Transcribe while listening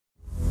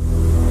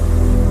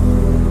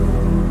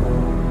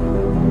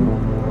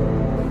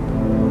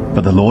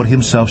For the Lord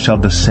himself shall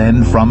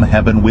descend from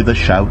heaven with a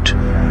shout,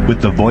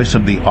 with the voice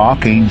of the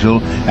archangel,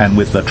 and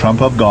with the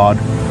trump of God,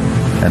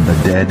 and the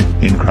dead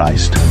in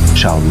Christ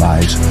shall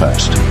rise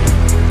first.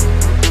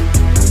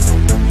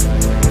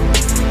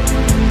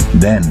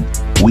 Then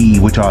we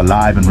which are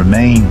alive and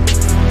remain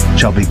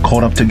shall be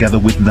caught up together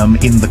with them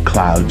in the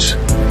clouds,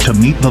 to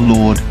meet the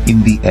Lord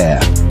in the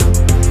air.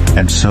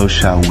 And so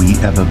shall we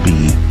ever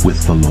be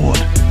with the Lord.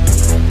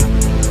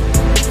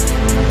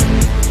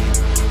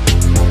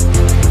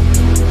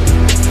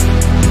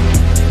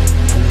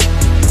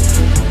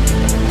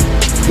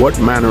 What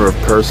manner of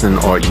person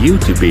ought you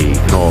to be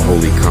in all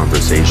holy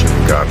conversation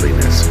and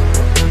godliness?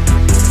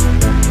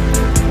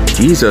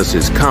 Jesus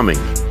is coming.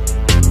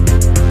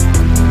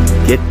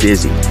 Get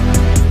busy.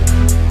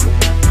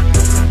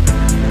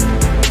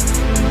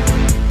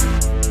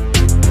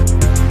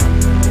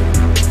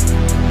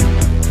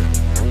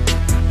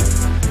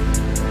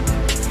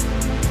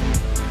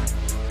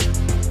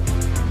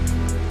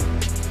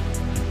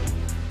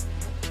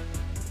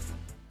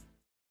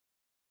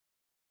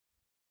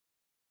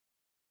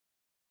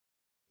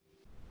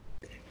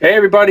 Hey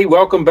everybody,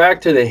 welcome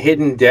back to The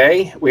Hidden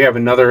Day. We have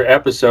another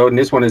episode, and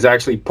this one is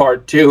actually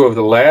part 2 of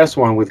the last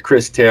one with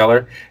Chris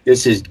Taylor.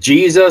 This is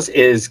Jesus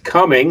is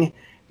Coming.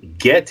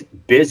 Get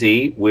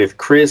busy with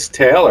Chris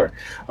Taylor.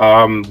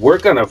 We're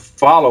going to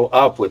follow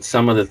up with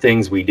some of the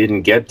things we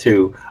didn't get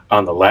to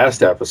on the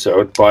last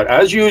episode. But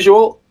as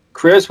usual,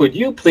 Chris, would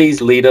you please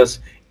lead us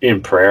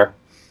in prayer?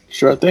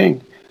 Sure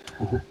thing.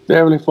 Dear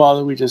Heavenly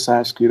Father, we just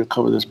ask you to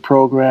cover this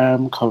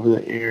program, cover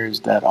the ears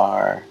that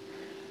are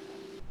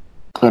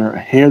going to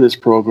hear this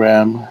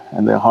program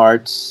and their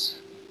hearts.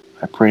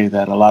 I pray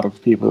that a lot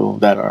of people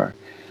that are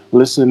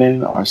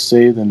listening are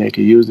saved and they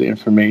can use the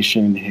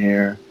information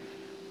here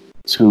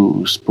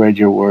to spread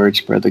your word,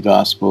 spread the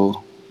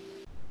gospel,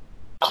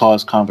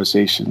 cause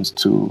conversations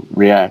to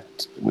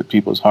react with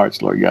people's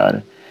hearts, Lord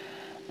God.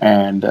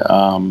 And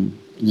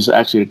just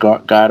actually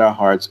guide our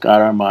hearts,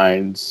 guide our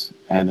minds,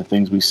 and the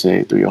things we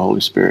say through your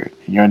Holy Spirit.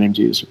 In your name,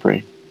 Jesus, we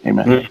pray.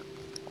 Amen.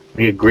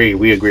 We agree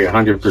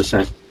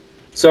 100%.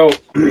 So,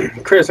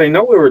 Chris, I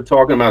know we were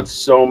talking about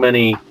so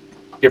many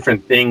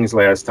different things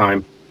last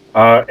time,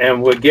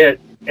 and we get,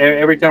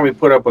 every time we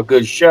put up a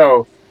good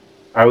show,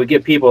 we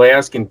get people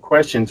asking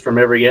questions from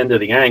every end of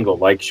the angle,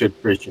 like should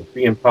Christians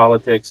be in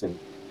politics, and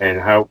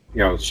how,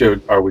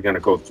 are we going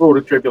to go through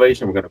the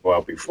tribulation? We're going to go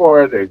out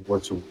before it?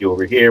 What should we do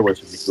over here? What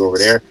should we do over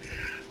there?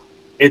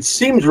 It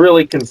seems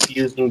really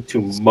confusing to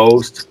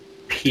most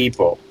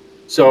people.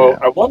 So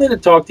I wanted to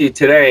talk to you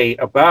today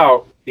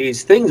about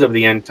these things of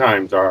the end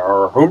times,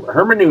 our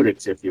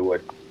hermeneutics, if you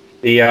would,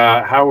 the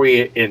how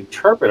we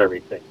interpret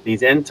everything.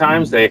 These end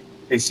times, they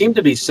seem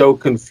to be so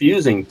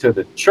confusing to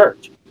the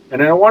church.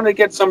 And I wanted to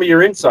get some of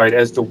your insight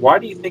as to why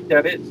do you think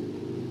that is?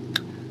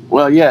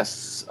 Well,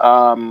 yes.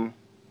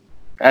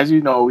 As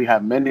you know, we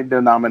have many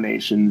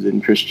denominations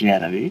in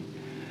Christianity,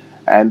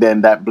 and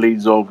then that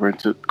bleeds over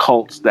into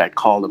cults that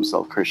call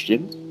themselves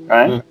Christians,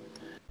 right? Mm-hmm.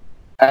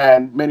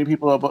 And many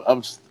people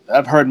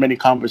I've heard many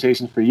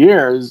conversations for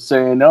years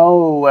saying,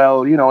 oh,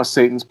 well, it's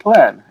Satan's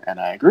plan. And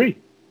I agree.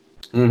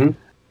 Mm-hmm.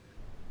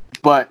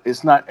 But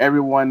it's not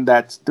everyone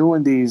that's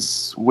doing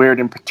these weird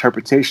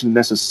interpretations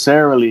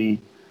necessarily,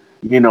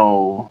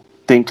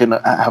 thinking,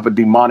 have a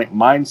demonic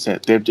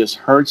mindset. They've just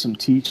heard some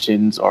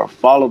teachings or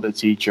followed a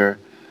teacher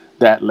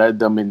that led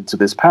them into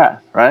this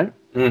path, right?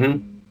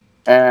 Mm-hmm.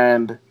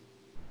 And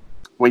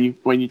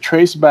when you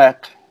trace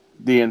back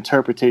the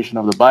interpretation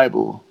of the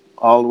Bible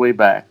all the way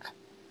back,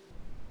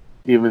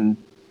 even,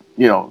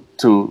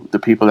 to the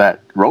people that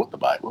wrote the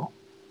Bible,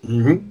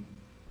 mm-hmm.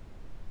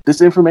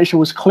 This information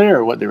was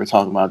clear what they were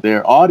talking about.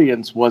 Their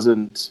audience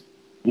wasn't,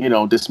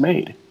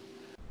 dismayed.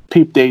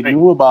 They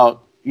knew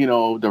about,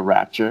 the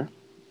rapture,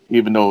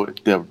 even though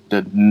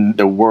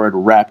the word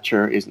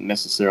rapture isn't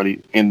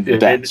necessarily in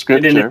that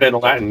scripture. It didn't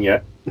invent Latin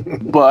yet.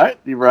 But,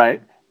 you're right.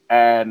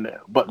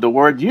 But the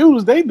word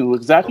used, they knew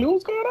exactly what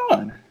was going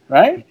on,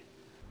 right?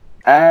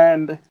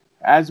 And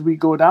as we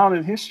go down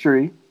in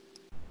history,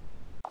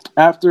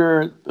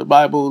 after the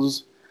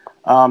Bible's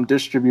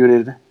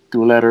distributed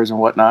through letters and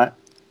whatnot,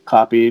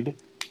 copied,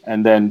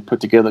 and then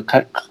put together,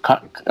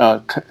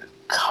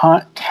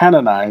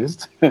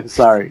 canonized,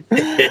 sorry.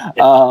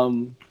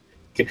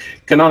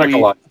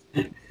 Canonical.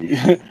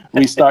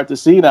 We start to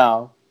see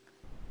now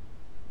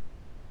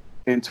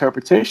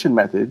interpretation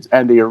methods,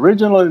 and the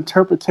original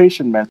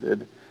interpretation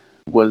method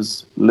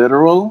was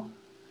literal,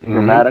 mm-hmm.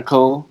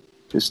 grammatical,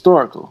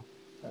 historical.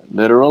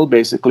 Literal,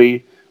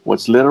 basically,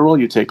 what's literal,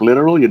 you take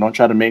literal. You don't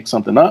try to make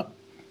something up.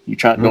 You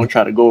don't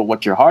try to go with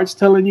what your heart's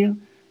telling you.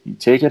 You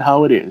take it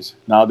how it is.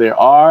 Now, there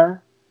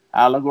are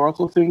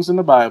allegorical things in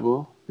the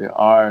Bible.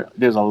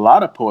 There's a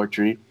lot of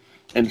poetry.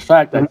 In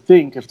fact, I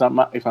think, if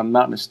I'm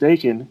not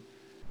mistaken,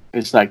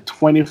 it's like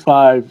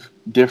 25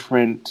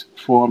 different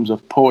forms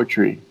of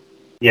poetry.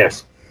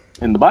 Yes,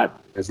 in the Bible.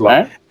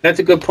 Right? That's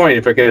a good point.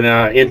 If I can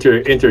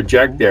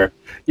interject there,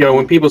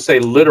 when people say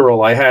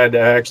literal, I had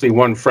actually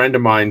one friend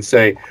of mine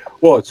say,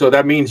 "Well, so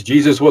that means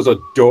Jesus was a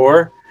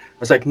door?" I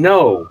was like,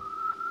 "No,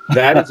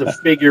 that is a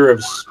figure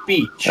of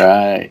speech.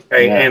 Right.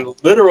 Okay? Yeah.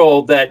 And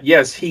literal, that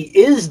yes, he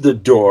is the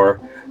door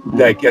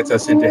that gets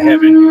us into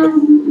heaven, but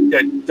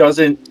that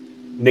doesn't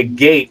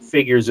negate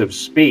figures of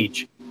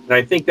speech. And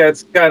I think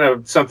that's kind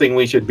of something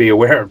we should be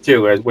aware of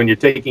too, as when you're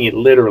taking it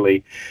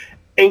literally,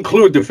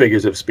 include the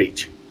figures of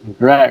speech.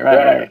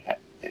 Right.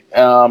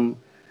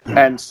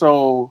 And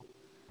so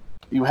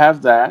you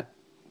have that,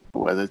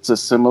 whether it's a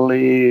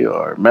simile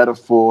or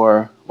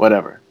metaphor,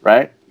 whatever,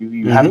 right?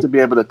 You have to be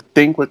able to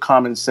think with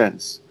common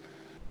sense.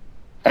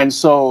 And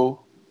so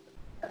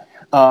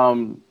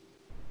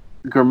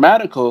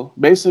grammatical,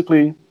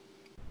 basically,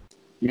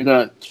 you're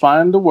going to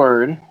find the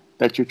word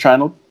that you're trying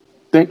to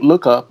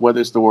look up,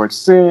 whether it's the word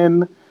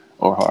sin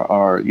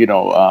or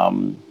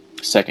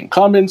second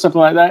coming, something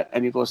like that,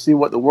 and you go see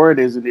what the word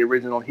is in the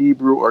original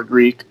Hebrew or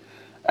Greek,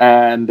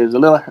 and there's a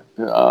little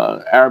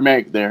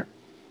Aramaic there.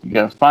 You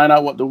gotta find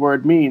out what the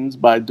word means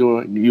by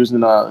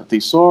using a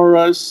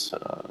thesaurus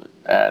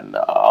and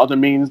other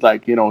means,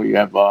 like you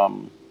have what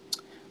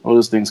are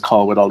those things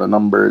called with all the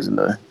numbers and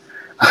the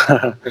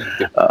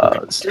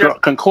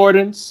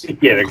concordance.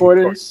 Yeah,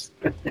 concordance.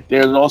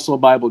 There's also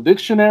Bible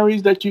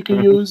dictionaries that you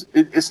can use.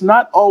 It's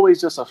not always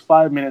just a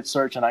 5-minute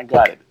search and I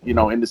got it.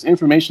 In this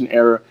information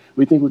era,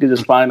 we think we can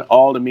just find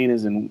all the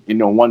meanings in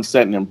one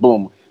sentence and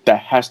boom, that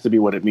has to be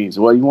what it means.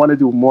 Well, you want to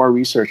do more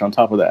research on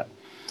top of that.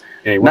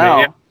 Yeah, you want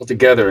to add it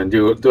together and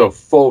do a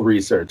full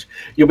research.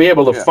 You'll be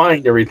able to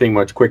find everything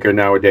much quicker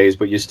nowadays,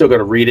 but you still got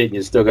to read it and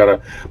you still got to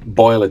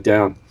boil it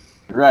down.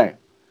 Right.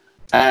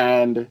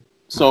 And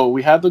so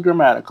we have the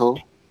grammatical,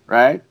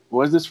 right?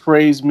 What does this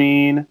phrase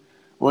mean?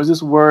 What does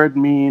this word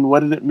mean? What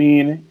did it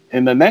mean?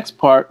 In the next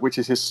part, which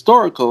is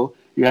historical,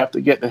 you have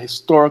to get the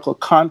historical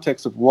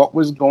context of what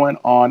was going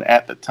on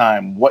at the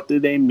time. What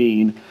did they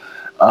mean?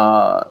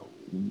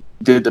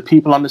 Did the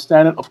people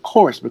understand it? Of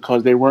course,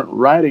 because they weren't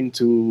writing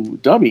to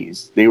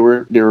dummies. They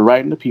were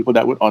writing to people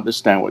that would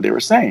understand what they were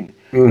saying,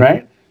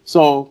 right?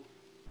 So,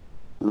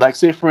 like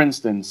say for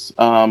instance,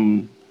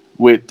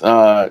 with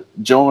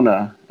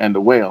Jonah and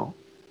the whale,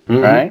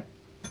 right?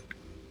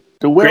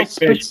 The whale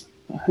spits,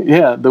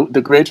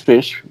 the great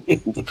fish,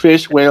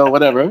 whale,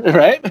 whatever,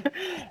 right?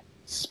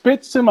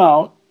 Spits him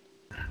out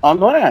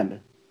on land,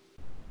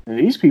 and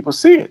these people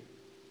see it,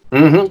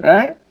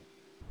 right?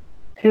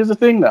 Here's the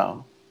thing,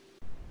 though.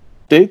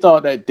 They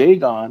thought that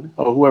Dagon,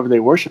 or whoever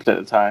they worshipped at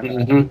the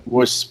time,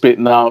 was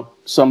spitting out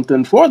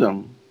something for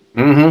them.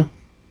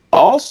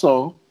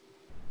 Also,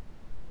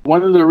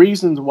 one of the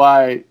reasons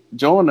why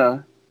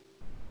Jonah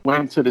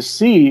went to the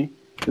sea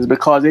is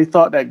because they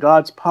thought that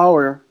God's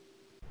power,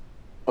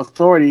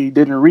 authority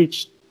didn't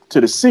reach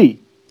to the sea.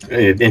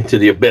 Into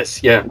the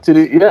abyss, yeah.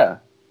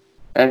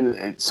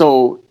 And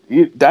so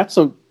that's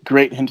a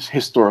great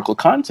historical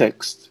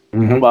context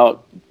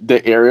about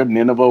the area of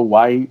Nineveh.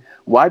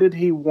 Why did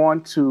he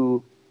want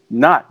to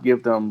not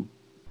give them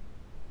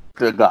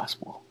the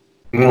gospel?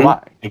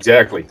 Why?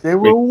 Exactly. They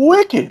were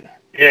wicked.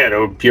 Yeah, they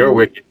were pure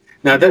wicked.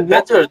 Now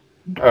that's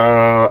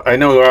I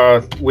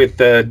know with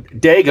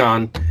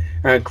Dagon.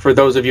 For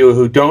those of you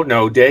who don't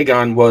know,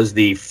 Dagon was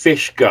the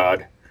fish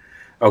god.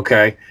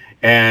 Okay,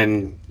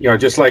 and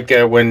just like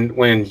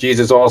when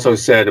Jesus also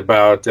said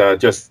about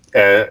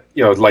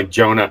like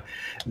Jonah,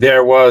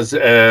 there was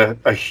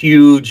a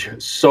huge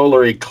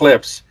solar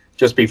eclipse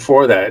just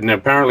before that, and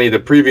apparently the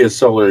previous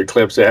solar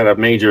eclipse had a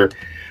major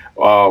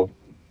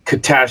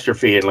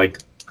catastrophe, and like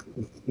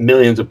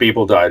millions of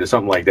people died or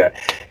something like that.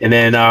 And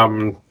then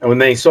when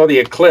they saw the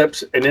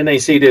eclipse, and then they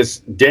see this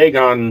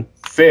Dagon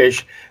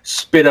fish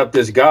spit up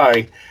this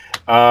guy,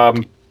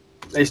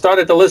 they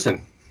started to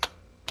listen.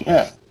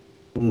 Yeah.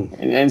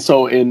 And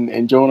so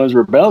in Jonah's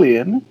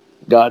rebellion,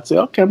 God said,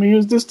 okay, I'm going to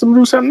use this to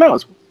do something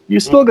else. You're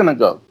still going to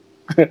go.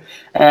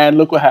 And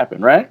look what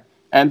happened, right?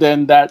 And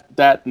then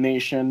that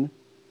nation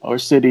or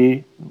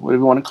city,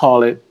 whatever you want to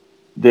call it,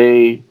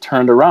 they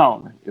turned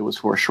around. It was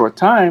for a short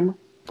time,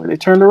 but they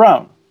turned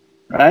around,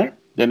 right?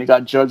 Then they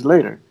got judged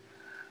later.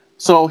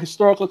 So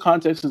historical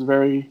context is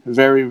very,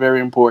 very, very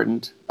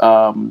important.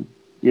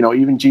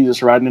 Even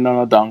Jesus riding on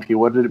a donkey,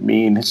 what did it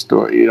mean?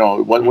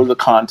 What was the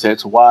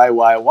context?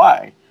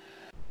 Why?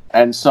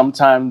 And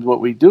sometimes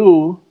what we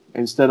do,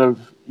 instead of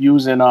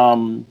using,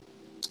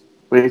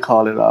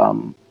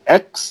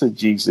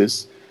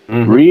 exegesis,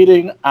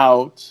 reading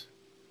out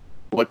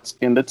what's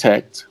in the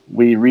text,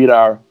 we read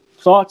our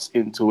thoughts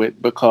into it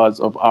because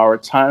of our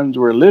times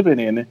we're living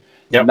in,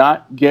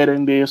 not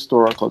getting the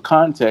historical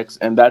context,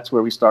 and that's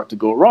where we start to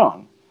go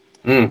wrong,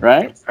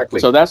 right? Exactly.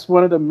 So that's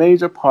one of the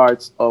major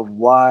parts of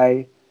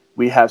why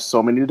we have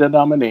so many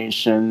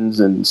denominations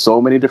and so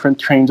many different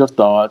trains of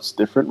thoughts,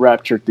 different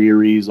rapture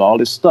theories, all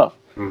this stuff,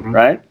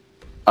 right?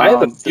 I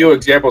have a few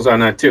examples on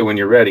that too when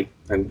you're ready.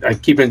 And I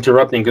keep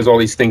interrupting because all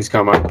these things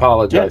come. I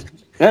apologize.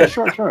 Yeah,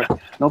 sure.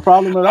 No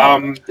problem at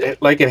all.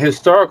 Like a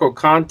historical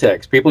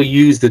context, people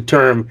use the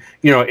term,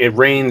 it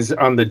rains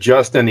on the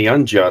just and the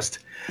unjust.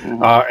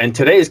 In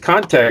today's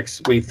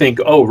context, we think,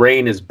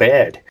 rain is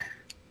bad.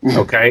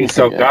 Okay,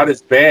 so God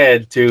is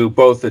bad to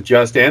both the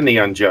just and the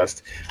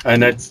unjust.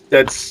 And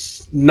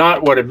that's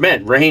not what it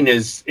meant. Rain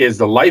is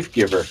the life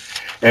giver.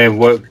 And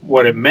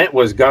what it meant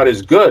was God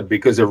is good,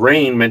 because the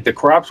rain meant the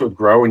crops would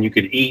grow and you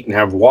could eat and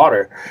have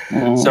water.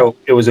 So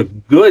it was a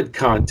good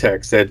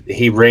context that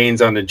he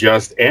rains on the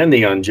just and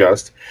the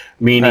unjust,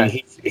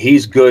 meaning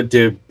he's good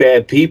to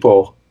bad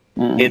people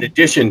in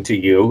addition to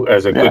you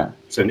as a good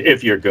person,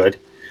 if you're good.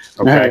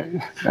 Okay.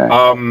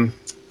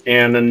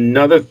 And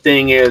another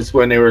thing is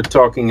when they were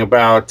talking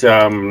about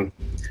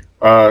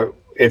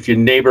if your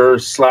neighbor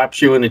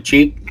slaps you in the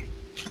cheek,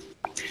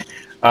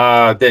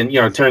 then,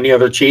 you know, turn the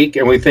other cheek.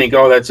 And we think,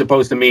 oh, that's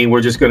supposed to mean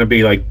we're just going to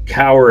be like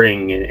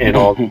cowering and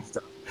all that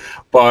stuff.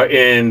 But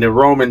in the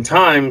Roman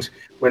times,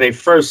 when they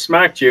first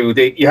smacked you,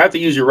 you have to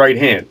use your right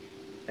hand.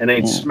 And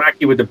they'd smack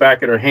you with the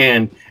back of their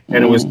hand,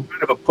 and it was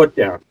kind of a put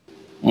down.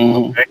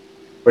 Okay?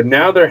 But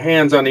now their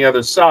hand's on the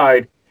other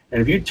side,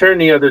 and if you turn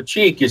the other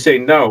cheek, you say,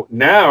 no,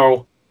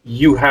 now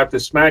you have to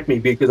smack me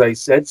because I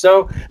said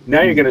so.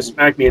 Now you're going to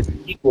smack me as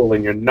an equal,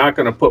 and you're not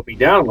going to put me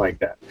down like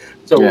that.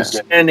 So we're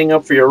standing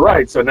up for your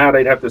rights. So now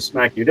they'd have to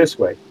smack you this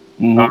way.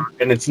 And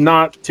it's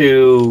not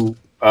to,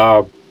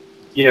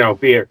 you know,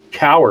 be a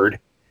coward.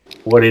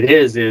 What it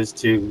is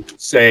to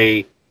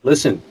say,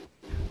 listen,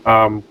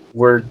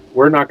 we're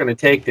not going to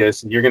take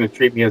this, and you're going to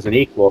treat me as an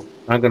equal.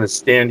 I'm going to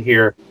stand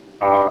here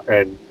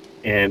and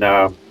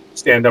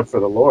stand up for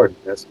the Lord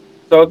in this.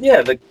 So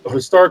yeah, the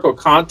historical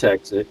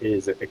context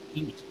is a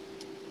key.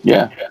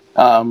 Yeah.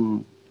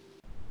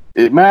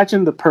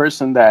 Imagine the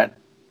person that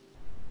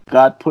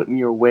God put in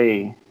your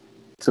way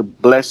to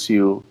bless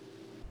you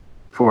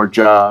for a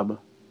job,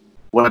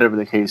 whatever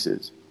the case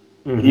is.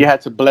 You had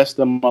to bless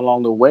them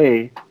along the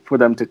way for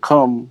them to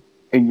come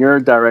in your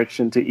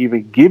direction to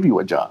even give you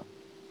a job.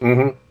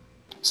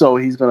 So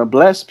he's going to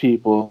bless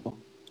people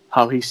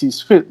how he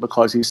sees fit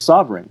because he's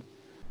sovereign.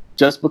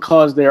 Just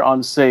because they're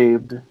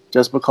unsaved,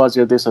 just because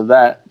they're this or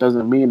that,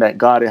 doesn't mean that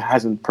God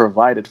hasn't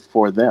provided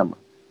for them.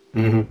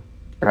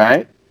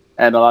 Right?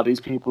 And a lot of these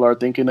people are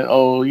thinking,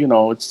 oh, you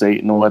know, it's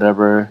Satan or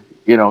whatever.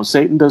 You know,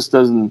 Satan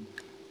doesn't,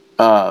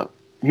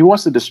 he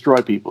wants to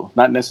destroy people,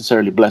 not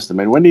necessarily bless them.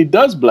 And when he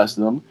does bless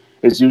them,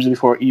 it's usually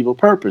for evil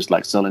purpose,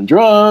 like selling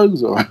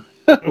drugs or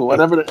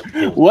whatever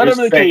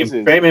the case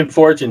is. Fame and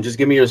fortune, just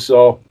give me your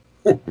soul.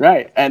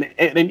 Right. And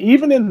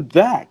even in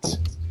that,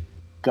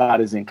 God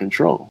is in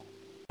control.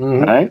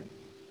 Right?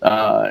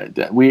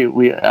 We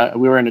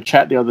were in a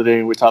chat the other day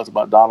and we talked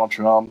about Donald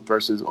Trump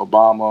versus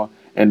Obama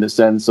in the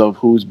sense of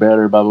who's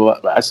better, blah, blah,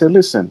 blah. I said,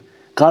 listen,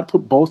 God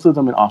put both of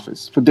them in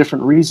office for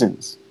different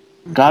reasons.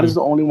 God is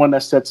the only one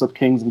that sets up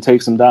kings and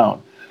takes them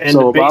down. And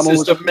so the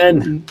basis of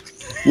men.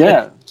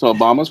 Yeah. So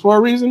Obama's for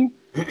a reason.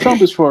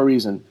 Trump is for a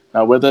reason.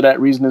 Now, whether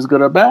that reason is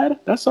good or bad,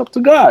 that's up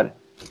to God.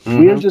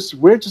 We're just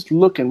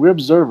looking. We're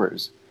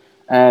observers.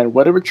 And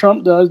whatever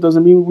Trump does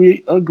doesn't mean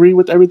we agree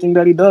with everything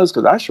that he does,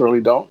 because I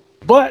surely don't.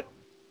 But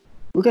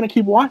we're going to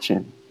keep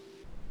watching.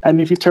 And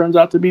if he turns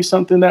out to be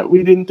something that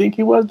we didn't think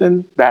he was,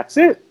 then that's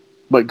it.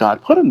 But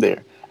God put him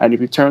there. And if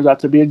he turns out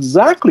to be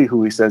exactly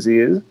who he says he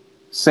is,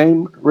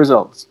 same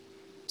results.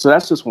 So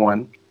that's just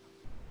one.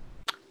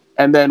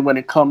 And then when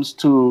it comes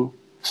to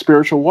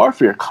spiritual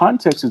warfare,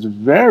 context is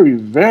very,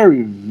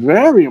 very,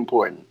 very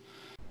important.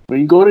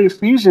 When you go to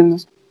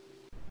Ephesians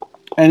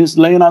and it's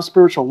laying out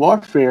spiritual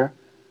warfare,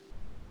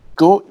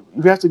 you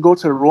have to go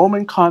to the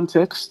Roman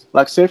context.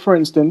 Like, say, for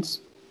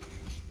instance,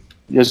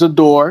 there's a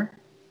door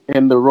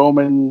in the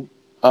Roman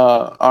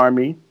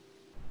army.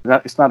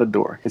 It's not a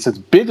door. It's as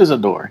big as a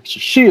door. It's a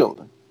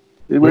shield.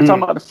 We're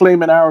talking about the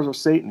flaming arrows of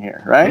Satan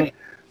here, right?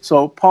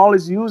 So Paul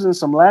is using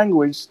some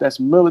language that's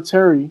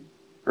military,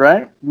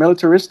 right?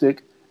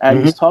 Militaristic.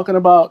 And he's talking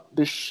about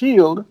the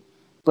shield.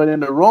 But in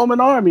the Roman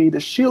army,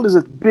 the shield is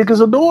as big as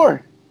a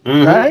door,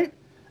 right?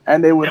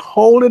 And they would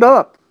hold it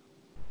up.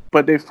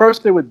 But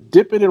they would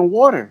dip it in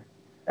water.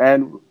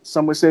 And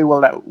some would say,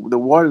 well, the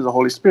water is the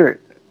Holy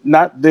Spirit.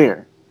 Not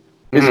there.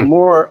 It's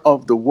more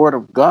of the Word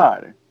of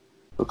God.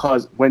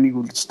 Because when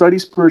you study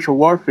spiritual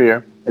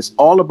warfare, it's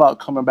all about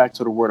coming back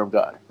to the Word of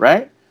God,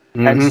 right?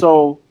 And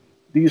so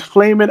these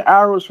flaming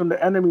arrows from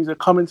the enemies are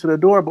coming to the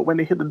door, but when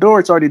they hit the door,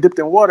 it's already dipped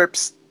in water.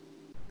 Psst,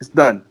 it's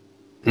done.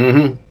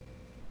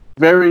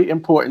 Very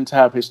important to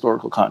have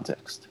historical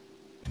context.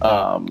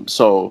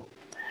 So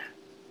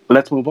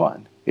let's move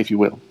on, if you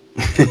will.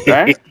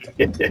 Right?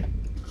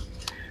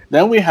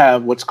 Then we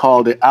have what's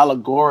called the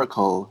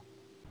allegorical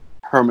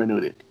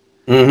hermeneutic.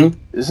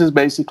 This is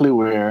basically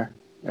where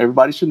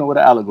everybody should know what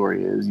an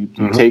allegory is. You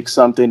take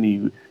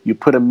something, you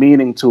put a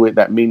meaning to it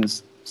that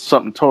means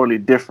something totally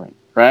different,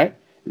 right?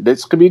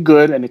 This could be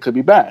good and it could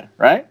be bad,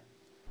 right?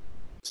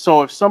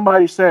 So if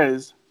somebody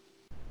says,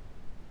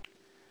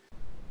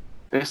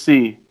 let's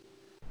see,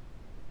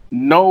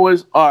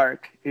 Noah's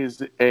Ark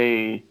is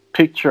a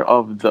picture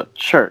of the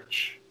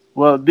church.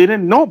 Well, they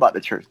didn't know about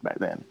the church back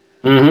then.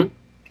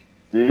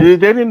 They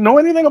didn't know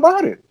anything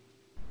about it.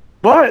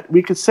 But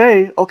we could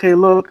say, okay,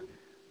 look,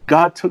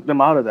 God took them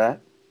out of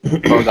that,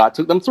 or God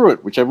took them through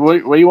it, whichever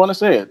way you want to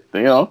say it,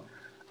 you know.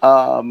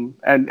 And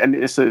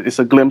it's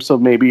a glimpse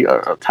of maybe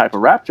a type of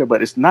rapture,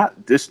 but this is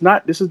not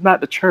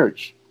the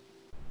church.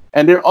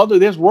 And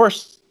there's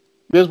worse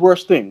There's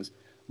worse things.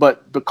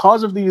 But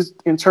because of these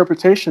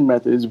interpretation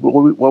methods,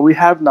 what we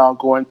have now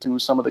going through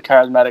some of the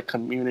charismatic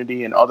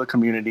community and other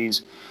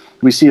communities,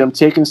 we see them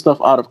taking stuff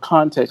out of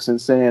context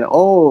and saying,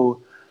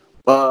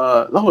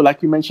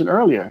 like you mentioned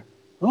earlier,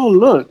 oh,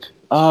 look,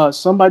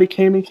 somebody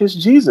came and kissed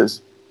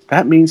Jesus.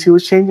 That means he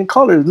was changing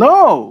colors.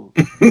 No,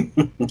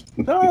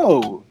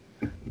 no.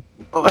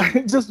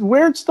 Just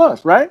weird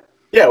stuff, right?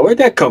 Yeah, where'd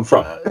that come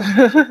from?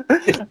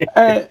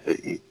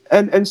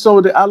 And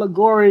so the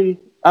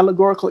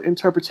allegorical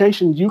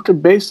interpretation, you can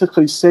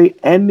basically say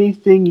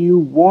anything you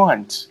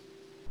want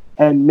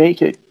and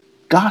make it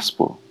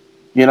gospel.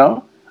 You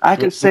know, I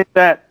could say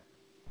that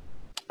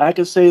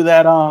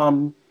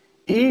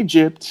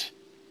Egypt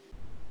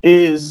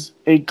is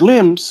a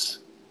glimpse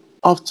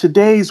of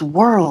today's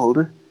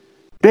world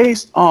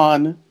based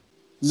on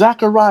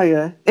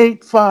Zechariah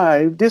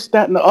 8:5, this,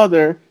 that, and the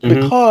other,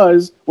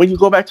 because when you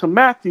go back to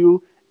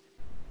Matthew,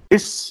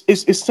 it's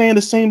saying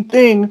the same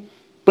thing,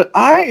 but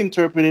I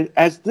interpret it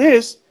as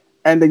this,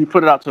 and then you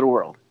put it out to the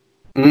world.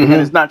 And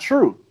it's not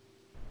true,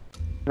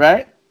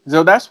 right?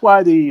 So that's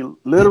why the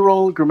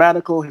literal,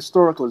 grammatical,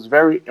 historical is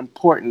very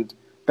important.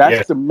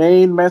 That's the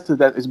main method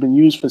that has been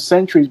used for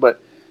centuries,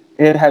 but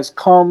it has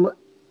come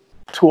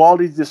to all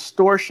these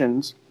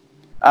distortions.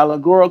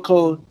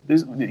 Allegorical,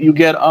 you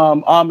get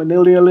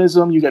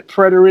amillennialism, you get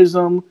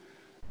preterism.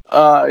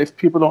 If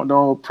people don't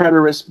know,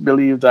 preterists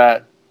believe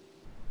that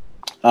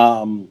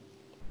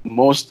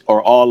most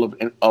or all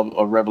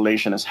of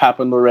Revelation has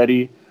happened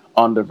already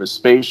under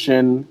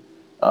Vespasian,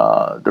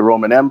 the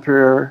Roman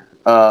Emperor,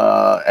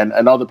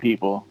 and other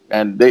people.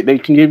 And they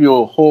can give you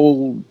a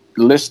whole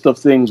list of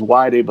things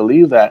why they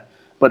believe that,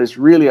 but it's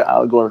really an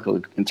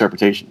allegorical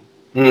interpretation,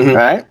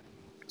 right?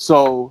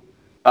 So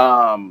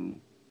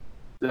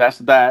that's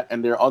that,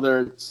 and there are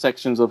other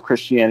sections of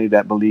Christianity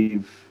that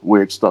believe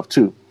weird stuff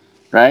too,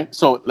 right?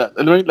 So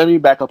let me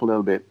back up a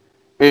little bit.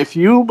 If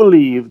you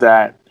believe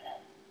that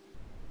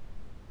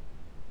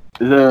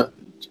the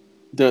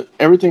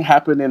everything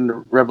happened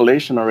in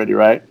Revelation already,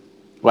 right?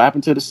 What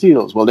happened to the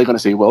seals? Well, they're going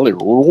to say, well, there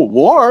were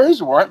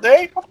wars, weren't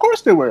they? Of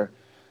course they were.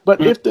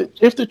 But if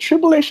the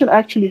tribulation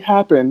actually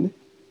happened,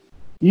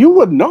 you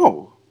would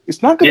know.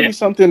 It's not going to be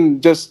something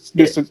just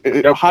this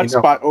hot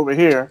spot over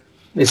here.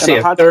 They say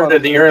a third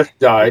of the earth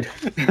died.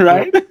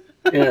 Right?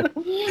 Yeah.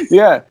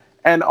 Yeah.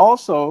 And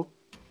also,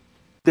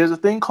 there's a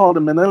thing called the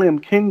Millennial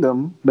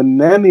Kingdom,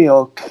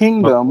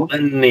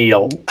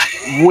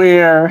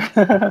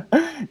 where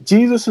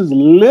Jesus is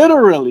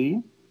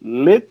literally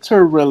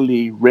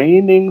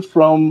reigning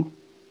from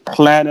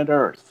planet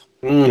Earth.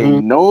 They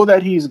know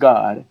that he's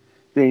God.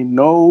 They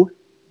know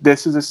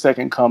this is a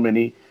second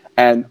coming.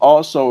 And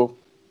also,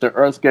 the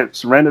earth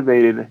gets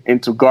renovated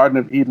into Garden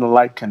of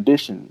Eden-like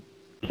condition.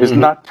 It's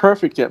not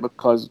perfect yet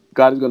because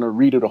God is going to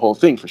redo the whole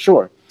thing for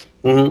sure.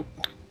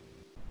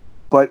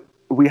 But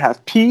we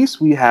have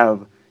peace.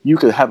 You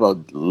could have a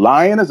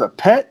lion as a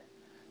pet.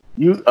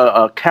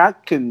 A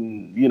cat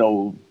can,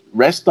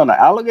 rest on an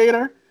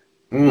alligator.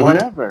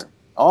 Whatever.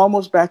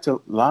 Almost back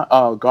to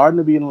Garden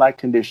of Eden-like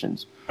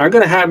conditions. I'm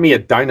going to have me a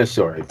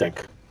dinosaur, I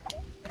think.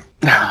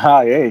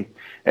 Hey.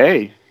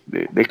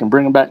 They can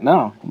bring them back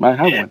now. Might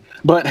have one,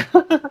 but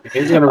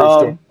he's gonna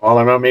restore all.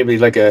 I know, maybe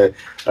like a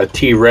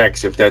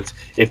T-Rex. If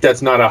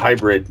that's not a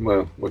hybrid,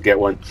 we'll get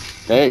one.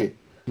 Hey,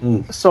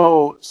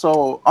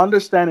 so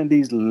understanding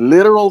these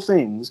literal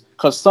things,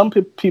 because some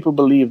people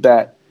believe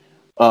that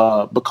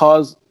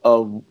because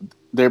of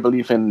their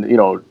belief in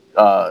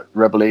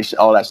Revelation,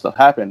 all that stuff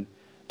happened.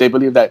 They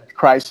believe that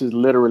Christ is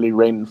literally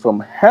reigning from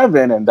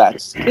heaven, and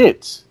that's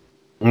it.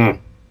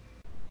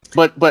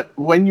 But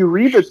when you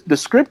read the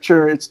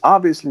scripture, it's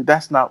obviously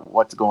that's not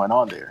what's going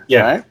on there.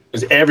 Yeah,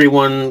 because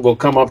everyone will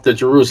come up to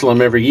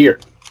Jerusalem every year.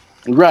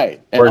 Right.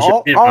 And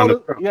all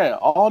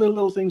the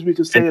little things we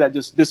could say that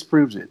just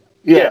disproves it.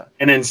 Yeah.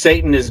 And then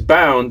Satan is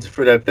bound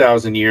for that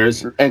 1,000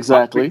 years.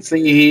 Exactly.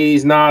 Obviously,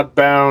 he's not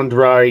bound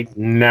right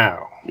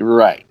now.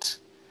 Right.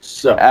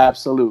 So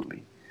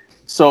absolutely.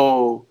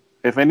 So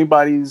if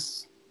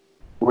anybody's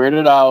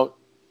weirded out,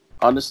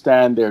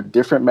 understand there are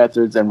different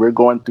methods, and we're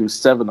going through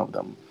 7 of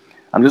them.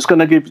 I'm just going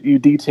to give you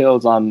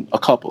details on a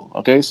couple,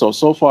 okay? So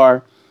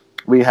far,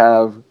 we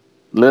have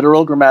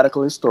literal,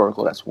 grammatical,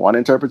 historical. That's one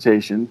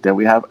interpretation. Then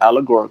we have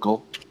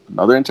allegorical,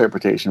 another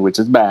interpretation, which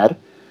is bad.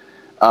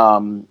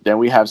 Then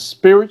we have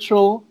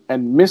spiritual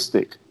and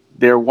mystic.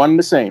 They're one and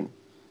the same.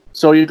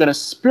 So you're going to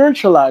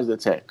spiritualize the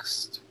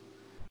text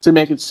to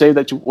make it say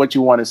what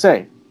you want to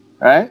say,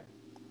 right?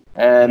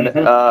 And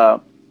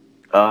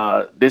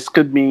this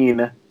could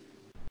mean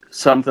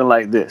something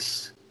like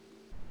this.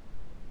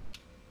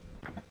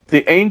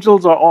 The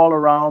angels are all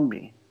around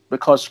me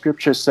because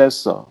scripture says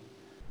so.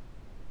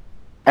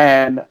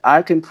 And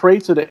I can pray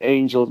to the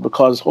angels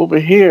because over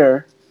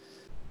here,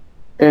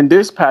 in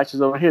this passage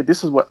over here,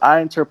 this is what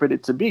I interpret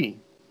it to be.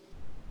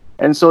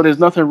 And so there's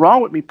nothing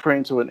wrong with me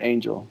praying to an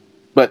angel.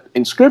 But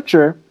in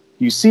scripture,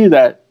 you see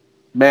that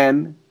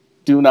men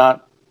do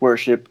not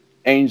worship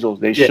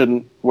angels. They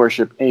shouldn't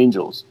worship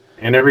angels.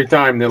 And every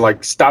time they're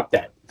like, stop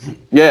that.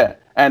 Yeah.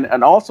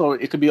 And also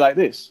it could be like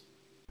this.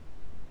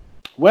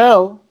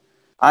 Well,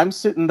 I'm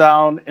sitting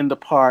down in the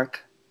park,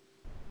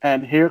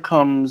 and here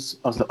comes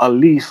a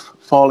leaf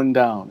falling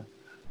down.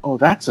 Oh,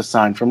 that's a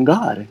sign from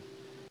God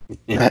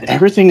that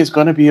everything is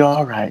going to be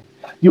all right.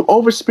 You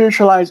over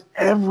spiritualize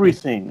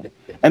everything,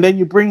 and then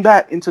you bring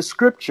that into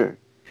scripture.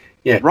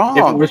 Yeah, Wrong.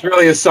 If it was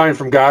really a sign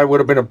from God, it would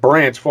have been a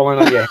branch falling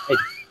on your head.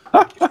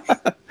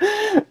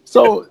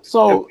 So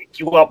Wake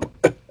you up.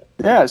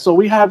 yeah. So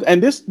we have,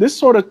 and this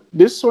sort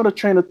of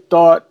train of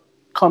thought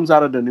comes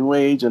out of the New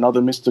Age and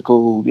other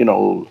mystical,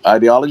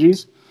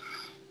 ideologies.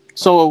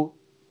 So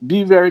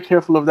be very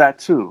careful of that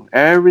too.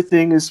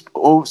 Everything is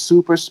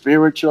super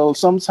spiritual.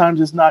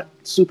 Sometimes it's not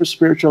super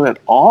spiritual at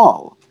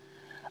all.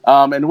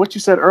 And what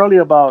you said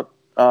earlier about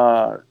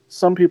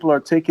some people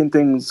are taking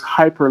things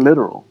hyper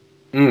literal,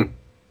 and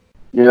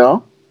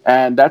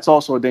that's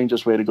also a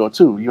dangerous way to go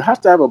too. You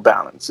have to have a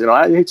balance.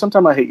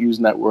 Sometimes I hate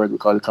using that word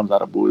because it comes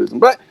out of Buddhism,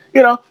 but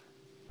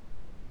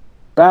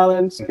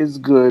balance is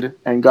good,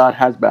 and God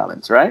has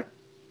balance, right?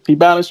 He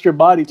balanced your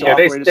body to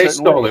operate a certain way. They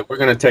stole it. We're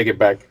going to take it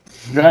back.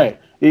 Right.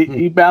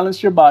 He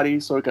balanced your body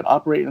so it can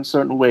operate in a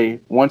certain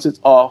way. Once it's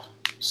off,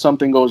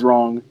 something goes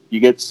wrong, you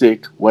get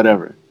sick,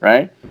 whatever,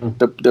 right?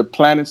 The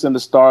planets and the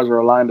stars are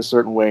aligned a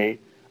certain way.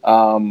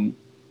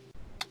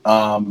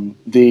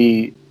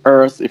 The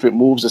Earth, if it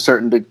moves a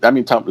certain,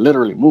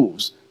 literally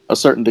moves a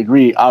certain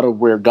degree out of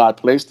where God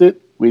placed it,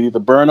 we either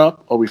burn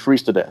up or we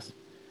freeze to death.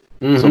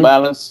 So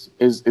balance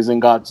is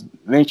in God's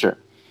nature.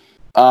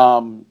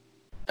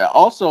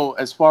 Also,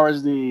 as far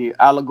as the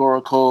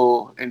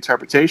allegorical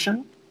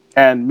interpretation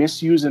and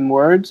misusing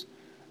words,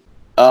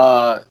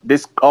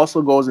 this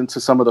also goes into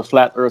some of the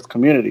flat earth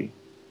community.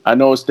 I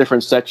know it's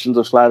different sections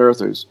of flat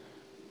earthers,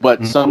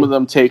 but some of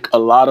them take a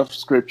lot of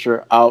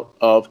scripture out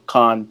of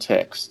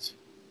context,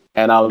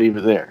 and I'll leave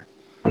it there.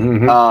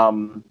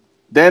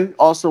 Then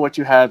also what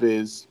you have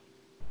is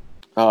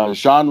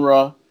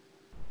genre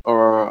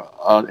or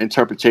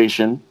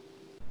interpretation,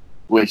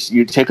 which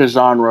you take a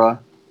genre,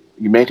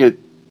 you make it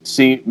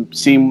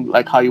seem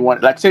like how you want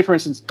it. Like, say, for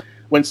instance,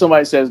 when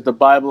somebody says the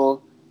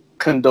Bible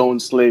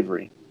condones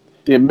slavery,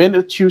 the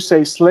minute you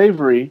say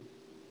slavery,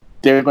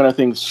 they're going to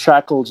think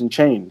shackles and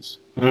chains,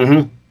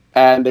 and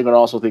they're going to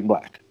also think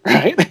black,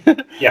 right?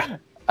 Yeah.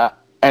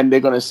 And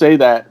they're going to say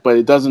that, but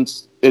it doesn't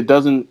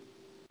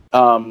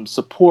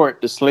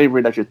support the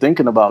slavery that you're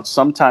thinking about.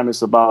 Sometimes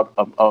it's about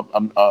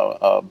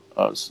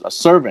a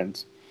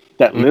servant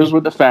that lives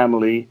with the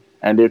family,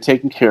 and they're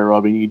taken care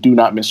of, and you do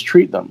not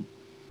mistreat them.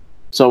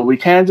 So we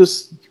can't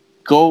just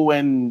go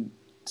and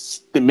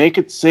make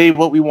it say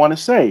what we want to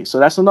say. So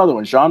that's another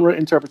one, genre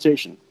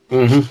interpretation.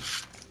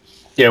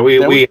 Yeah,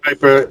 we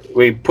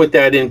put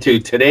that into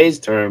today's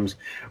terms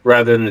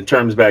rather than the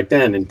terms back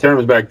then. In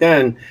terms back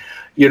then,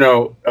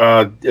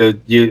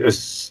 a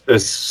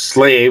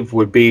slave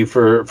would be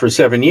for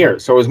 7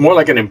 years. So it was more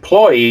like an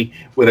employee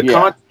with a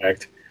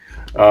contract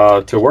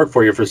to work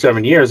for you for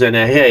 7 years. And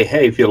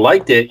hey, if you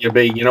liked it, you'll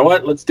be, you know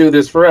what, let's do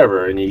this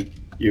forever. And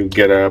you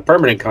get a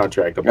permanent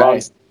contract.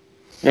 Right.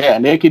 Yeah,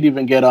 and they could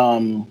even get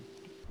my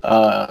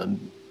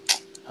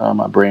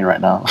brain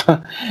right now.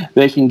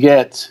 They can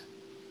get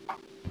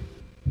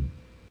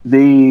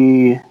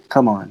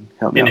come on,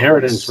 help me.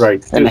 Inheritance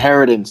rights.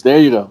 Inheritance. There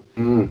you go.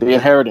 The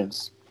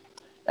inheritance.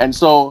 And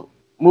so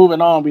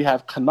moving on, we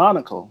have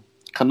canonical.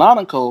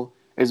 Canonical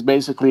is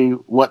basically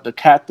what the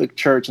Catholic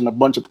Church and a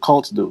bunch of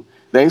cults do.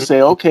 They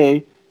say,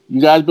 okay,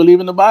 you guys believe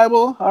in the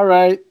Bible? All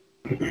right.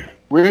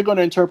 We're going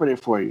to interpret it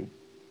for you.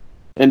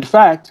 In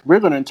fact, we're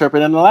going to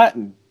interpret it in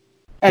Latin.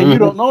 And you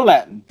don't know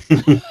Latin.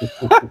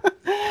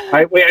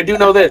 I do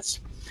know this.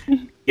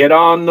 Get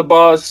on the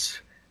bus,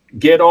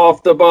 get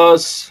off the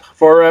bus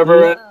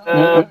forever.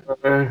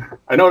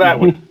 I know that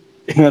one.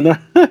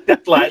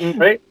 That's Latin,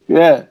 right?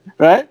 Yeah,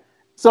 right?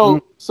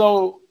 So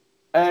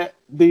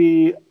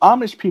the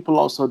Amish people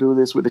also do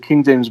this with the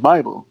King James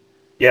Bible.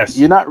 Yes.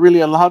 You're not really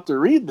allowed to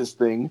read this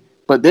thing,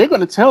 but they're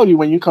going to tell you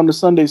when you come to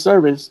Sunday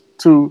service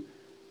to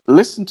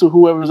listen to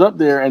whoever's up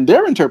there and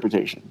their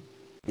interpretation.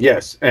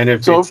 Yes, and if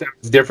it sounds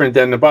different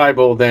than the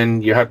Bible,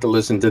 then you have to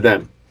listen to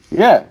them.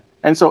 Yeah,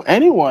 and so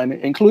anyone,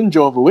 including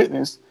Jehovah's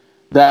Witness,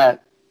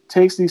 that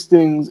takes these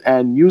things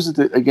and uses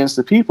it against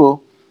the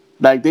people,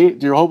 like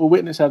Jehovah's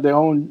Witness have their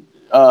own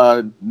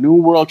New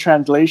World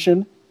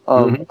Translation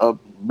of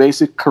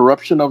basic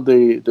corruption of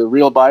the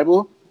real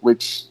Bible,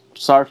 which,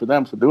 sorry for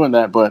them for doing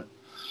that, but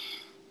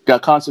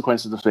got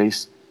consequences to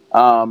face.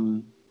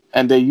 And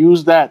they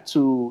use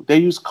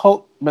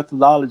cult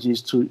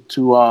methodologies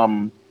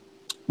to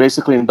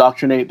basically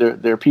indoctrinate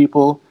their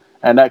people,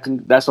 and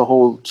that's a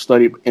whole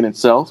study in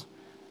itself.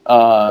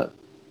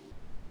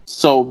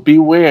 So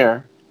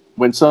beware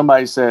when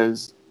somebody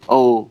says,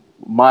 "Oh,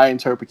 my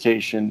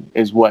interpretation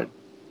is what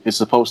it's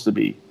supposed to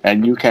be,"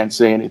 and you can't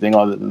say anything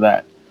other than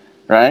that,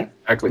 right?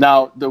 Exactly.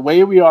 Now, the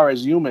way we are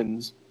as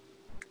humans,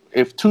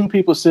 if two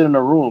people sit in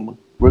a room,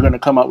 we're going to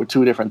come up with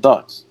two different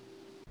thoughts.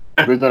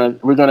 We're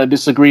gonna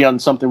disagree on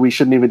something we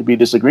shouldn't even be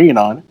disagreeing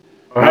on.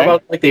 Or how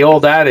about like the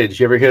old adage?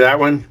 You ever hear that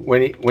one?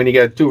 When you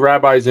got two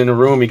rabbis in a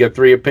room, you got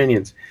three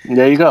opinions.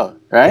 There you go.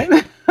 Right.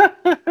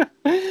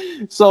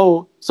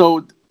 So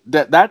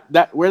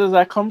that where does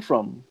that come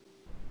from?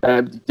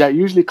 That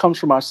usually comes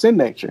from our sin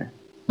nature,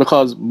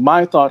 because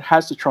my thought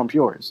has to trump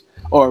yours,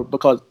 or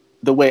because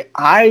the way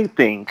I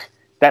think,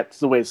 that's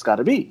the way it's got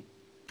to be.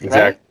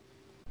 Exactly.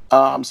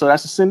 Right? So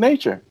that's a sin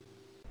nature.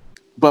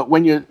 But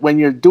when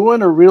you're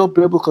doing a real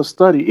biblical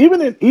study,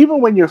 even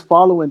when you're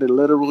following the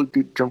literal,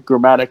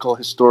 grammatical,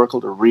 historical,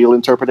 the real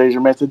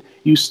interpretation method,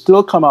 you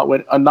still come out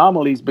with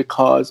anomalies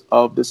because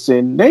of the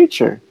sin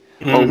nature,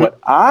 or what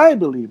I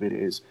believe it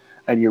is.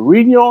 And you're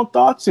reading your own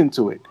thoughts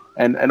into it,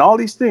 and all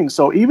these things.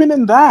 So even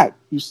in that,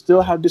 you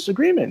still have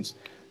disagreements.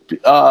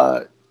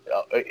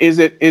 Is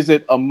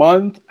it a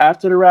month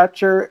after the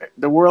rapture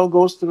the world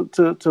goes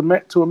to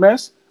a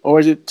mess, or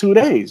is it 2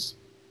 days?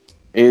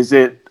 Is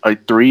it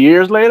 3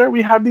 years later?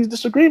 We have these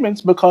disagreements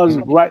because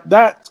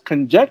that's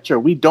conjecture.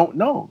 We don't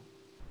know.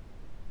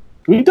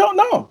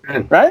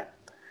 Right? That's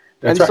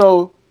And right.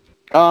 so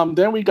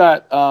then we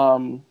got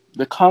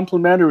the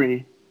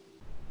complementary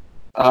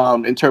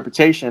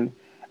interpretation,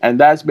 and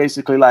that's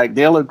basically like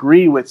they'll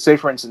agree with, say,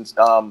 for instance,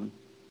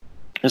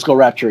 let's go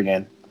rapture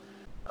again.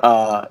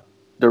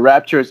 The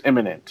rapture is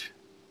imminent.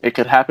 It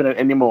could happen at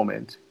any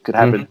moment. It could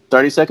happen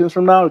 30 seconds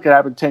from now. It could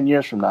happen 10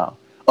 years from now.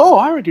 Oh,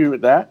 I agree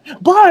with that.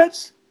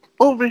 But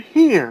over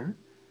here,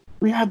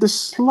 we have this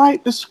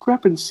slight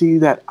discrepancy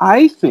that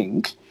I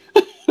think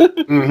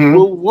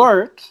will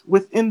work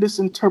within this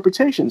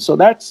interpretation. So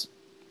that's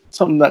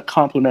something that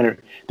complementary.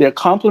 They'll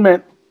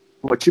complement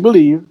what you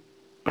believe,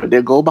 but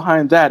they'll go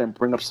behind that and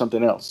bring up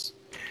something else.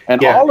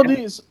 And all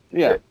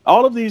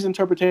of these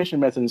interpretation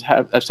methods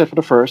have, except for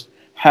the first,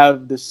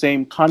 have the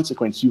same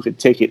consequence. You could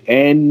take it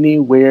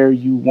anywhere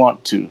you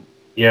want to.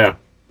 Yeah.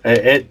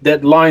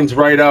 That lines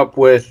right up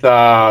with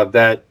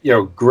that,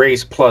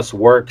 grace plus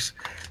works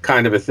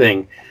kind of a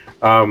thing,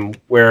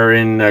 where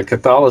in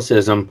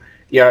Catholicism,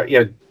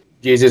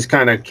 Jesus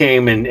kind of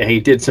came and he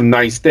did some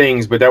nice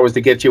things, but that was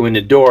to get you in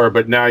the door.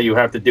 But now you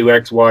have to do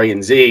X, Y,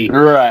 and Z.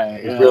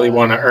 Right. You really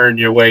want to earn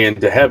your way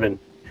into heaven.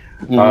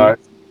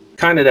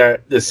 Kind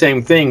of the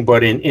same thing,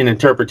 but in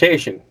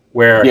interpretation,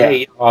 where,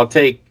 hey, I'll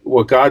take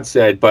what God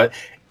said, but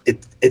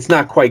it's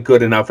not quite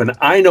good enough, and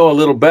I know a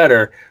little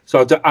better,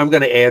 so I'm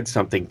going to add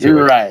something to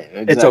it. Right,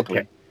 exactly. It's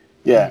okay.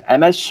 Yeah,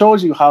 and that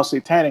shows you how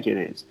satanic it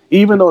is.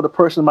 Even though the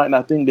person might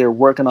not think they're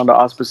working on the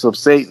auspice of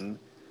Satan,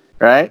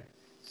 right?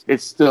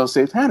 It's still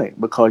satanic,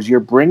 because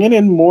you're bringing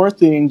in more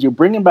things. You're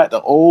bringing back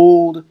the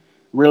old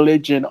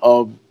religion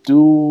of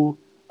do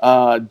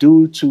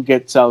to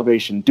get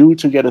salvation, do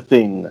to get a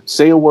thing,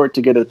 say a word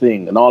to get a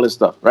thing, and all this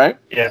stuff, right?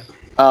 Yeah.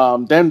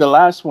 Then the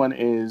last one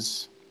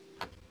is...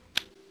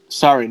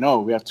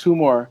 we have two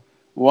more.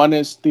 One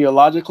is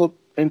theological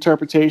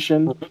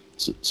interpretation.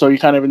 So you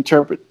kind of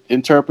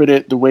interpret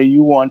it the way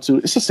you want to.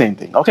 It's the same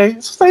thing, okay?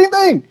 It's the same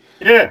thing.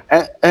 Yeah.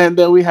 And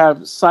then we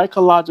have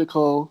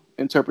psychological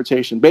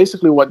interpretation.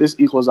 Basically, what this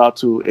equals out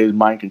to is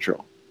mind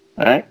control,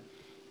 all right?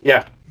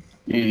 Yeah.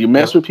 You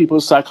mess with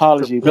people's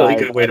psychology. That's a really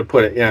good way to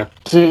put it, yeah.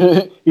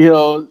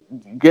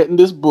 Getting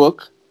this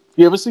book.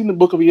 You ever seen the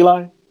Book of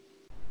Eli?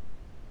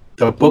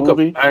 The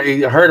movie?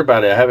 I heard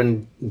about it. I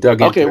haven't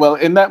dug into it. Okay, well,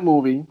 in that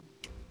movie,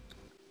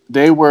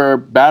 they were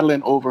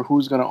battling over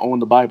who's going to own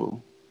the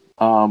Bible.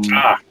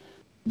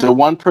 The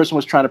one person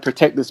was trying to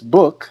protect this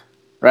book,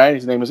 right?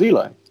 His name is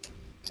Eli.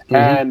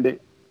 And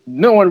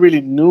no one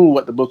really knew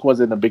what the book was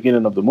in the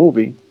beginning of the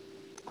movie.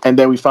 And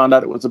then we found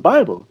out it was the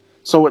Bible.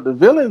 So what the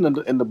villain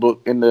in the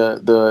book, in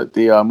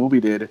the movie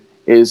did,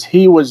 is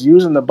he was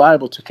using the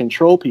Bible to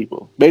control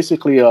people.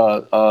 Basically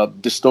a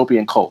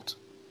dystopian cult.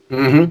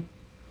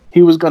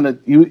 He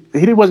wasn't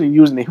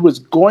using it. He was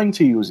going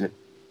to use it.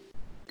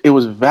 It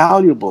was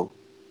valuable,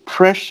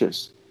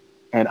 precious,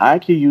 and I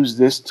could use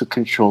this to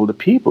control the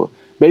people.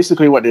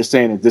 Basically, what they're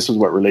saying is this is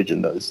what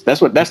religion does.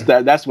 That's what they're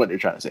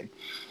trying to say,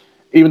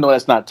 even though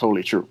that's not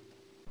totally true.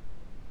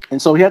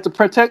 And so he had to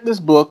protect this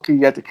book.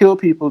 He had to kill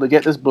people to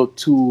get this book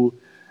to,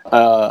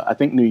 I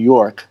think, New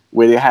York,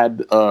 where they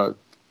had a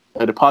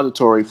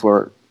depository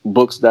for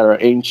books that are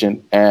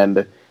ancient.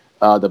 And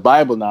the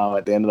Bible now,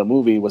 at the end of the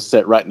movie, was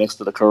set right next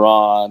to the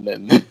Quran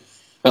and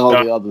all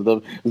the other,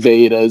 the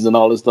Vedas and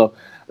all this stuff.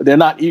 They're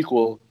not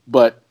equal,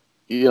 but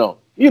you know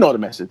the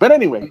message. But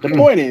anyway, the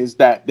point is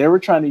that they were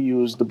trying to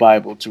use the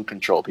Bible to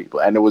control people,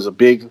 and there was a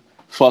big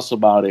fuss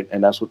about it,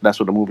 and that's what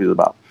the movie is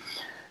about.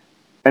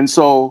 And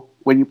so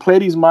when you play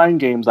these mind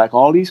games, like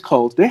all these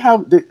cults, they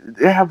have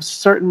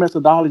certain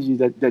methodologies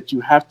that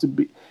you have to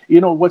be. You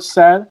know what's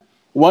sad?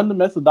 One of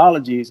the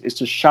methodologies is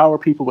to shower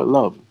people with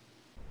love.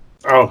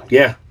 Oh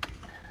yeah.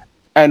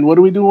 And what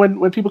do we do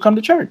when people come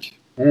to church?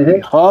 We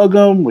hug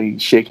them, we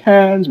shake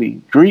hands,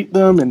 we greet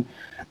them,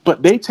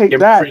 but they take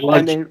that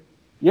and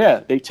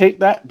they take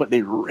that, but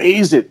they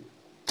raise it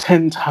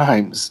 10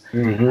 times.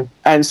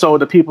 And so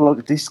the people are,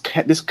 this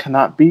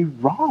cannot be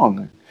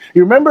wrong.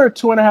 You remember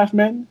 2.5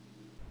 Men?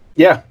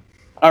 Yeah.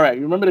 All right.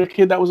 You remember the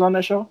kid that was on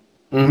that show?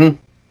 All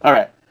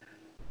right.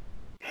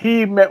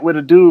 He met with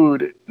a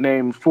dude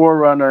named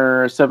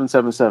Forerunner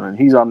 777.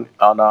 He's on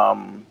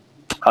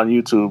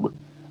YouTube.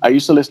 I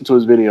used to listen to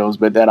his videos,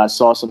 but then I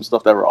saw some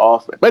stuff that were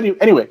off. But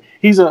anyway,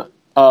 he's a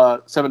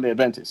Seventh-day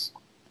Adventists.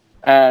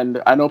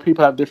 And I know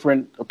people have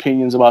different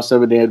opinions about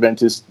Seventh-day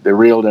Adventists. They're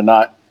real, they're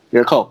not.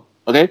 They're a cult,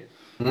 okay?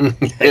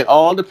 It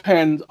all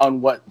depends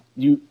on what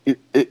you...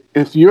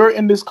 if you're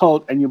in this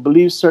cult and you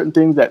believe certain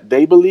things that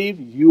they believe,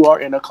 you are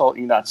in a cult,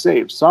 you're not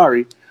saved.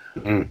 Sorry.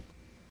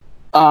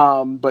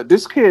 But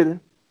this kid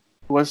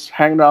was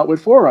hanging out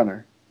with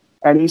Forerunner.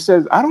 And he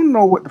says, I don't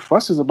know what the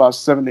fuss is about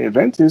Seventh-day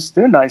Adventists.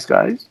 They're nice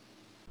guys.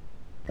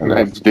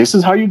 And this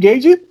is how you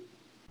gauge it?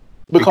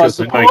 Because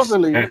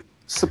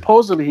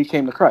supposedly he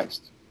came to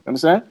Christ.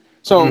 Understand?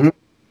 So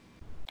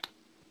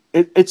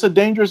it's a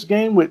dangerous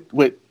game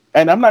with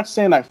and I'm not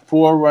saying that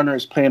Forerunner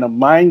is playing a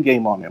mind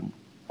game on him.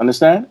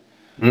 Understand?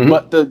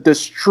 But the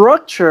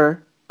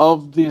structure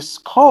of this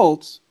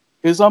cult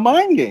is a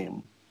mind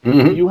game.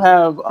 You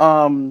have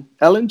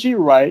Ellen G.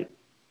 Wright,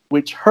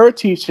 which her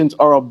teachings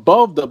are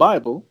above the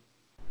Bible.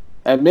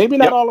 And maybe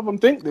not all of them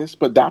think this,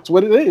 but that's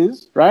what it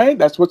is, right?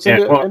 That's what's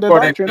in the doctrine.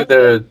 According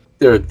to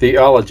their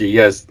theology,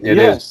 yes, it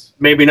is.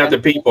 Maybe not the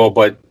people,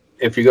 but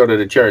if you go to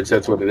the church,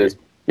 that's what it is.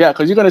 Yeah,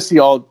 because you're going to see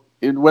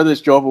whether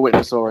it's Jehovah's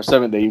Witness or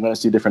Seventh-day, you're going to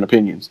see different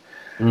opinions.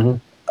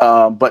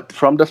 But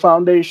from the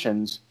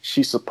foundations,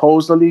 she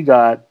supposedly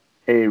got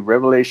a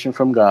revelation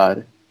from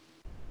God,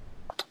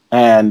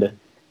 and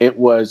it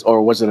was,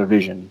 or was it a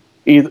vision?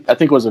 I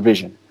think it was a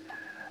vision.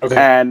 Okay.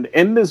 And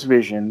in this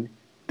vision,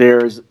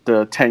 there's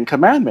the 10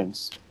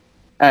 Commandments.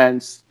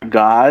 And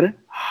God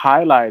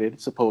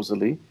highlighted,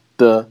 supposedly,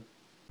 the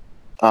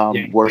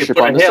worship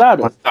on the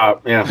Sabbath.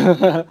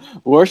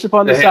 Worship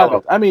on the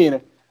Sabbath. I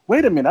mean,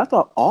 wait a minute. I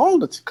thought all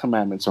the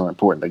commandments are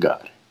important to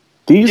God.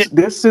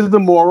 This is the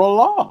moral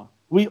law.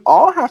 We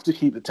all have to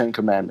keep the 10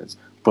 Commandments.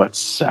 But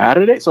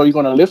Saturday, so you're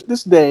going to lift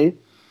this day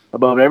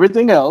above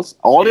everything else,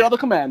 all the other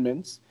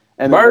commandments,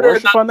 and then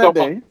worship on that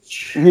day.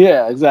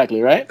 Yeah,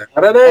 exactly, right?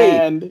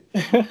 And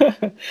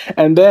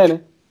and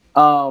then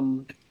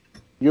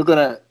you're going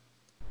to...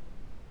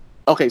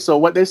 Okay, so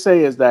what they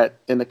say is that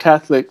in the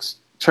Catholic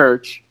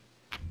Church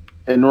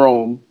in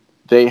Rome,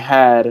 they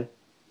had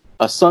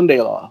a Sunday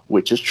law,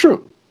 which is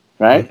true,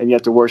 right? And you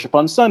have to worship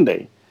on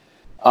Sunday.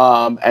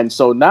 And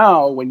so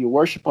now when you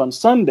worship on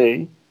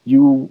Sunday,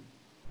 you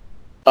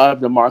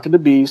have the mark of the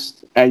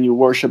beast and you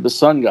worship the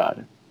sun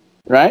god,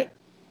 right?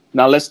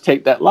 Now let's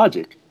take that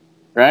logic,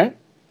 right?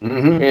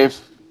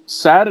 If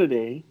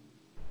Saturday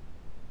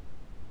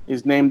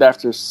is named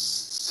after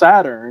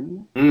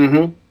Saturn,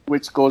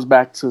 which goes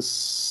back to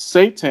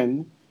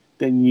Satan,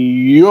 then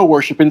you're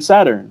worshiping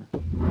Saturn.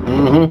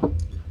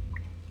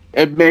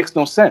 It makes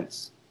no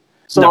sense.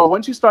 So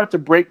once you start to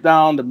break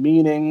down the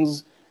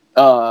meanings,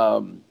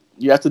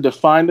 you have to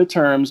define the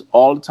terms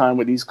all the time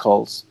with these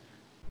cults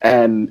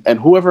and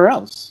whoever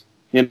else,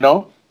 you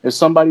know? If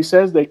somebody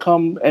says they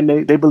come and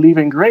they believe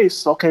in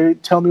grace, okay,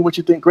 tell me what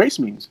you think grace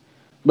means.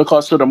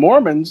 Because for the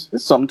Mormons,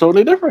 it's something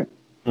totally different.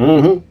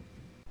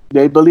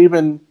 They believe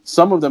in,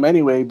 some of them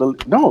anyway,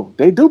 no,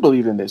 they do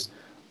believe in this.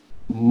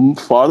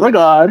 Father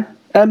God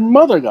and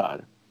Mother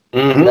God.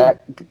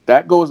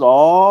 That goes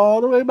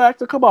all the way back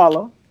to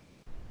Kabbalah.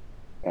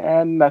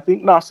 And I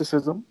think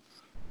Gnosticism.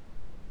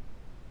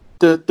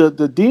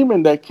 The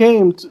demon that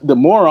came, the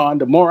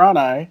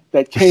moroni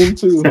that came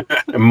to...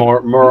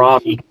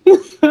 Moroni.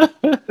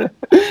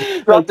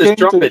 Dropped this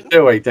trumpet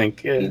too, I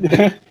think.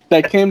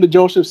 That came to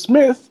Joseph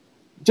Smith,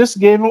 just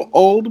gave him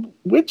old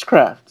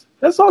witchcraft.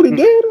 That's all he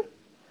did.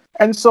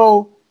 And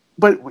so,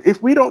 but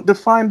if we don't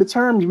define the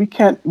terms,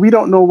 we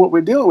don't know what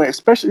we're dealing with.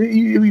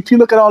 Especially if you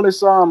look at all this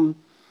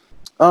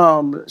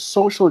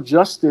social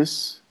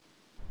justice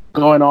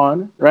going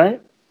on, right?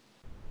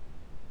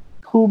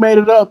 Who made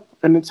it up?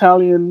 An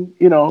Italian,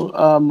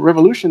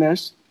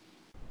 revolutionists.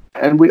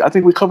 And I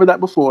think we covered that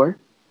before.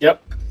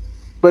 Yep.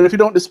 But if you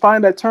don't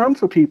define that term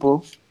for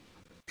people,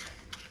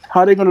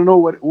 how are they going to know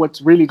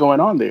what's really going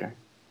on there?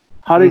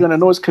 How are they going to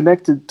know it's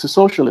connected to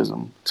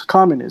socialism, to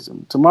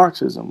communism, to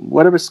Marxism,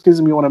 whatever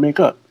schism you want to make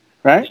up,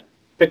 right?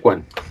 Pick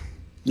one.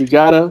 You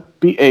got to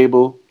be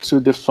able to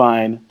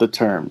define the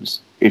terms.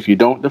 If you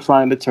don't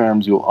define the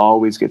terms, you'll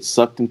always get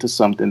sucked into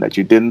something that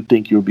you didn't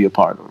think you would be a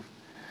part of.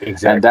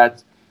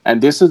 Exactly. And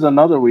this is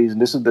another reason,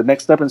 this is the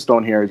next stepping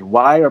stone here, is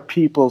why are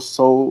people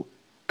so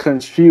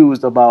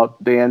confused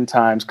about the end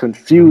times,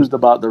 confused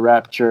about the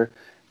rapture,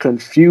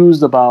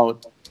 confused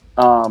about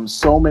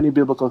so many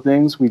biblical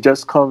things? We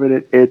just covered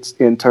it. It's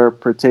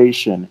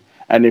interpretation.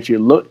 And if you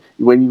look,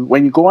 when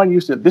you go on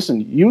YouTube,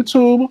 listen,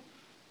 YouTube,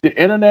 the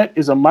internet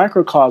is a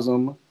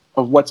microcosm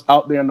of what's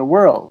out there in the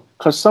world.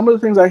 Because some of the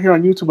things I hear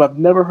on YouTube I've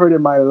never heard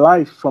in my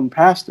life from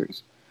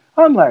pastors.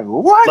 I'm like,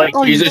 what? Like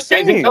Jesus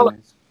changing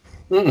colors.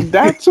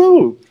 That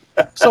too.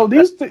 So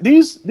these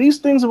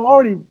things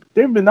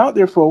they've been out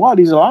there for a while.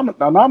 These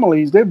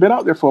anomalies, they've been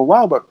out there for a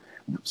while, but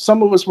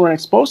some of us weren't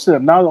exposed to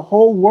them. Now the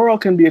whole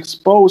world can be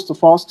exposed to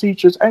false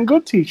teachers and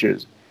good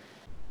teachers.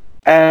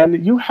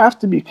 And you have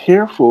to be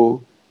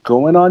careful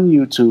going on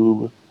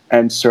YouTube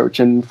and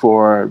searching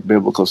for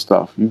biblical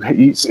stuff.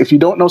 If you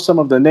don't know some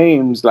of the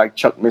names like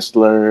Chuck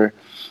Missler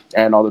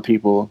and other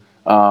people,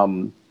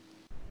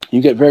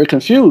 you get very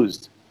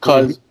confused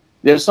because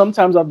There's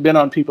sometimes I've been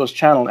on people's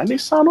channel and they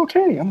sound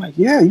okay. I'm like,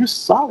 yeah, you're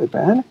solid,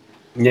 man.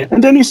 Yeah.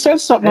 And then he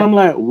said something. I'm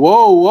like,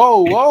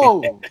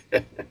 whoa.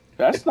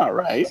 That's not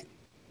right.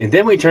 And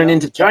then we turn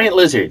into giant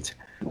lizards.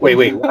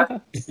 Wait,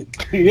 what?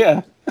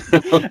 Yeah.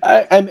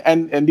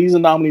 And these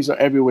anomalies are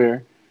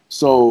everywhere.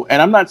 So,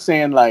 and I'm not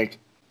saying like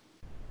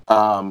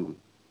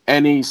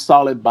any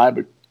solid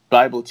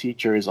Bible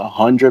teacher is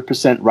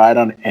 100% right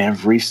on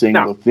every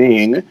single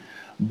thing.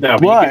 No,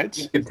 but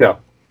you can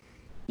tell.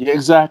 Yeah,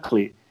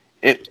 exactly.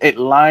 It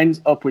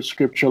lines up with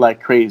scripture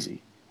like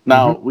crazy.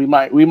 Now we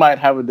might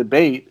have a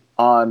debate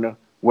on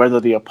whether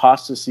the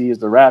apostasy is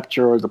the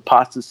rapture or the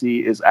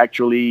apostasy is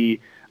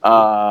actually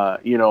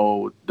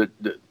the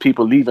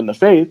people leaving the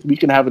faith. We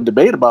can have a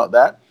debate about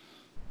that,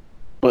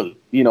 but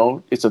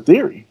it's a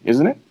theory,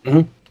 isn't it?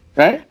 Mm-hmm.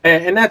 Right?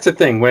 And that's the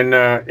thing. When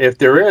if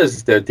there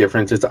is the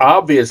difference, it's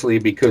obviously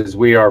because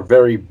we are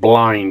very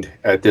blind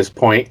at this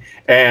point,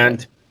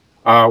 and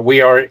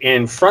we are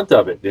in front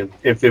of it.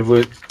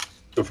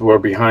 If we're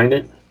behind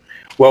it,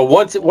 well,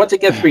 once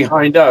it gets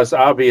behind us,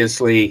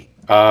 obviously,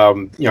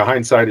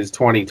 hindsight is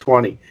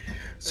 20/20.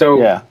 So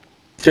yeah.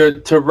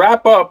 To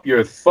wrap up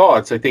your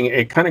thoughts, I think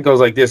it kind of goes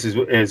like this: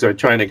 as I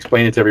try and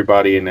explain it to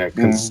everybody in a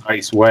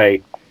concise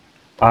way.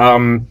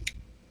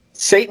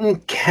 Satan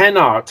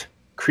cannot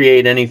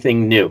create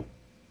anything new.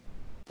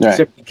 Right.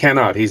 Simply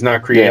cannot. He's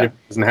not creative. He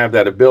doesn't have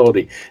that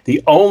ability.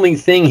 The only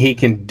thing he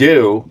can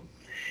do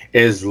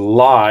is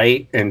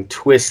lie and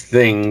twist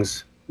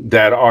things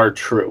that are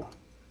true.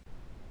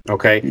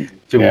 Okay,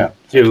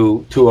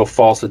 to a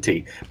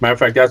falsity. Matter of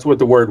fact, that's what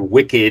the word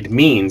wicked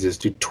means, is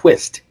to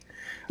twist.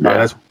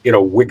 That's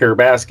a wicker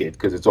basket,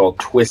 because it's all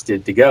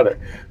twisted together.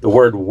 The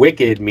word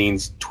wicked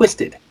means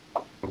twisted.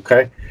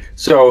 Okay,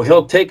 so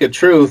he'll take a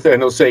truth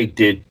and he'll say,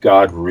 "Did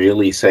God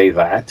really say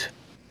that?"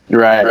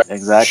 Right,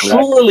 exactly.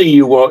 Surely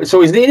you will.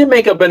 So he didn't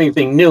make up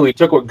anything new. He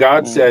took what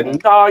God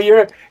said.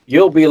 No,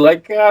 you'll be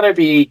like, God, if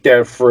you eat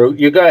that fruit,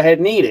 you go ahead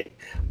and eat it.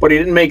 But he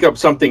didn't make up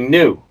something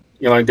new.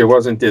 Like there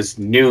wasn't this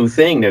new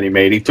thing that he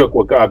made. He took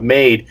what God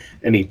made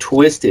and he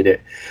twisted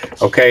it.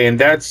 Okay, and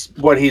that's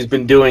what he's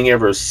been doing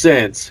ever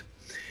since.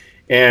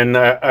 And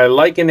I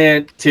liken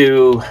it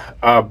to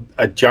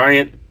a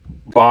giant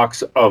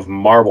box of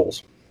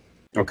marbles.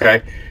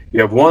 Okay, you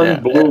have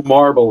one blue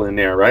marble in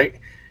there, right?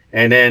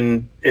 And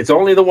then it's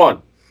only the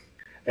one.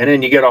 And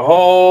then you get a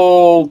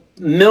whole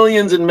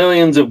millions and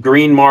millions of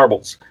green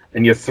marbles,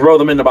 and you throw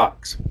them in the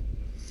box.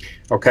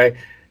 Okay,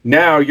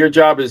 now your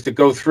job is to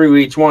go through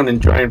each one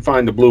and try and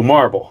find the blue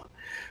marble.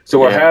 So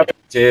what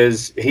happens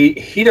is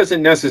he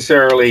doesn't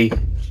necessarily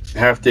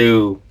have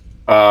to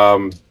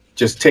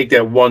just take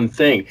that one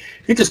thing.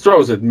 He just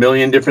throws a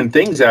million different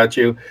things at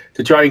you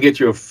to try and get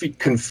you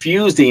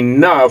confused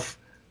enough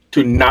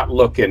to not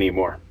look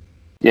anymore.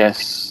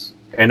 Yes.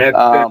 And that's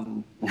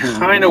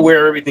kind of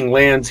where everything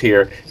lands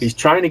here. He's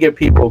trying to get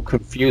people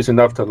confused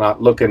enough to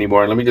not look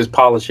anymore. And let me just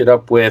polish it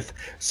up with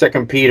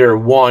 2 Peter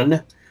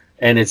 1,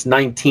 and it's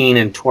 19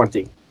 and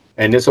 20.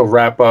 And this will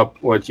wrap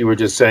up what you were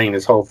just saying,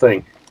 this whole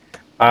thing.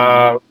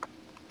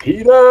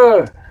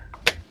 Peter,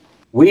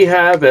 we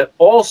have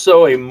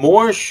also a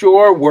more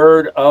sure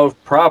word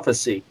of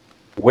prophecy,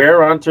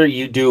 whereunto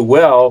you do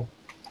well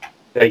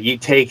that you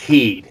take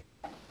heed,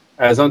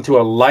 as unto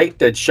a light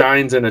that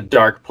shines in a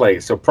dark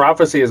place. So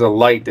prophecy is a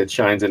light that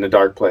shines in a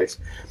dark place.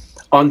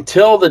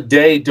 Until the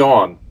day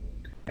dawn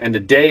and the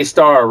day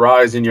star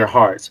arise in your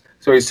hearts.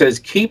 So he says,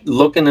 keep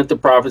looking at the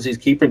prophecies,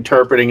 keep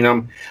interpreting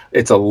them.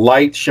 It's a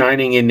light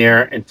shining in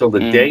there until the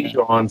day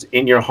dawns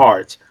in your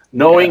hearts.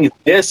 Knowing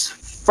this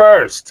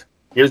first,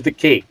 here's the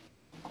key,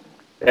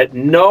 that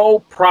no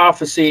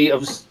prophecy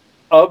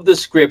of the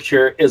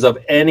scripture is of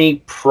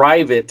any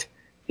private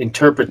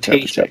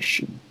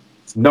interpretation.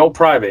 No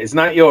private. It's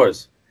not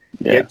yours.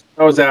 Get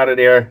those out of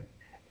there.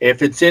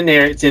 If it's in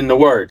there, it's in the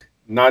word,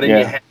 not in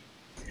your head.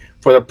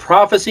 For the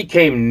prophecy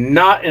came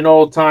not in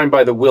old time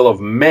by the will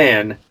of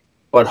man,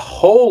 but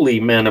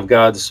holy men of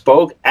God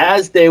spoke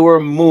as they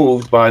were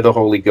moved by the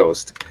Holy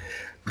Ghost.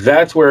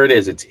 That's where it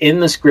is. It's in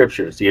the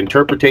scriptures. The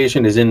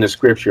interpretation is in the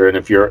scripture. And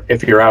if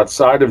you're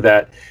outside of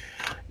that,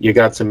 you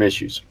got some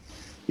issues.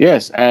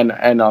 Yes, and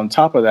on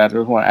top of that, I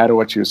just want to add to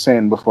what you were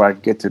saying before I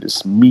get to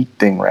this meat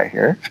thing right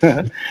here.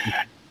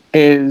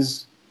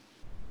 Is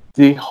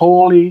the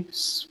Holy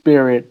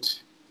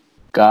Spirit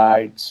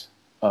guides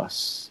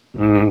us.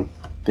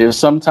 There's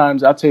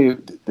sometimes, I'll tell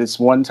you, this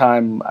one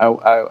time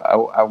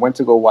I went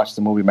to go watch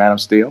the movie Man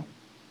of Steel.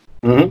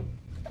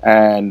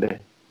 And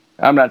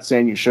I'm not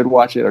saying you should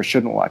watch it or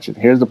shouldn't watch it.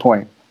 Here's the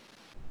point.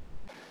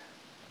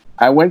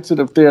 I went to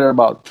the theater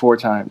about 4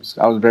 times.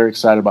 I was very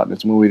excited about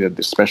this movie,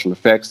 the special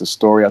effects, the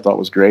story I thought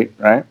was great,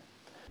 right?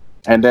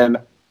 And then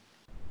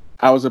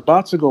I was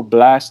about to go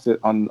blast it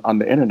on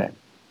the internet.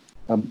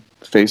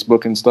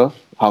 Facebook and stuff,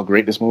 how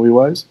great this movie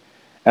was.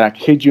 And I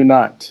kid you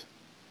not,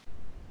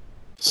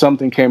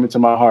 something came into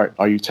my heart.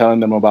 Are you telling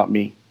them about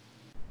me?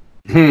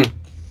 It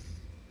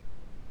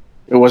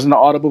wasn't an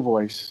audible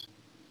voice,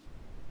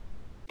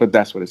 but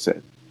that's what it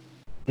said.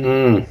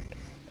 And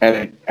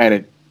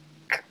it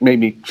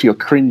made me feel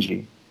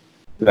cringy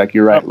Like,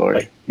 you're right,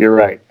 Lord. You're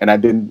right. And I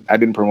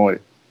didn't promote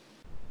it.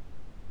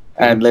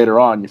 And later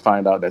on, you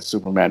find out that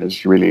Superman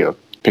is really a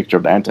picture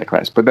of the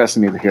Antichrist. But that's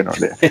neither here nor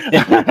there.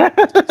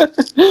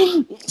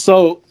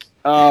 So,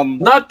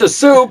 not the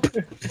soup.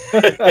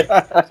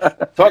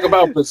 Talk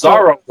about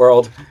Bizarro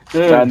world.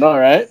 I know,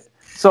 right?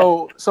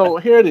 So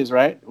here it is,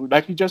 right?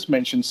 Like you just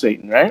mentioned,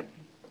 Satan, right?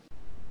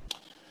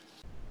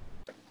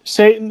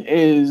 Satan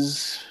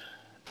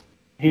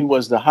he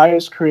was the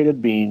highest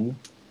created being.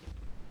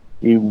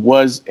 He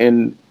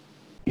had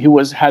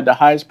the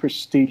highest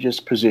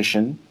prestigious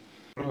position.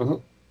 Mm-hmm.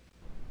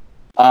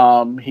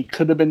 He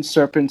could have been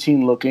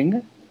serpentine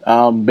looking,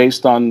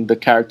 based on the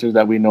characters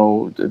that we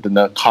know, the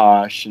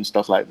Nakash and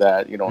stuff like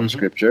that, in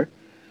scripture.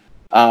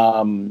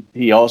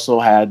 He also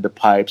had the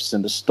pipes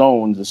and the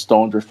stones. The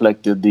stones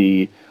reflected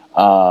the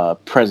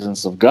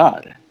presence of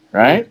God,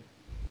 right?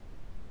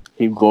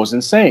 He goes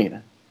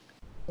insane.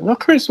 Well,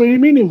 Chris, what do you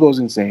mean he goes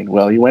insane?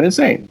 Well, he went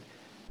insane.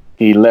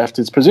 He left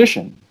his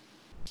position.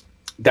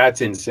 That's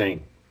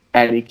insane.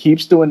 And he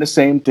keeps doing the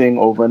same thing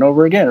over and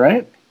over again,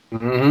 right?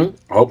 Mm-hmm.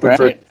 Hoping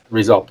for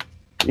result.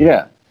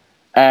 Yeah.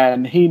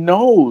 And he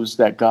knows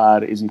that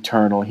God is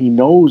eternal. He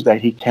knows that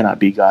he cannot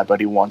be God, but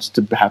he wants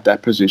to have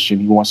that position.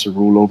 He wants to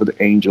rule over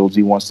the angels.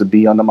 He wants to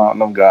be on the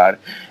mountain of God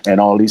and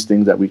all these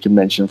things that we can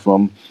mention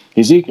from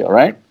Ezekiel,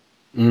 right?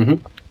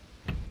 Mm-hmm.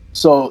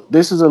 So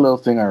this is a little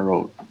thing I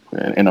wrote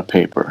in a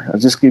paper. I'll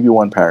just give you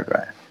one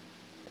paragraph.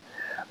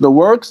 The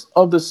works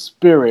of the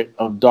spirit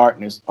of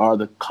darkness are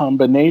the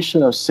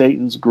combination of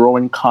Satan's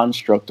growing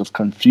construct of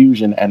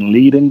confusion and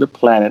leading the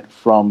planet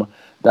from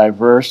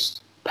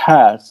diverse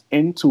paths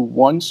into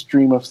one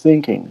stream of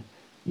thinking,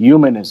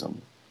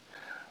 humanism.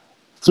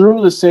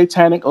 Through the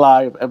satanic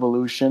lie of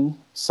evolution,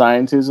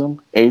 scientism,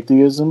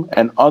 atheism,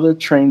 and other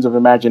trains of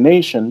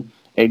imagination,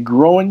 a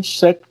growing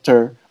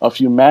sector of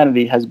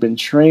humanity has been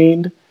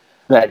trained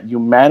that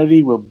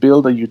humanity will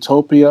build a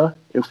utopia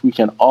if we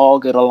can all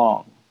get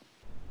along.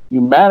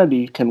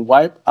 Humanity can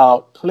wipe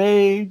out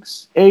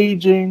plagues,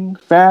 aging,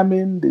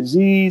 famine,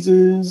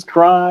 diseases,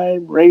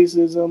 crime,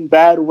 racism,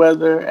 bad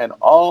weather, and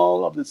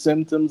all of the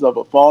symptoms of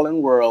a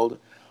fallen world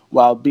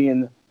while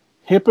being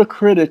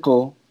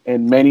hypocritical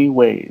in many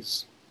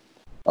ways.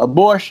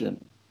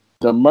 Abortion,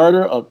 the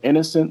murder of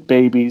innocent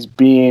babies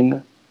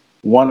being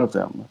one of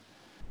them.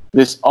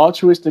 This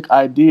altruistic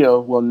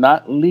ideal will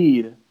not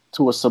lead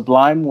to a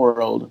sublime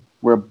world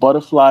where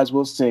butterflies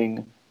will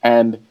sing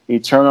and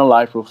eternal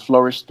life will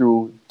flourish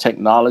through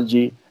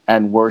technology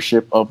and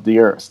worship of the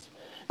earth.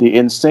 The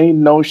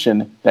insane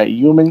notion that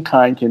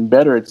humankind can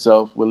better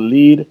itself will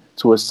lead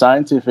to a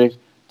scientific,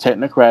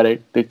 technocratic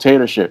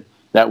dictatorship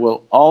that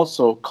will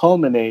also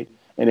culminate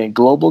in a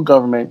global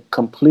government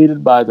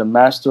completed by the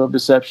master of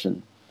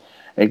deception,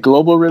 a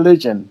global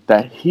religion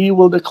that he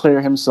will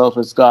declare himself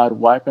as God,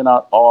 wiping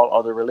out all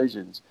other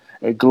religions,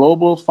 a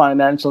global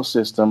financial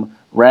system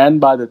ran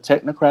by the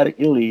technocratic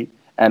elite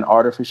and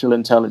artificial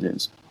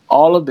intelligence.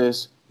 All of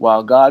this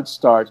while God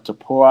starts to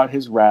pour out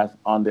his wrath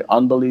on the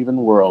unbelieving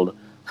world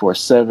for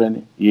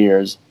 7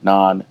 years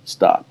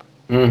non-stop.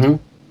 Mm-hmm.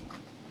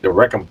 The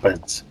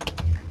recompense.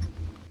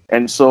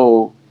 And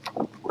so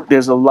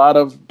there's a lot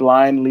of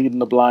blind leading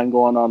the blind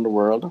going on in the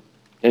world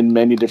in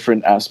many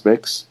different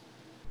aspects.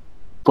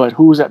 But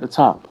who's at the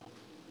top?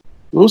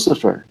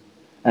 Lucifer.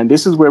 And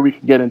this is where we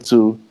can get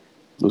into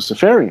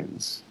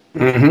Luciferians.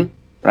 Mm-hmm.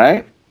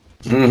 Right?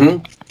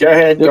 Mm-hmm. Go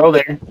ahead. Go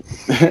there.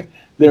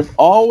 There've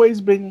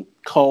always been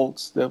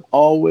cults. There've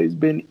always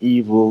been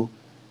evil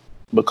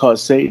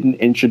because Satan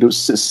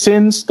introduced...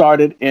 Sin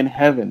started in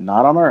heaven,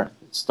 not on earth.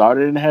 It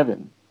started in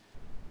heaven.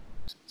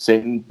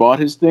 Satan brought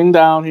his thing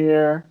down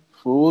here,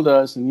 fooled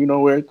us, and you know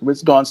where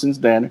it's gone since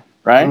then,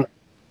 right? Mm-hmm.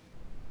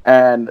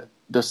 And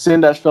the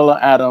sin that fell on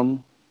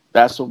Adam,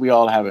 that's what we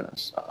all have in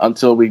us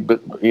until we,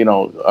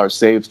 are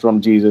saved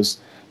from Jesus.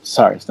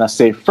 Sorry, it's not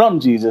saved from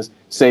Jesus,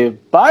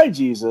 saved by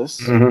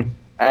Jesus. Mm-hmm.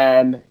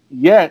 And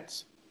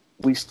yet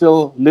we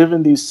still live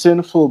in these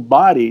sinful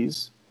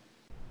bodies.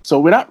 So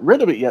we're not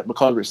rid of it yet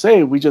because we're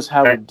saved. We just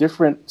have a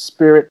different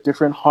spirit,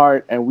 different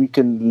heart, and we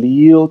can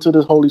yield to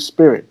the Holy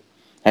Spirit.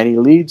 And he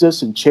leads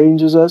us and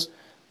changes us.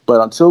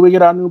 But until we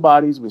get our new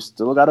bodies, we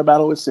still got to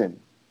battle with sin.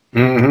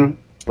 Mm-hmm.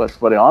 But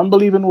for the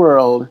unbelieving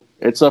world,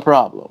 it's a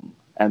problem.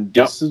 And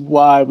this is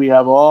why we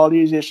have all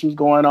these issues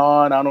going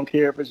on. I don't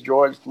care if it's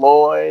George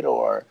Floyd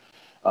or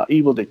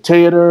evil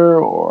dictator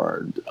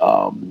or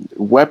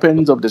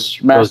weapons of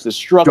mass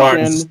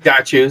destruction.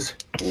 Statues.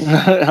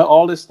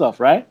 All this stuff,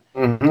 right?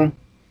 Mm-hmm.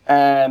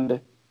 And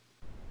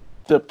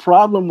the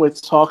problem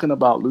with talking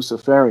about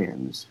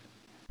Luciferians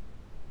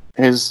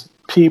is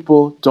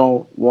people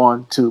don't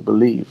want to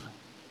believe.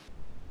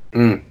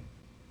 Mm.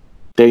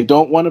 They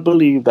don't want to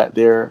believe that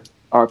there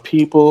are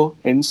people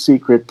in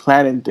secret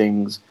planning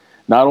things,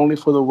 not only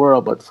for the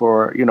world, but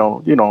for,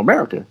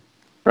 America,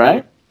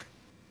 right?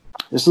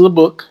 This is a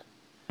book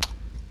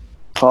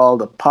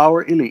called The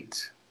Power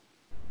Elite.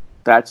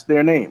 That's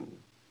their name.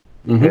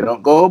 Mm-hmm. They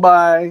don't go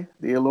by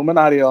the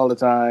Illuminati all the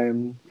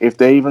time, if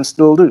they even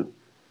still do.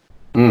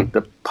 Mm.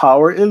 The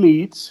Power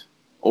Elite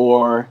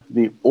or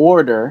the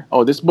order.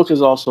 Oh, this book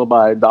is also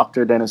by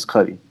Dr. Dennis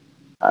Cuddy.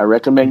 I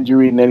recommend you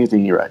reading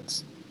anything he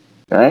writes.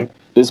 All right.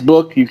 This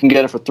book, you can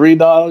get it for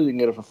 $3. You can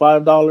get it for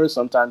 $5,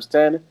 sometimes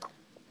 10.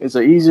 It's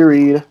an easy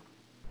read.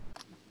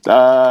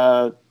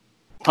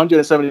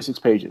 176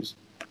 pages.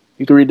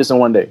 You can read this in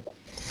one day.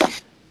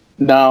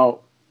 Now,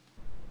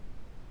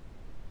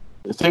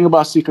 the thing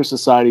about secret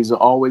societies,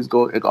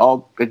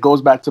 it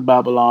goes back to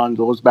Babylon,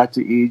 goes back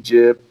to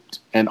Egypt,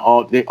 and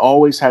all. They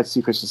always had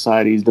secret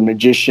societies. The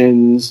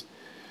magicians,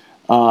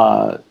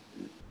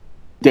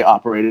 they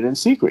operated in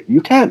secret.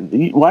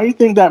 Why do you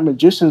think that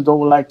magicians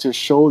don't like to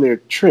show their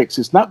tricks?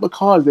 It's not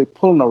because they're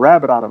pulling a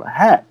rabbit out of a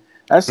hat.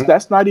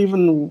 That's not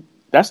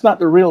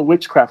the real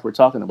witchcraft we're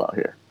talking about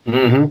here.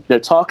 Mm-hmm. They're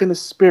talking to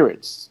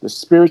spirits. The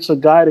spirits are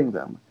guiding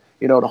them.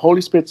 You know, the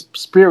Holy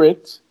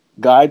Spirit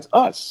guides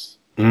us,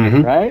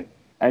 right?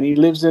 And he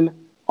lives in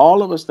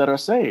all of us that are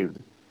saved.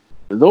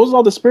 Those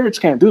other spirits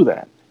can't do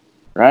that,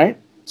 right?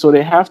 So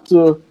they have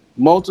to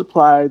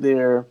multiply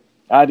their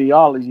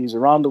ideologies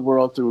around the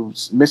world through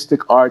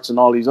mystic arts and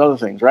all these other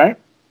things, right?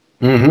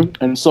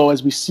 Mm-hmm. And so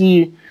as we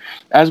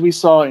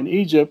saw in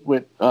Egypt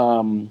with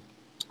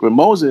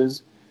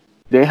Moses,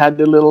 they had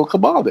their little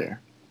cabal there,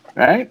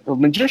 right, of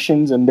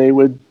magicians, and they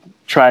would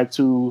try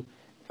to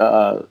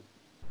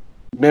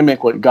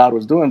mimic what God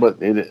was doing, but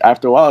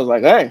after a while, it was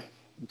like, hey,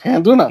 you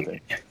can't do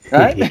nothing,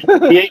 right?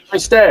 He ate my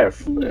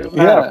staff.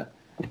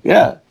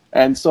 Yeah.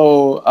 And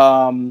so,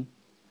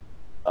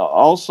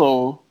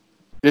 also,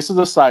 this is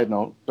a side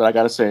note, but I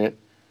got to say it.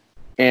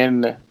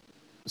 In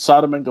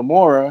Sodom and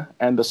Gomorrah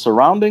and the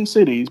surrounding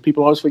cities,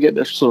 people always forget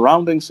the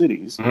surrounding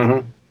cities,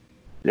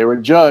 they were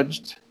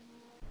judged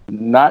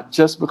not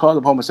just because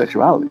of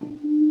homosexuality.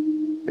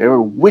 They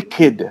were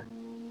wicked,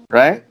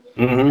 right?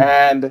 Mm-hmm.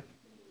 And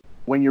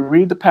when you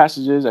read the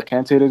passages, I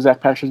can't tell you the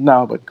exact passages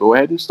now, but go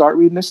ahead and start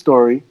reading the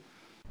story.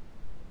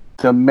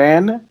 The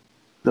men,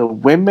 the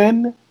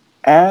women,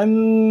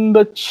 and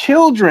the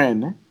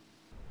children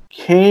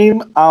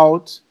came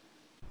out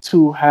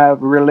to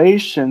have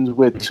relations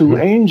with two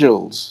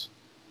angels.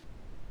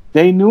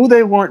 They knew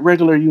they weren't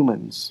regular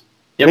humans.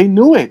 Yep. They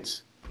knew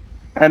it.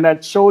 And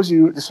that shows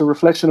you it's a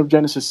reflection of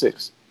Genesis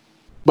 6.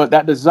 But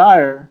that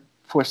desire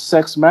for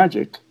sex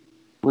magic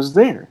was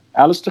there.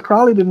 Aleister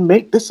Crowley didn't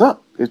make this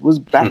up. It was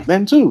back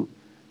then too,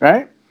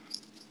 right?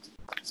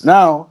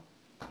 Now,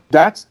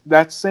 that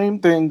same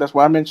thing, that's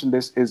why I mentioned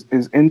this, is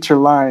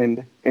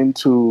interlined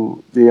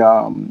into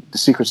the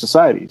secret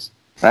societies,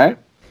 right?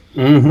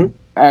 Mm-hmm.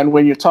 And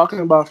when you're talking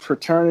about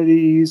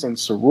fraternities and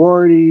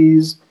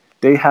sororities,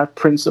 they have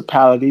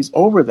principalities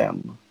over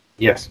them.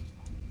 Yes.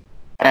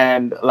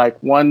 And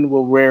like one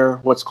will wear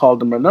what's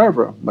called the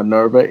Minerva.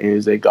 Minerva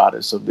is a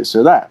goddess of this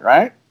or that,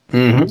 right?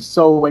 Mm-hmm.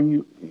 So when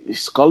you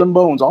skull and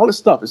bones, all this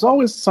stuff, it's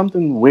always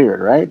something weird,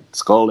 right?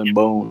 Skull and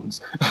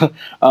bones.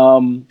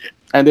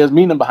 And there's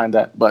meaning behind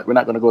that, but we're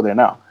not going to go there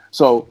now.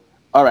 So,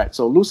 all right.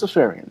 So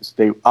Luciferians,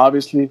 they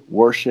obviously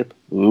worship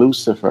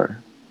Lucifer,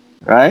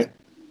 right?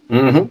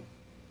 Mm-hmm.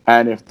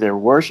 And if they're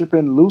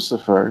worshiping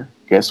Lucifer,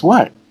 guess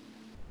what?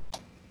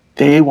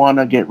 They want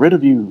to get rid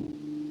of you.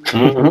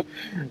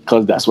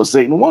 Because that's what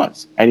Satan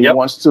wants. And he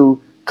wants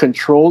to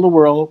control the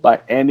world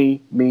by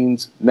any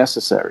means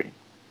necessary.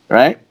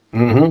 Right?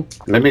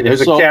 Mm-hmm.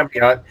 There's a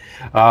caveat.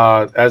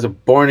 As a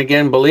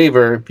born-again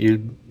believer, if you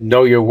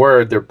know your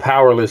word, they're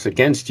powerless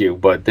against you,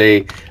 but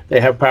they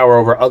have power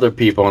over other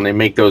people, and they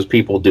make those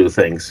people do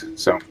things.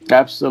 So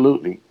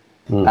absolutely.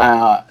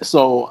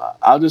 So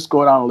I'll just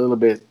go down a little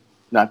bit,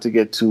 not to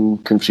get too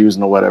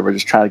confusing or whatever,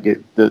 just try to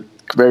get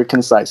very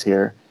concise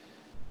here.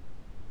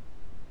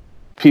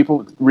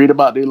 People read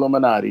about the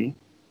Illuminati,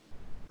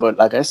 but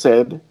like I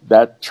said,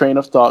 that train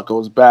of thought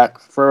goes back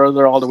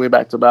further, all the way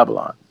back to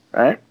Babylon,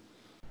 right?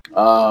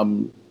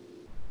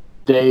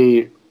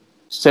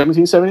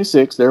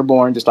 1776, they're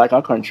born just like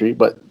our country,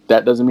 but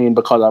that doesn't mean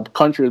because our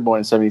country was born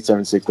in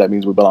 1776, that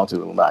means we belong to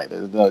the Illuminati.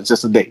 It's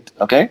just a date,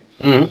 okay?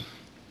 Mm-hmm.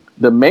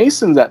 The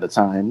Masons at the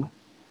time,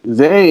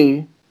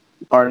 they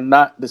are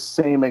not the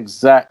same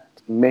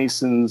exact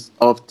Masons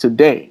of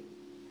today.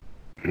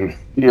 The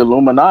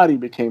Illuminati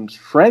became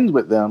friends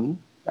with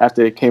them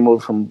after they came over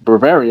from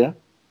Bavaria,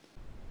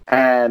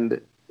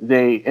 and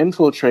they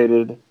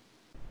infiltrated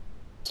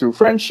through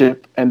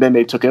friendship, and then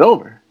they took it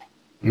over.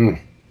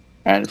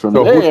 And from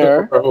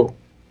there,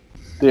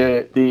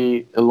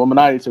 the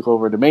Illuminati took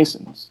over the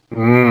Masons.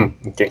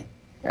 Okay.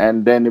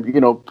 And then it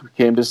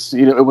became this.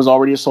 It was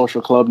already a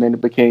social club, and then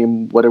it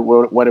became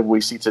whatever we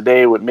see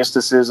today with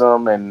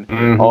mysticism and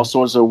all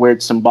sorts of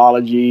weird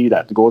symbology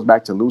that goes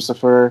back to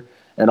Lucifer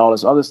and all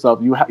this other stuff.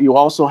 You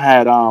also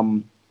had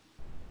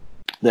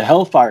the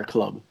Hellfire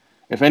Club.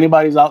 If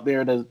anybody's out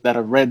there that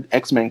have read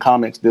X-Men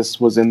comics, this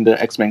was in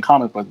the X-Men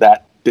comic, but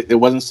that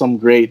it wasn't some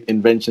great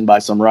invention by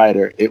some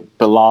writer. It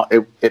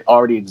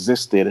already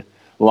existed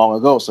long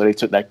ago. So they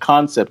took that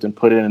concept and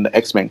put it in the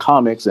X-Men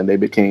comics, and they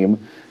became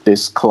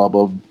this club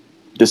of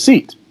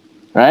deceit,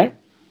 right?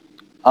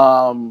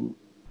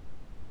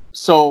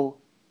 So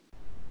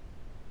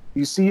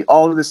you see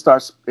all of this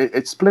starts,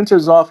 it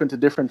splinters off into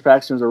different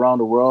factions around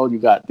the world. You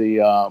got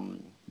the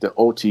the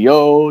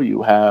OTO,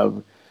 you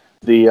have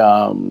the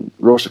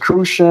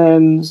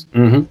Rosicrucians,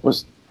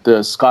 was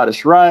the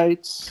Scottish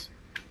Rites,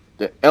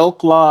 the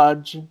Elk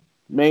Lodge,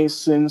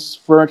 Masons,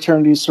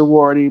 Fraternity,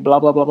 Sorority, blah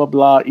blah blah blah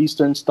blah,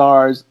 Eastern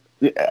Stars.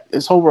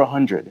 It's over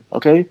 100.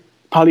 Okay,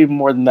 probably even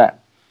more than that.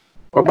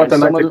 What about the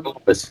Knights of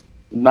Columbus?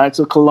 Knights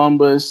of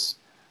Columbus.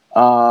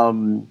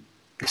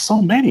 There's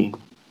so many.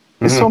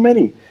 There's so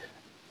many.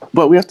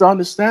 But we have to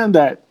understand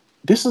that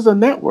this is a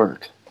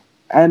network,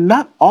 and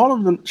not all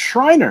of them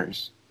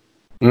Shriners.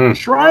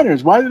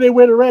 Shriners. Why do they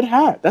wear the red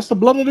hat? That's the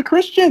blood of the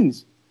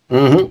Christians.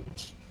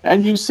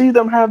 And you see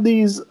them have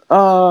these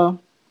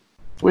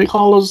what do you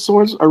call those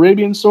swords?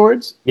 Arabian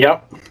swords.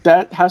 Yep.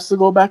 That has to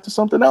go back to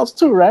something else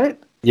too, right?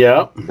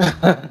 Yep.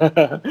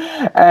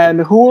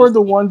 And who are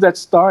the ones that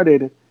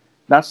started?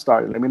 Not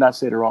started. Let me not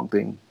say the wrong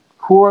thing.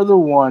 Who are the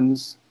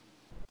ones?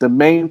 The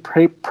main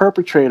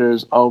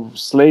perpetrators of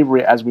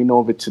slavery as we know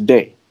of it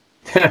today?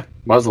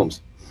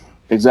 Muslims.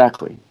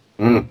 Exactly.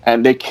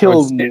 And they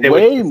killed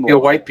way more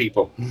white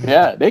people.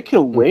 Yeah, they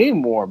killed way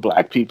more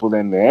black people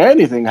than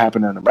anything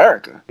happened in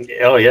America.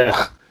 Oh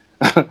yeah.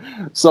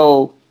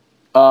 So,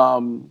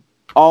 all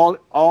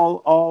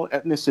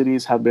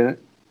ethnicities have been,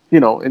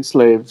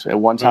 enslaved at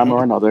one time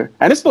or another,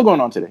 and it's still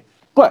going on today.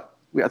 But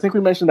I think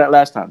we mentioned that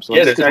last time. So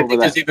I think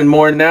there's even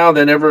more now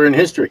than ever in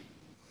history.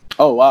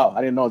 Oh wow,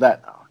 I didn't know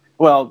that.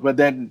 Well, but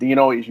then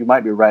you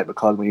might be right,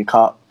 because when you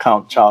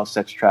count child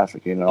sex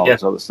trafficking and all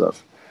this other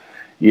stuff,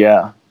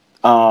 yeah.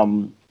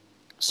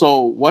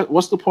 So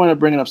what's the point of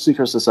bringing up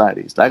secret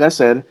societies? Like I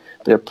said,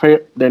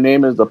 their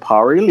name is the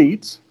Power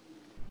Elites,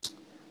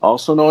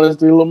 also known as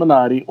the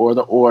Illuminati or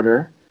the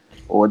Order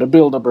or the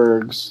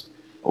Bilderbergs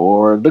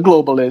or the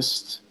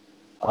Globalists,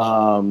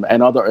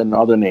 and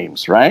other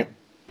names, right?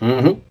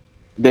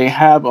 They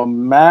have a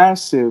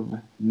massive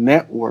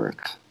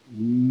network,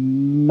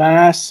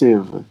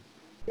 massive.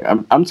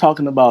 I'm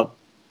talking about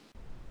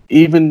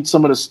even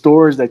some of the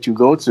stores that you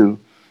go to,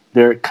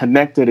 they're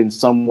connected in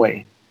some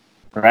way,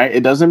 right?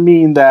 It doesn't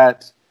mean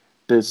that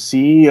the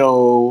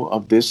CEO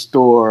of this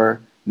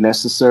store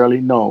necessarily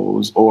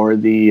knows, or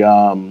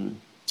because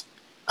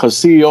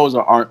CEOs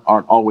aren't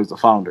always the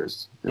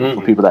founders,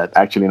 for people that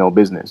actually know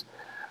business.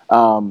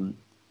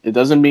 It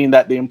doesn't mean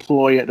that the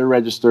employee at the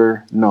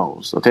register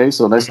knows. Okay,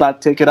 so let's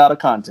not take it out of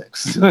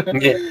context. Go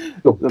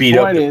beat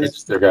up the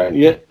register guy.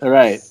 Yeah,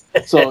 right.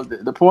 So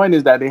the point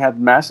is that they have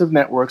massive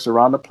networks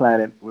around the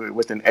planet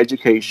within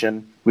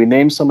education. We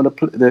named some of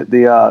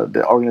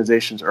the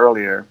organizations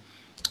earlier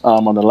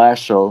on the last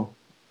show,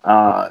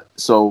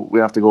 so we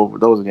have to go over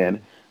those again.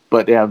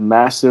 But they have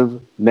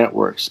massive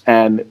networks,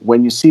 and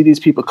when you see these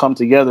people come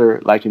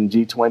together, like in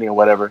G20 or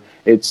whatever,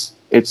 it's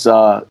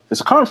a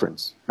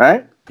conference,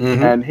 right?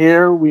 And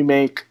here we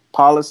make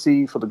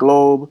policy for the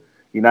globe.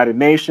 United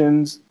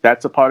Nations,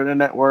 that's a part of the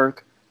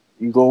network.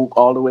 You go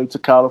all the way to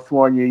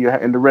California. You're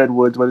in the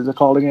Redwoods. What is it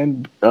called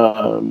again?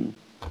 You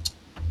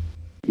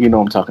know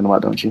what I'm talking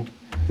about, don't you?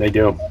 They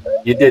do.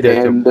 You did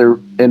it. In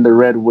the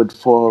Redwood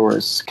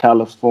Forest,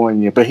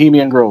 California,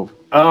 Bohemian Grove.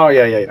 Oh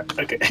yeah.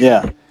 Okay.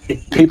 Yeah.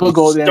 People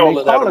go there and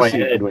make policy. Out of my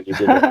head when you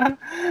did that.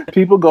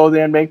 People go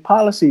there and make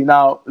policy.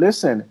 Now,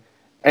 listen.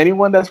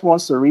 Anyone that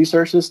wants to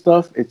research this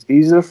stuff, it's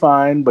easy to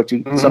find, but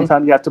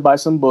sometimes you have to buy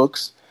some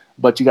books.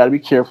 But you got to be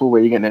careful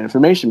where you're getting that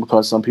information,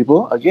 because some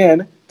people,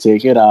 again,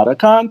 take it out of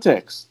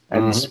context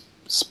and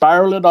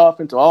spiral it off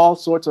into all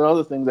sorts of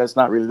other things that's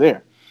not really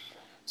there.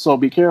 So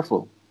be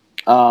careful.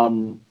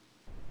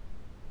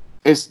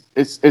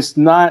 It's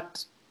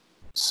not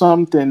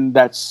something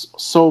that's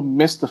so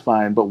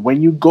mystifying, but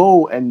when you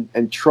go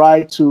and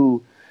try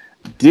to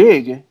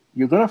dig,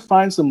 you're going to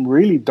find some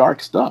really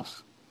dark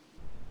stuff.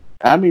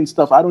 I mean,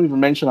 stuff I don't even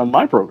mention on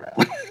my program.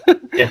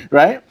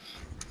 Right?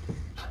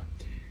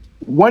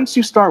 Once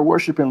you start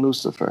worshiping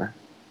Lucifer,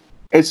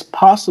 it's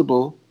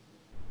possible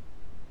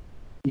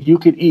you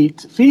could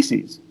eat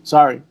feces.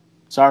 Sorry.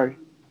 Yeah,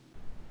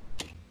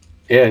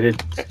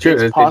 it's true.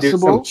 They do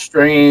some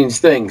strange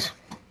things.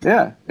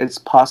 Yeah, it's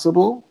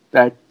possible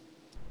that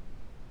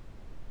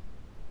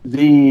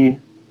the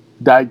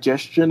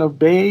digestion of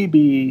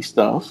baby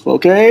stuff,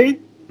 okay,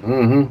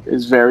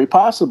 is very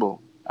possible.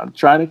 I'm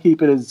trying to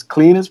keep it as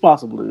clean as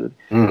possible, dude.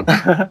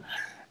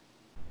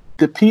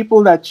 The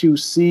people that you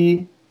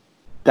see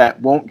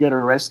that won't get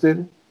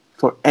arrested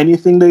for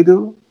anything they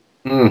do,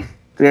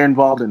 they're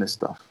involved in this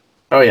stuff.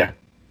 Oh, yeah.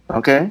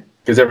 Okay?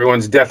 Because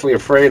everyone's definitely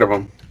afraid of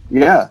them.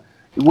 Yeah.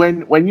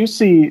 When you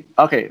see...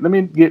 Okay, let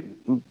me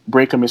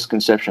break a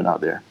misconception out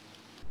there.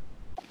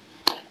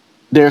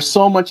 There's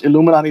so much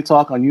Illuminati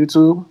talk on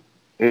YouTube,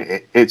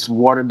 it's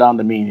watered down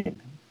the meaning.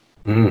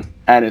 And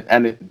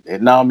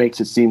it now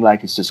makes it seem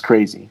like it's just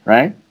crazy,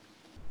 right?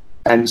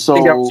 And so... I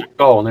think that was their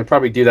goal, and they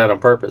probably do that on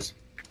purpose.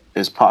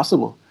 It's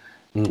possible.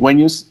 When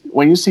you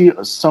see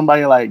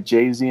somebody like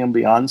Jay-Z and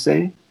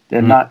Beyonce,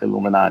 they're not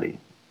Illuminati.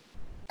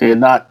 They're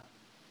not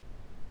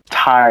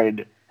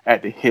tied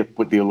at the hip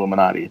with the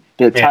Illuminati.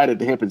 They're tied at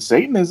the hip in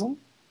Satanism,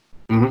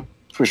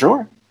 for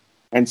sure,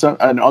 and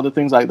other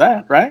things like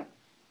that, right?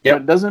 Yep.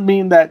 But it doesn't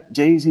mean that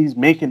Jay-Z's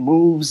making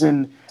moves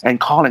and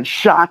calling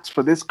shots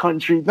for this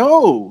country.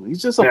 No,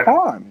 he's just a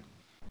pawn.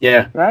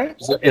 Yeah. Right?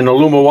 An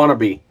Illuma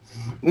wannabe.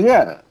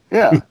 Yeah,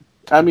 yeah.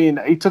 I mean,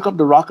 he took up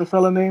the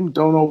Rockefeller name.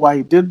 Don't know why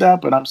he did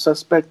that, but I'm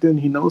suspecting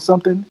he knows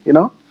something, you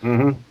know?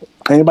 Mm-hmm.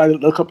 Anybody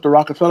look up the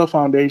Rockefeller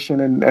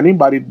Foundation and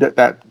anybody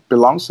that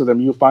belongs to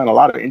them, you'll find a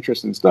lot of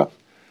interesting stuff,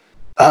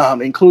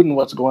 including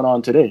what's going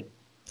on today,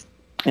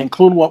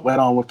 including what went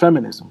on with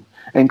feminism,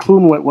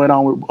 including what went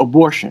on with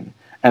abortion,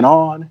 and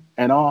on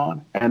and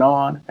on and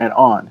on and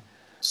on.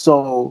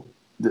 So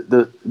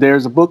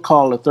there's a book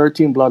called The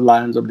 13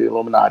 Bloodlines of the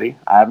Illuminati.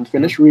 I haven't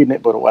finished reading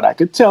it, but what I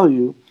could tell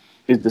you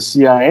is the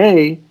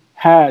CIA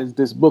has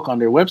this book on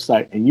their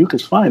website, and you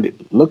could find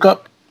it. Look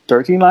up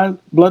 13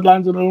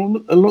 Bloodlines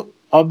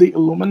of the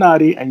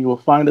Illuminati, and you will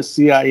find a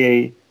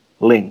CIA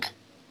link.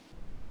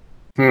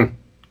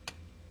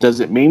 Does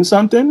it mean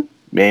something?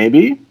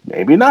 Maybe,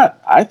 maybe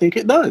not. I think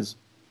it does.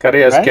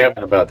 Gotta ask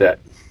Kevin about that.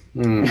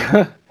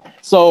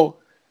 So,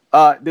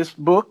 this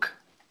book,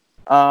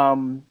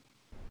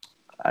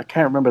 I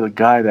can't remember the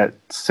guy that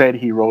said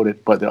he wrote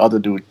it, but the other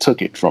dude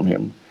took it from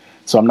him.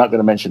 So I'm not going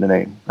to mention the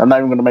name. I'm not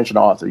even going to mention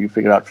the author. You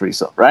figure it out for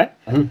yourself, right?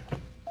 Mm-hmm.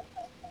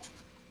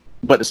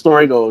 But the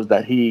story goes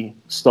that he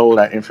stole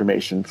that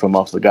information from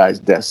off the guy's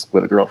desk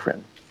with a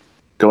girlfriend.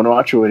 Don't know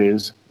how true it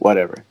is,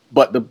 whatever.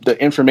 But the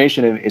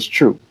information in it is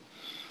true.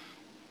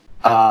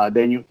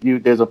 Then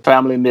there's a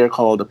family in there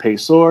called the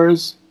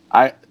Pacers.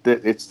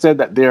 It's said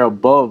that they're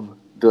above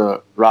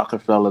the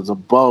Rockefellers,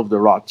 above the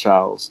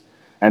Rothschilds,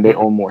 and they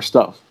own more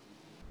stuff.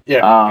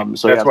 Yeah,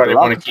 so that's why they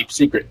want to keep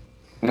secret.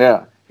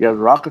 Yeah, you have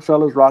the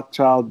Rockefellers,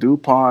 Rothschild,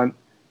 DuPont,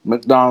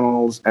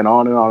 McDonald's, and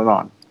on and on and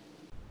on.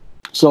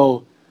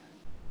 So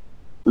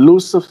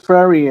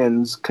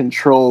Luciferians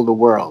control the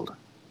world.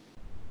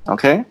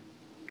 Okay?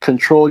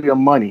 Control your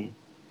money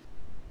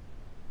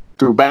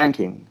through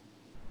banking.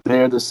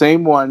 They're the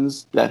same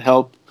ones that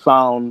helped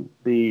found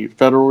the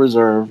Federal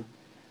Reserve.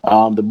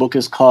 The book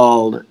is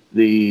called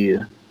The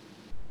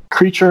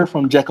Creature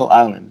from Jekyll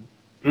Island.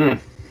 You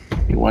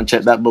want to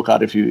check that book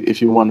out if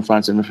you want to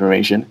find some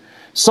information.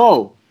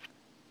 So,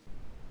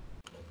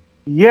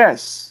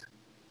 yes,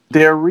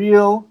 they're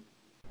real.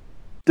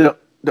 The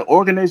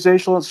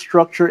organizational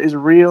structure is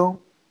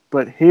real,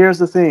 but here's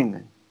the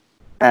thing,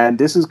 and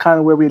this is kind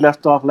of where we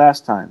left off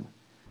last time.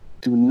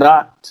 Do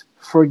not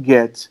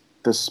forget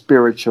the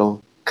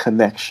spiritual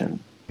connection.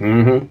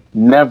 Mm-hmm.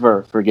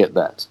 Never forget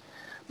that.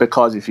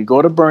 Because if you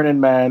go to Burning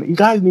Man, you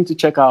guys need to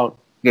check out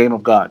Game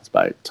of Gods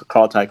by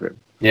Carl Teichert.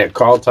 Yeah,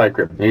 Carl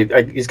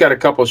Teichert. He's got a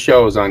couple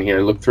shows on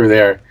here. Look through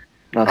there.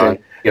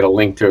 Okay. Get a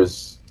link to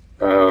his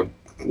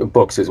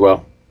books as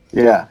well.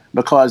 Yeah,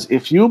 because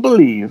if you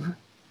believe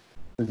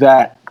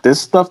that this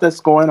stuff that's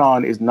going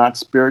on is not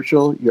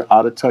spiritual, you're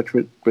out of touch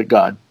with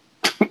God.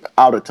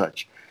 Out of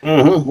touch.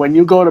 Mm-hmm. When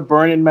you go to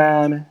Burning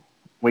Man,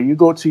 when you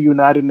go to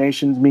United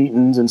Nations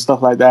meetings and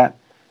stuff like that,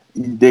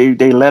 they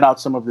let out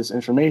some of this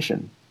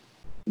information.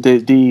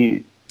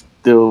 The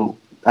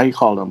how you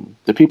call them?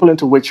 The people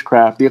into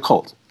witchcraft, the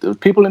occult. The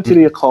people into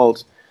the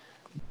occult,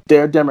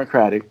 they're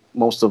democratic,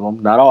 most of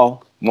them, not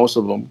all, most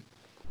of them.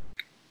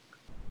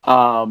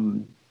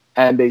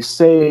 And they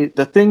say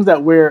the things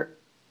that we're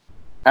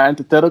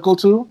antithetical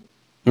to,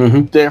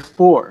 they're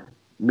for,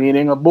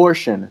 meaning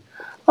abortion,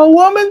 a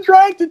woman's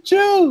right to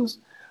choose.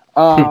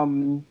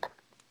 I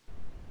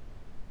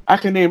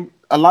can name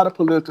a lot of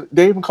political.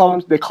 They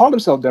call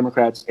themselves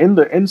Democrats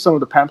in some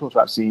of the pamphlets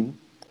I've seen.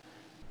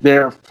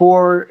 They're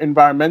for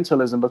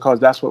environmentalism because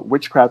that's what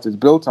witchcraft is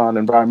built on: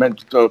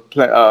 environmental,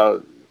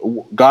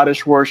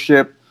 goddess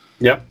worship,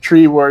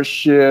 tree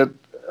worship.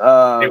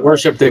 They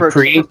worship the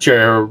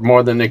creature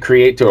more than the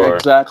creator.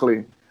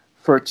 Exactly.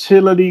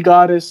 Fertility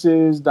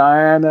goddesses: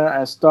 Diana,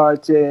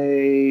 Astarte,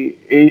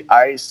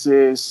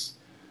 Isis,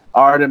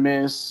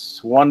 Artemis,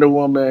 Wonder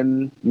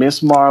Woman,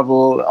 Miss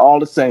Marvel,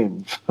 all the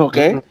same.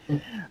 Okay?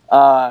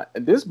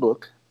 This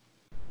book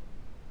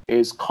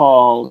is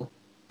called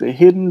The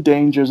Hidden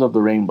Dangers of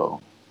the Rainbow.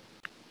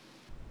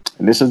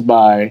 And this is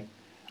by,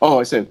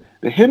 I said,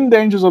 The Hidden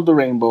Dangers of the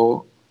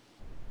Rainbow,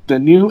 the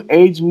New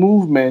Age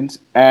Movement,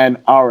 and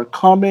Our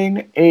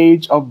Coming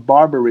Age of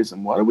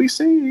Barbarism. What are we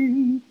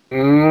seeing?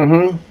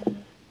 Mm-hmm.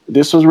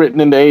 This was written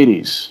in the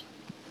 80s.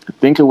 I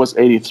think it was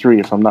 83,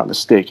 if I'm not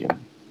mistaken.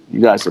 You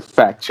guys have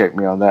fact check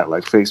me on that,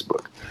 like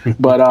Facebook.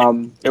 But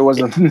it was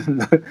a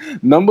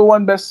number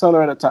one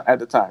bestseller at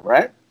the time,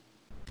 right?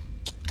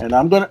 And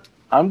I'm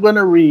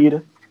gonna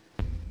read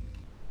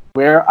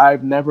Where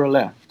I've Never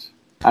Left.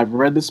 I've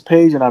read this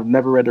page and I've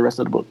never read the rest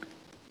of the book.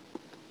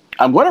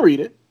 I'm gonna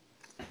read it,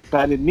 but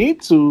I didn't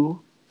need to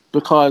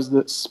because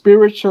the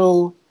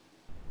spiritual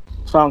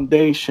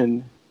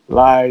foundation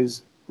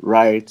lies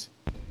right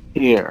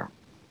here.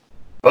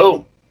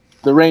 Boom.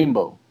 The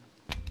rainbow.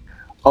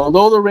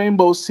 Although the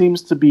rainbow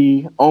seems to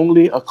be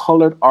only a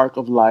colored arc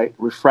of light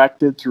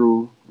refracted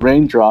through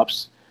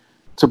raindrops,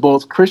 to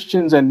both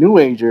Christians and New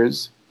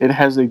Agers, it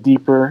has a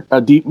deep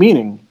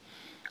meaning.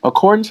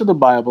 According to the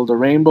Bible, the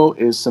rainbow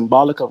is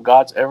symbolic of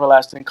God's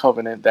everlasting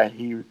covenant that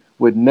he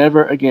would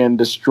never again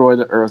destroy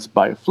the earth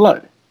by a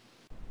flood.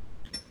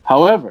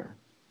 However,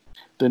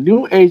 the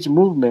New Age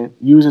movement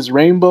uses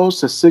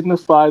rainbows to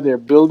signify their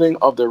building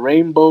of the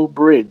Rainbow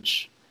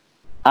Bridge,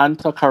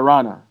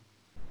 Antakarana,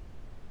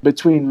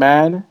 between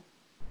man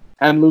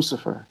and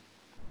Lucifer,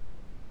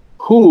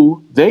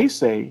 who they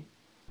say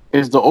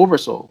is the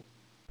Oversoul.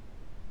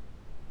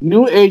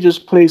 New Agers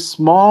place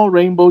small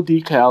rainbow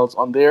decals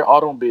on their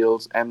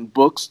automobiles and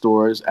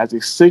bookstores as a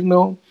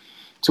signal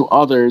to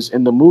others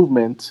in the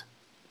movement.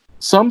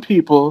 Some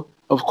people,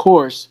 of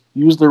course,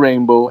 use the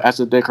rainbow as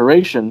a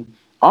decoration,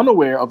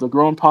 unaware of the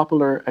growing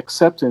popular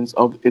acceptance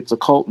of its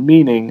occult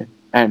meaning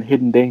and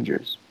hidden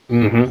dangers.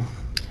 Mm-hmm.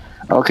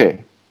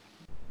 Okay.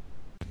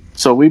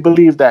 So we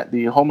believe that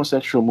the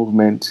homosexual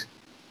movement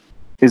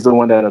is the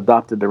one that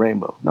adopted the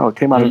rainbow. No, it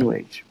came out of New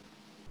Age.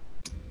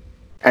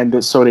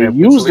 And so they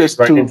use this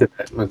right to... into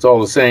that. It's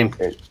all the same.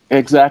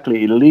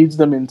 Exactly. It leads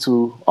them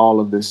into all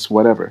of this,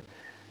 whatever.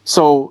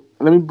 So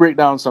let me break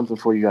down something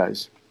for you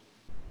guys.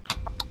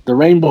 The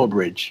Rainbow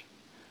Bridge.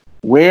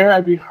 Where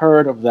have you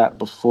heard of that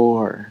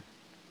before?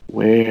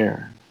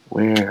 Where?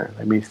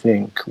 Let me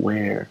think.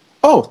 Where?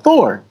 Oh,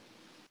 Thor.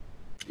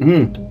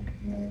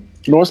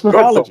 Norse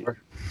mythology.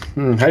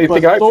 How do you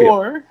think I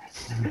feel?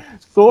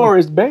 Thor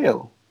is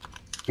Baal.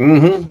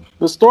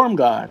 The storm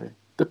god.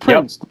 The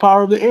prince. The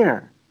power of the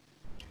air.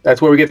 That's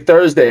where we get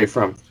Thursday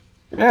from.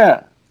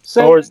 Yeah.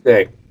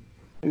 Thursday.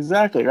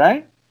 Exactly,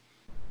 right?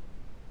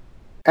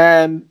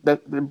 And the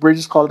bridge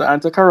is called the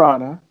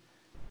Antakarana.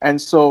 And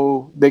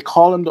so they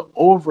call him the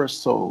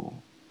Oversoul.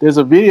 There's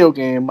a video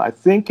game, I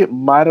think it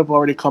might have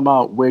already come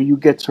out, where you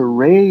get to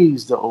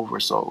raise the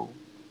Oversoul.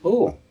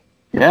 Oh.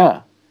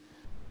 Yeah.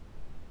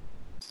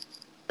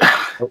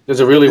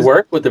 Does it really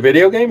work with the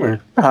video game? Or?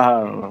 I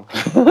don't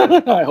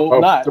know. I hope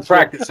not. To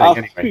practicing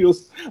anyway.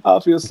 I'll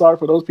feel sorry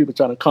for those people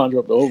trying to conjure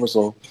up the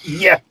Oversoul.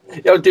 Yeah.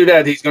 Don't do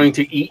that. He's going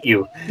to eat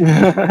you.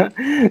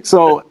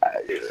 So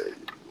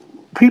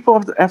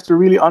people have to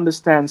really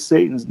understand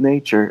Satan's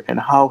nature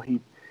and how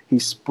he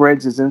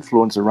spreads his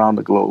influence around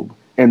the globe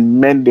in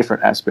many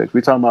different aspects.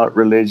 We're talking about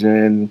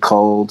religion,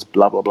 cults,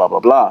 blah, blah, blah, blah,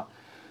 blah.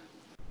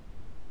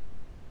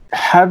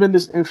 Having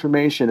this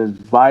information is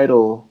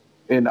vital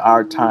in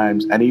our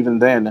times, and even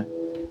then,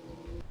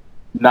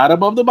 not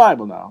above the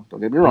Bible now,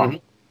 don't get me wrong,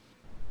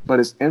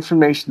 but it's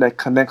information that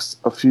connects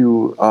a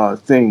few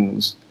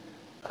things,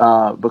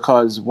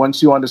 because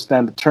once you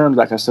understand the terms,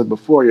 like I said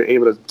before, you're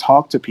able to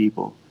talk to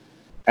people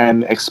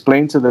and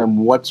explain to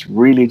them what's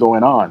really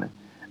going on.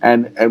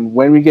 And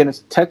when we get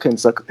into tech in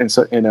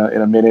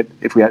a minute,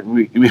 if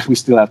we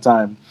still have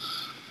time,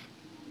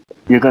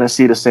 you're going to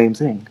see the same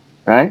thing,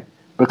 right?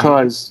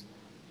 Because,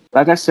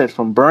 like I said,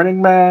 from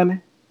Burning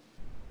Man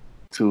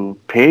to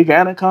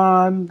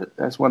Paganicon,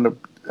 that's when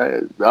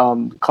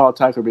Carl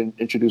Teicher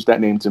introduced that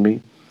name to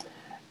me,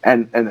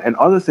 and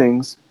other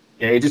things.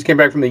 Yeah, he just came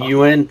back from the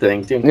UN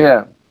thing too.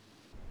 Yeah,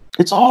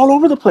 it's all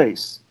over the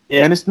place.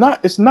 Yeah. And it's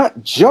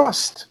not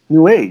just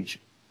New Age.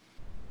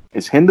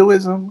 It's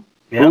Hinduism,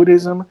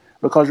 Buddhism,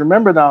 because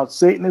remember now,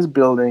 Satan is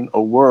building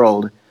a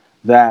world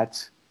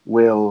that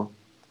will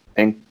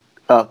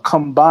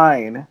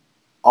combine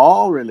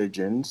all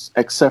religions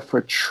except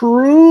for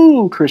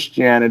true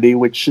Christianity,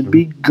 which should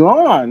be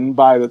gone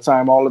by the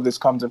time all of this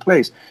comes in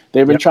place.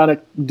 They've been trying to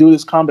do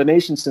this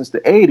combination since the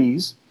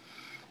 80s,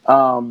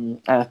 and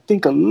I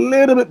think a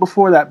little bit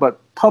before that, but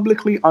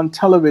publicly on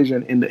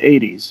television in the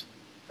 80s,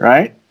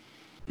 right?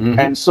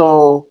 And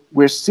so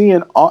we're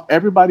seeing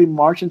everybody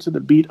marching to the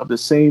beat of the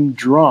same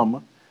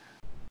drum,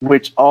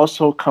 which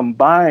also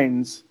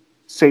combines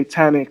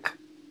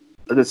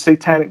the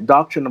satanic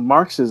doctrine of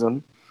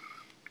Marxism.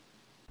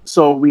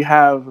 So we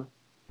have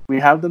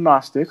the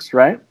Gnostics,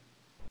 right?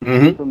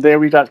 From there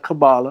we got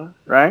Kabbalah,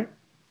 right?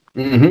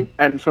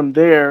 And from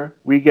there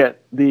we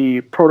get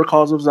the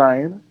Protocols of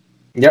Zion.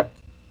 Yep.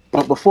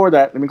 But before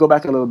that, let me go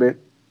back a little bit.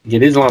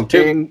 Get Islam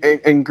too.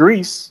 In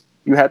Greece,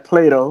 you had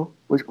Plato,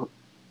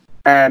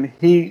 and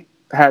he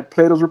had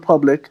Plato's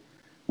Republic,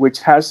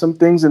 which has some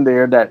things in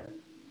there that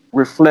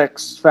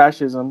reflects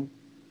fascism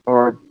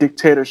or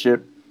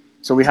dictatorship.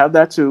 So we have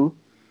that too.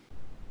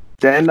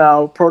 Then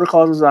now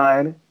Protocols of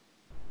Zion.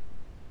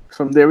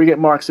 From there we get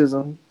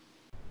Marxism,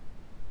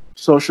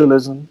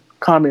 socialism,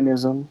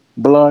 communism,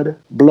 blood.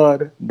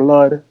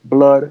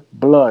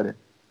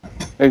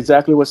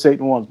 Exactly what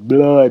Satan wants.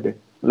 Blood,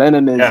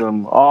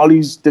 Leninism, all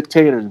these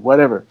dictators,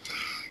 whatever.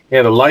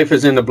 Yeah, the life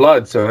is in the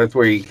blood, so that's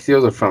where he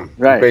steals it from.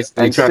 Right.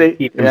 Basically and trying to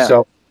keep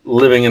himself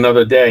living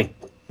another day.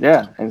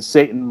 Yeah, and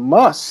Satan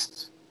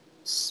must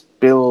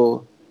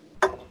spill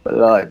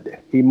blood.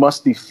 He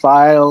must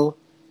defile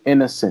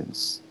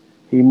innocence.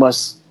 He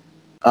must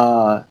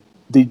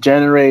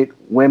degenerate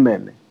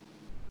women.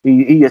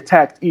 He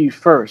attacked Eve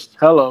first.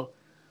 Hello.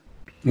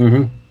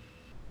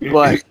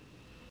 But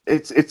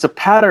it's a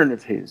pattern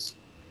of his,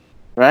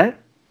 right?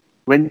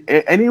 When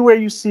anywhere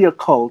you see a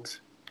cult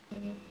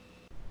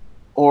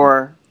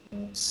or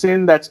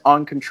sin that's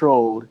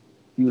uncontrolled,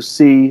 you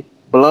see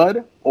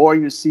blood or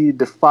you see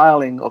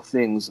defiling of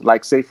things,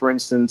 like, say, for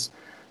instance,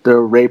 the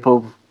rape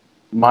of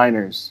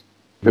minors,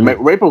 The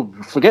rape of,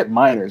 forget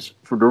minors,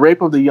 for the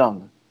rape of the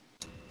young,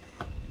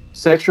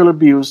 sexual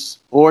abuse,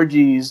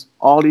 orgies,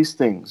 all these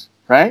things,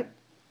 right?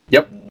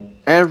 Yep.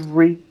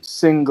 Every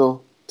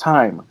single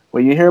time.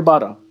 When you hear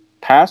about a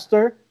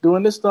pastor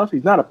doing this stuff,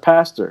 he's not a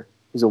pastor.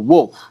 He's a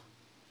wolf.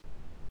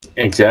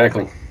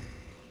 Exactly.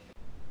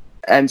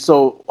 And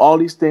so all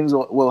these things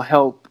will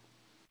help,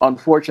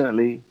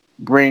 unfortunately,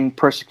 bring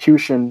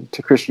persecution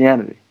to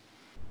Christianity.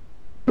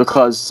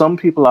 Because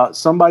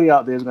somebody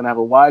out there is going to have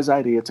a wise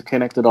idea to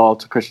connect it all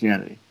to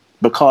Christianity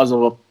because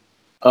of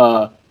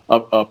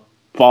a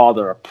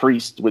father, a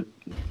priest with,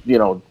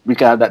 we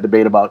can have that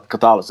debate about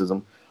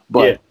Catholicism,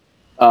 but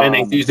and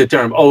they use the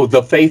term,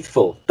 the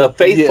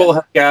faithful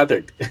have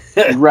gathered.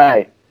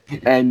 Right.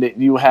 And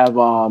you have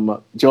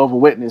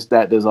Jehovah's Witness,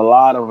 that there's a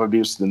lot of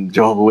abuse in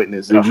Jehovah's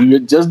Witness. If you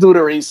just do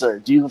the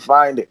research, you can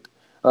find it.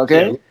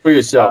 Okay, look for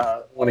yourself.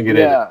 I want to get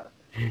in. Yeah.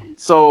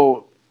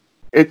 So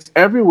it's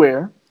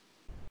everywhere.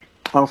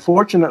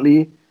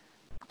 Unfortunately,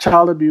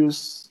 child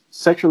abuse,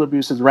 sexual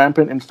abuse is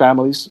rampant in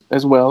families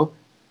as well,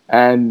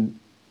 and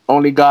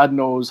only God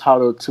knows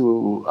how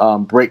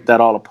to break that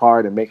all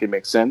apart and make it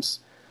make sense.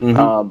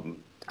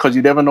 Because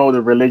you never know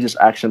the religious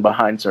action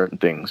behind certain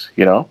things.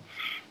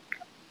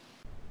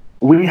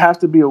 We have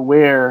to be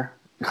aware,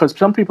 because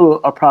some people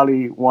are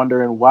probably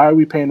wondering, why are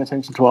we paying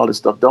attention to all this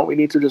stuff? Don't we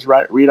need to just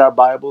read our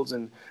Bibles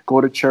and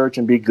go to church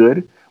and be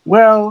good?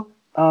 Well,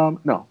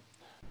 no.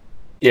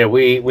 Yeah,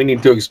 we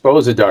need to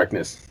expose the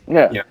darkness.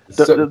 Yeah.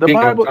 The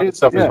Bible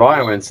suffers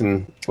violence,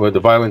 and the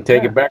violent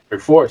take it back by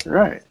force.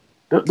 Right.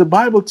 The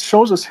Bible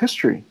shows us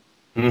history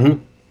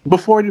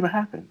before it even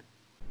happened.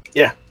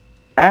 Yeah.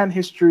 And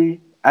history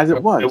as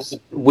it was.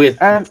 With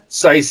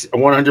precise,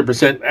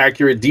 100%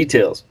 accurate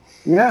details.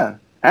 Yeah.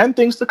 And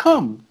things to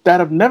come that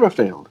have never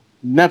failed.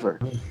 Never.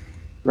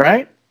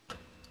 Right?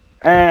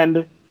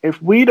 And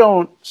if we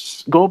don't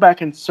go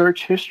back and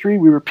search history,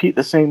 we repeat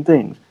the same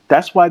things.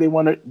 That's why they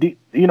want to,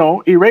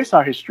 erase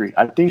our history.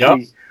 I think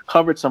we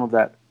covered some of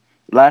that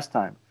last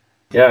time.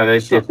 Yeah,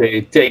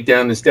 they take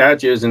down the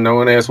statues and no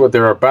one asks what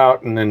they're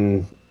about, and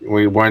then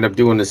we wind up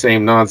doing the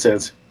same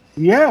nonsense.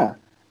 Yeah.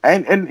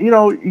 And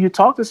you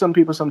talk to some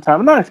people sometimes.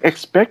 I'm not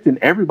expecting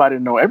everybody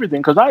to know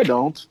everything, because I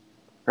don't,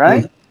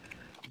 right?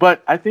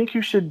 But I think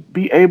you should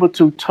be able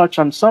to touch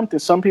on something.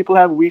 Some people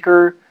have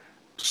weaker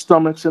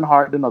stomachs and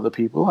heart than other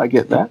people. I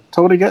get that.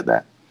 Totally get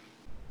that.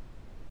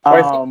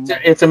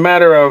 It's a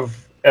matter of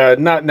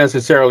not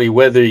necessarily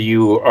whether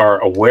you are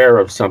aware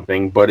of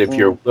something, but if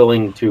you're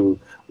willing to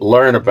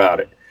learn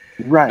about it.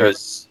 Right.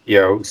 Because,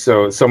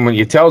 so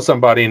you tell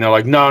somebody and they're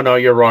like, no,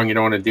 you're wrong. You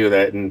don't want to do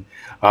that. And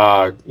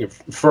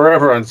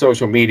forever on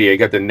social media, you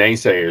got the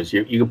naysayers.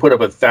 You can put up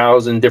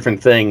 1,000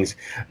 different things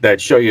that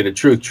show you the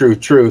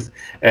truth.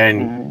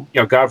 And,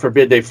 God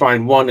forbid they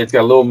find one that's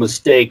got a little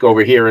mistake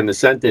over here in the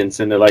sentence.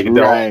 And they're like,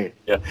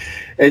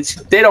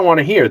 they don't want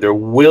to hear. They're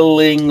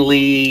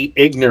willingly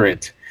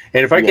ignorant.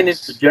 And if I can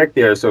interject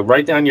there, so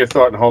write down your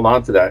thought and hold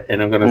on to that.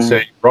 And I'm going to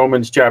say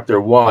Romans chapter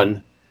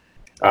 1.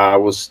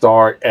 We'll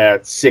start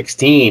at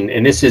 16,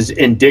 and this is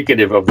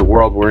indicative of the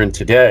world we're in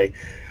today.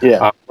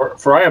 Yeah.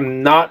 For I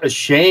am not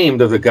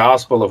ashamed of the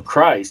gospel of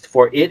Christ,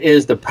 for it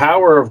is the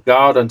power of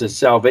God unto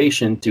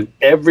salvation to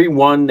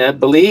everyone that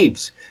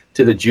believes,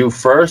 to the Jew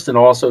first and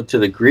also to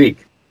the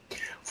Greek.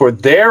 For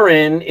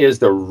therein is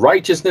the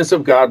righteousness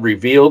of God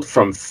revealed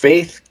from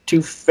faith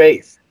to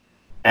faith,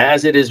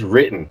 as it is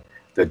written,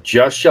 the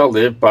just shall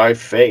live by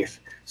faith.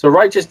 So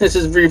righteousness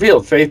is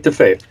revealed, faith to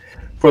faith.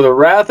 For the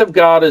wrath of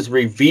God is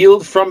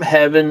revealed from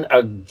heaven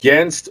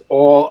against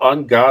all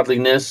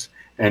ungodliness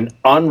and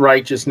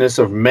unrighteousness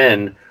of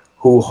men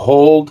who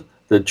hold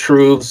the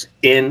truths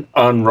in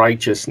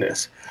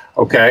unrighteousness.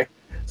 Okay?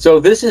 So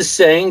this is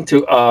saying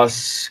to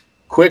us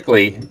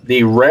quickly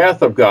the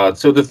wrath of God.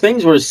 So the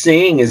things we're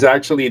seeing is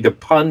actually the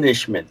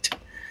punishment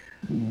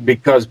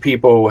because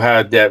people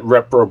had that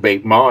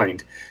reprobate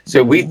mind.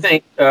 So we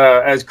think,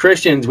 as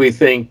Christians, we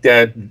think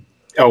that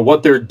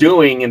what they're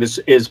doing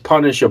is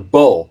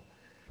punishable.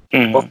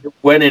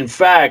 When in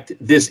fact,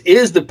 this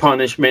is the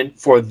punishment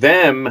for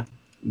them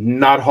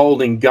not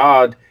holding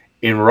God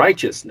in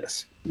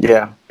righteousness.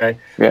 Yeah. Okay.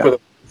 Yeah.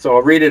 So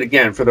I'll read it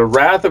again. For the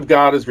wrath of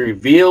God is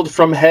revealed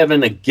from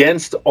heaven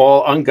against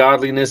all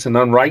ungodliness and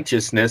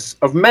unrighteousness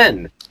of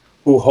men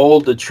who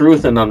hold the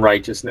truth in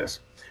unrighteousness,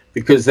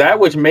 because that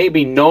which may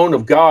be known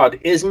of God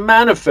is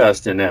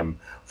manifest in them,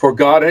 for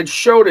God had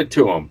showed it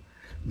to them.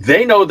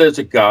 They know there's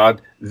a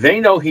God. They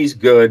know he's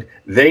good.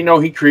 They know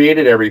he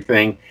created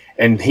everything.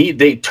 And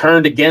they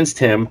turned against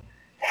him,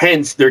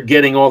 hence they're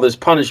getting all this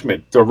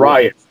punishment, the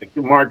riots, the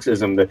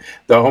Marxism, the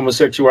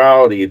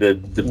homosexuality,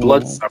 the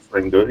blood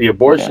suffering, the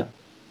abortion.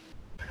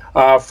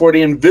 For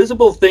the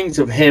invisible things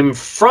of him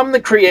from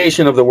the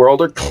creation of the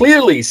world are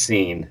clearly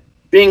seen,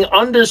 being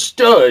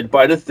understood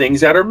by the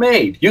things that are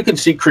made. You can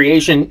see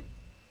creation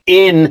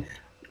in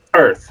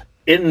earth,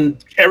 in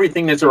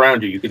everything that's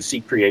around you. You can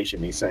see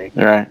creation, he's saying.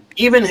 Right.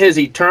 Even his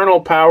eternal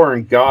power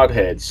and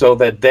Godhead, so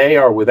that they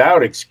are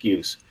without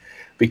excuse.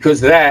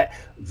 Because that,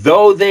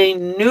 though they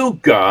knew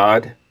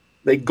God,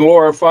 They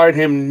glorified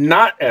him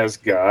not as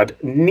God,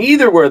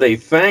 neither were they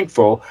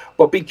thankful,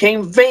 but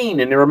became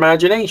vain in their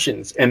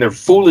imaginations, and their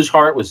foolish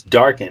heart was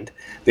darkened.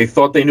 They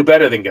thought they knew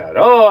better than God.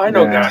 Oh, I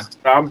know God.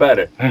 I'm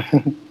better.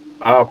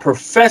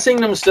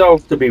 Professing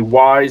themselves to be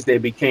wise, they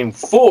became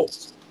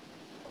fools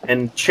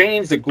and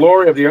changed the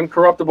glory of the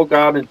uncorruptible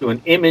God into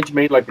an image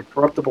made like a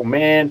corruptible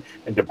man,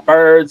 and the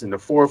birds, and the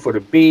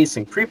four-footed beasts,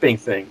 and creeping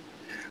things.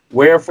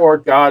 Wherefore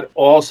God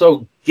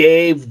also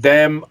gave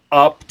them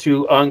up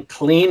to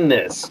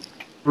uncleanness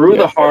through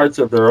the hearts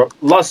of their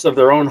lusts of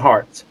their own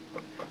hearts,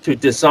 to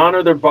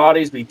dishonor their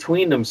bodies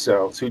between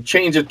themselves, who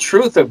changed the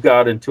truth of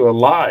God into a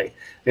lie,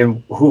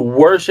 and who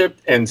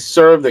worshipped and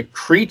served the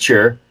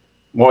creature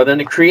more than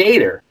the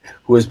creator,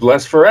 who is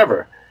blessed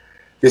forever.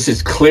 This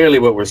is clearly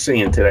what we're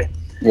seeing today.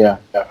 Yeah.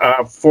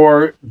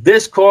 For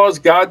this cause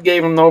God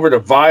gave them over to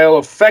vile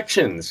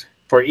affections,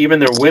 for even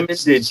their women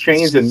did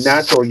change the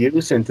natural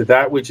use into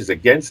that which is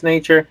against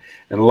nature,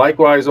 and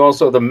likewise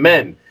also the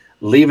men,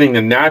 leaving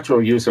the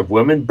natural use of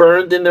women,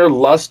 burned in their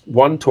lust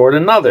one toward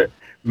another,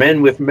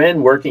 men with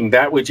men working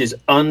that which is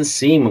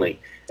unseemly,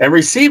 and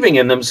receiving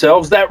in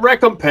themselves that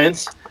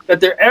recompense that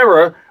their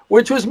error,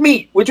 which was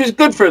meat, which was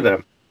good for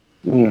them.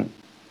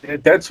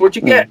 That's what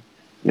you get.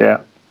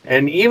 Yeah.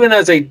 And even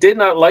as they did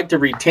not like to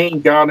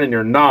retain God in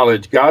their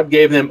knowledge, God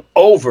gave them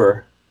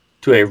over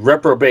to a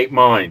reprobate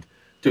mind,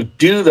 to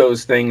do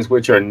those things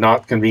which are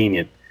not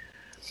convenient.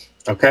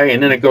 Okay,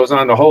 and then it goes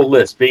on the whole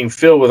list, being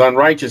filled with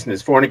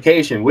unrighteousness,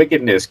 fornication,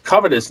 wickedness,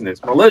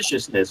 covetousness,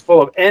 maliciousness,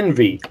 full of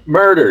envy,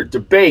 murder,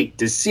 debate,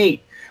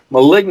 deceit,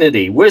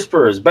 malignity,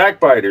 whisperers,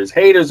 backbiters,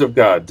 haters of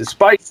God,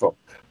 despiteful,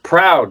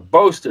 proud,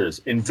 boasters,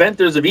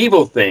 inventors of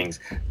evil things,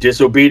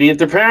 disobedient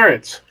to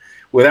parents,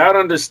 without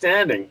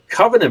understanding,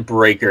 covenant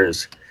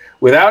breakers,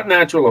 without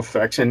natural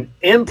affection,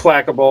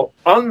 implacable,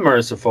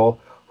 unmerciful,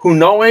 who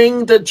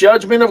knowing the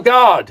judgment of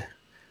God,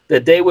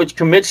 that they which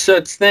commit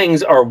such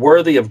things are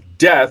worthy of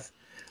death,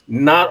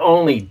 not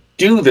only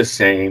do the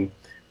same,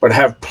 but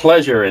have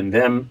pleasure in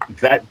them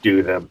that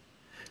do them.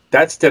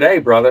 That's today,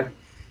 brother.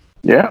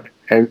 Yeah,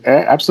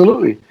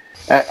 absolutely.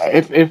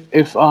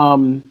 If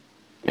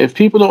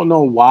people don't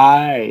know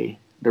why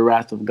the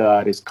wrath of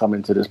God is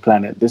coming to this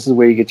planet, this is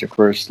where you get your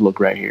first look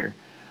right here.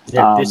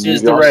 Yeah, this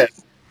is the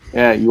wrath.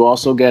 Yeah, you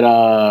also get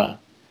a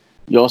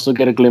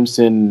glimpse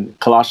in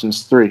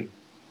Colossians 3.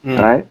 All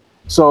right.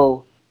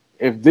 So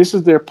if this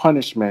is their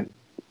punishment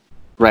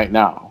right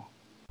now,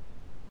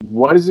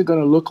 what is it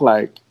going to look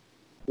like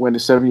when the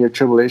 7-year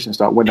tribulation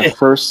starts? When the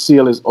first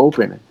seal is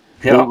open,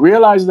 you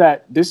realize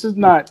that this is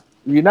not.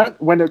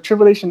 When the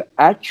tribulation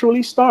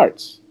actually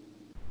starts,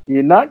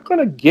 you're not going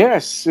to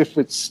guess if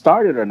it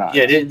started or not.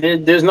 Yeah,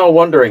 there's no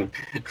wondering.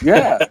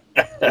 Yeah,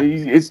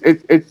 it's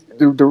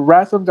the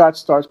wrath of God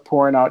starts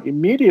pouring out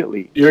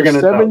immediately. You're going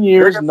to 7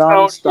 years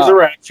nonstop. It's a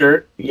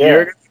rapture. Yeah.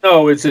 You're going to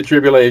know it's a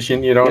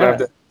tribulation. You don't have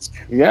to.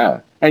 Yeah,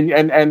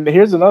 and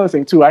here's another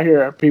thing too. I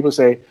hear people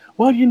say,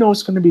 "Well,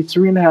 it's going to be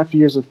 3.5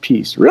 years of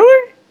peace."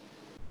 Really?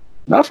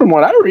 Not from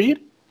what I read.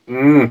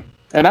 And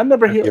I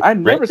never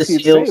see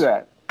it say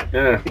that.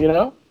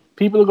 Yeah.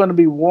 People are going to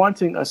be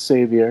wanting a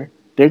savior.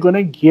 They're going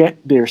to get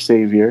their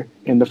savior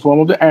in the form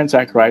of the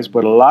Antichrist.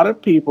 But a lot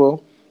of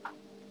people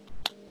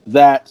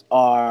that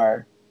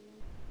are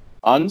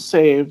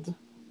unsaved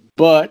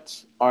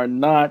but are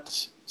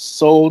not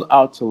sold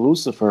out to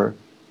Lucifer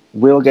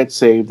will get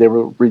saved. They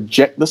will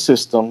reject the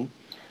system,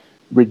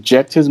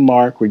 reject his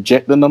mark,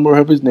 reject the number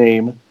of his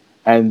name,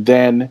 and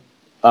then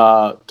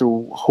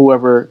through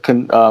whoever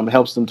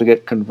helps them to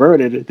get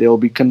converted, they'll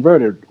be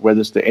converted,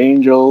 whether it's the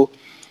angel,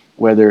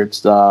 whether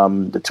it's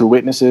the two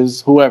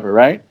witnesses, whoever,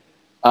 right?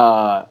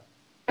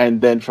 And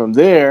then from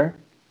there,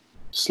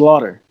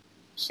 slaughter.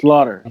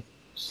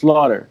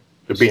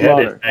 To be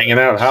headed, hanging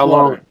out. How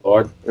long,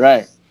 Lord?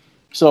 Right.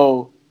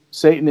 So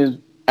Satan is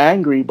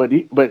angry, but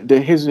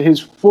his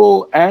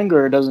full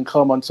anger doesn't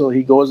come until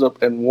he goes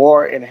up in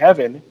war in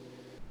heaven,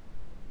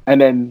 and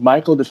then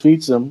Michael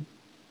defeats him,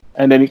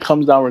 and then he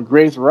comes down with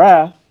great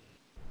wrath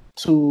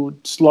to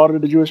slaughter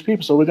the Jewish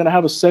people. So we're going to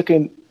have a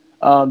second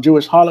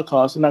Jewish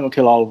Holocaust. They're not going to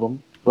kill all of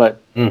them,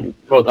 but well,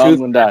 all of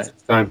them die. This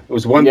time. It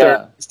was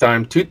 1/3 this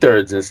time,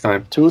 2/3 this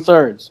time.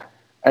 2/3.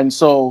 And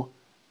so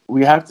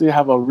we have to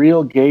have a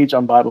real gauge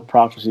on Bible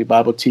prophecy,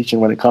 Bible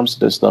teaching when it comes to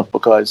this stuff,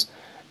 because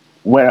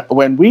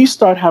when we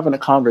start having a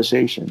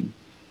conversation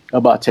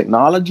about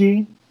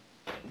technology,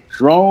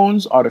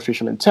 drones,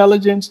 artificial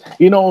intelligence,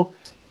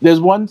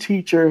 there's one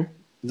teacher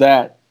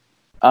that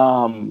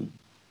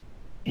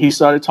he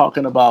started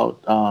talking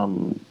about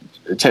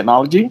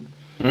technology,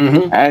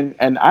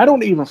 and I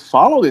don't even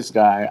follow this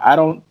guy.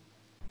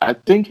 I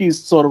think he's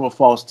sort of a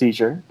false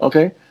teacher,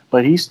 okay?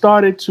 But he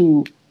started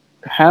to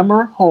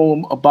hammer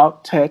home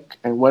about tech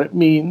and what it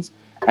means,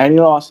 and he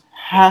lost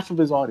half of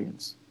his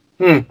audience.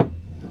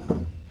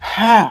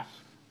 Half.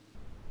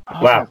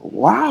 Wow.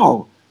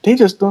 Wow. They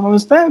just don't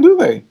understand, do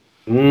they?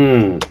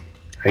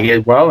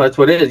 Well, that's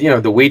what it is.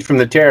 The wheat from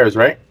the tares,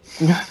 right?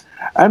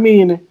 I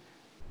mean,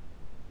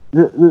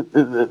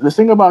 the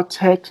thing about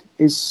tech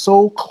is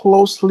so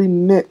closely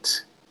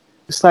knit.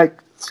 It's like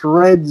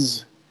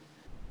threads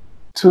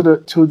to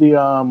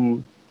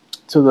the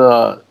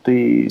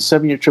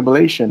 7-year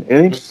tribulation. It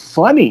ain't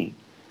funny.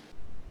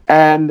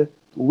 And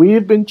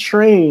we've been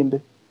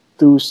trained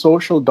through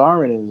social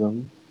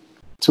Darwinism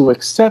to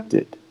accept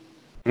it.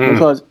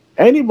 Because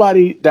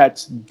anybody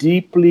that's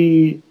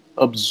deeply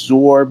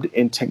absorbed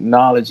in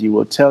technology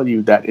will tell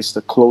you that it's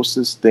the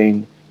closest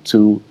thing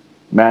to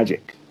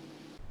magic.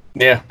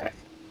 Yeah.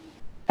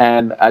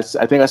 And I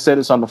think I said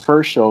this on the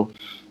first show.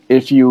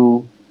 If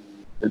you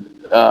do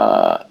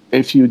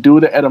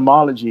the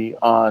etymology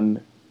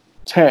on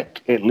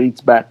tech, it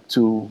leads back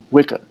to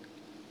Wicca.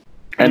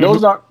 And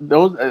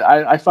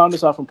I found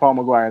this out from Paul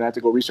McGuire, and I had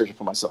to go research it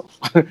for myself.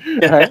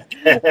 Right?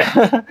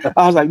 I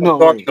was like, no.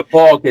 Talking to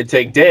Paul could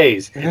take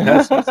days.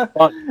 That's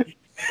fun.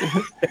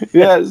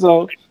 Yeah.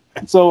 So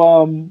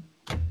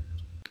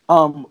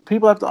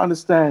people have to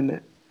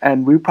understand,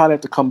 and we probably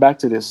have to come back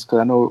to this because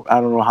I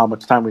don't know how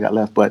much time we got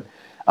left, but.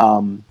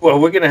 Well,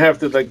 we're gonna have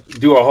to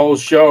do a whole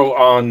show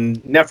on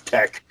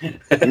Neftech.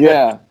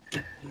 Yeah.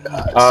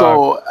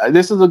 So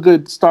this is a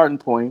good starting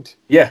point.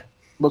 Yeah.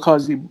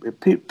 Because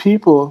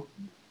people,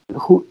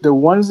 the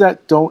ones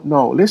that don't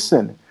know,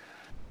 listen.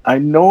 I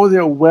know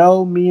there are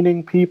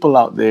well-meaning people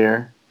out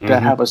there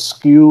that have a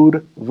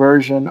skewed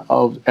version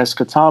of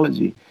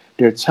eschatology.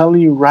 They're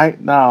telling you right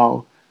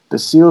now the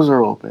seals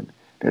are open.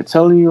 They're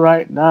telling you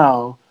right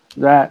now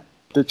that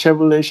the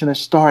tribulation has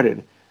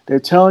started. They're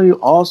telling you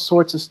all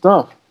sorts of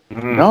stuff.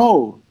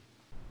 No,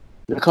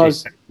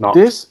 because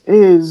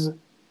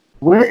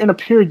we're in a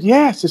period.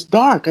 Yes, it's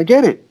dark. I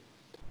get it.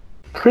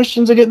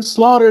 Christians are getting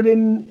slaughtered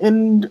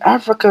in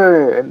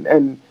Africa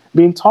and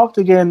being talked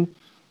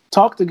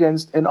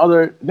against in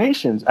other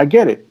nations. I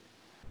get it.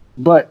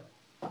 But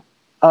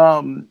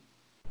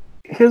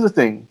here's the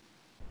thing.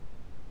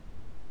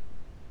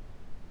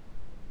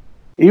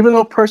 Even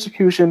though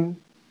persecution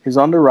is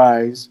on the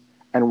rise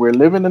and we're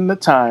living in the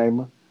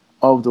time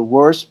of the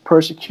worst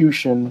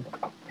persecution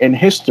in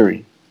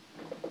history,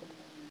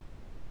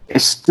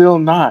 it's still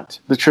not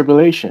the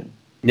tribulation.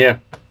 Yeah.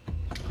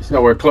 It's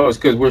nowhere close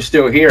because we're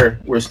still here.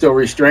 We're still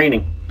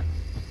restraining.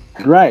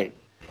 Right.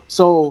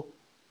 So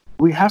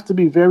we have to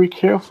be very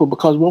careful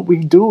because what we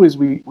do is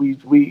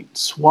we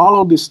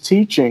swallow this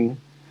teaching.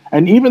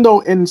 And even though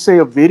in, say,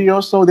 a video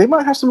or so, they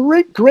might have some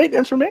great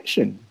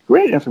information.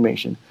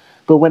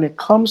 But when it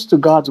comes to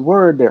God's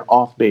word, they're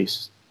off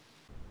base.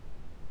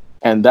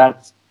 And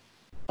that's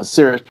a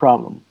serious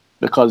problem.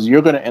 Because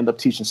you're going to end up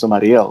teaching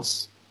somebody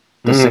else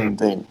the same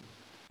thing.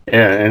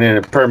 Yeah, and then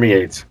it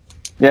permeates.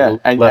 Yeah,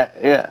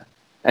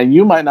 and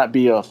you might not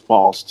be a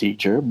false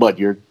teacher, but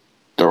you're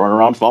throwing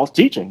around false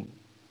teaching.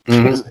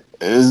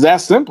 It's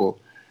that simple,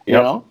 you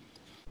know.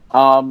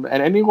 And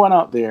anyone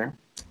out there,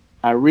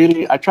 I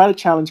try to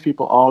challenge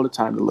people all the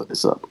time to look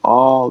this up,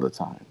 all the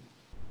time.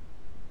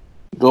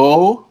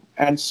 Go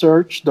and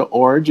search the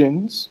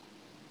origins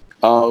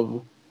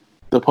of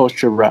the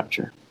post-trib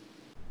rapture.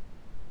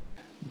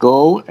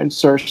 Go and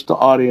search the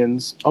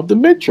audience of the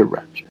mid-trib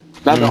rapture.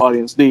 Not the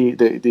audience,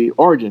 the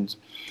origins.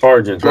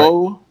 Origins,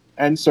 Go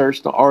and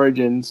search the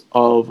origins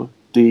of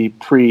the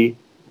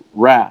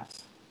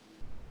pre-wrath.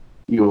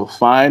 You will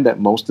find that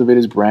most of it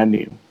is brand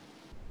new.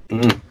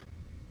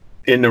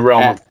 In the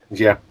realm of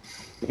things, yeah.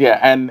 Yeah,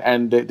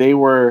 and they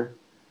were,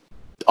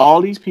 all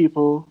these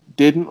people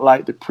didn't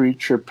like the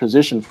pre-trib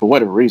position for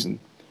whatever reason.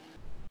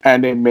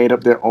 And they made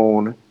up their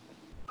own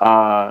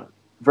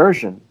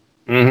version.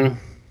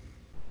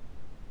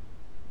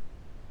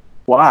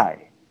 Why?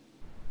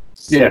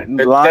 Satan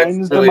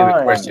blinds the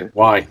mind. Question.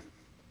 Why?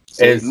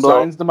 Satan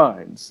blinds the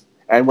minds.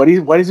 And what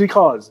does he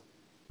cause?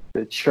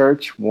 The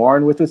church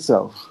warring with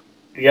itself.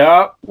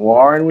 Yeah.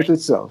 Warring with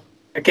itself.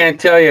 I can't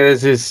tell you,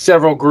 there's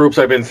several groups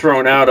I've been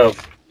thrown out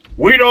of.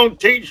 We don't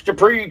teach the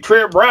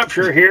pre-trib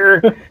rapture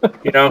here.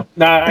 I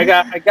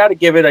got to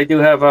give it. I do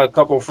have a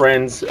couple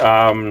friends.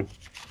 Yeshua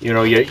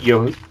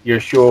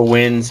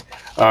Wins,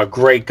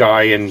 great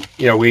guy, and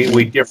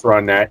we differ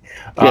on that.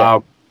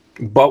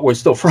 But we're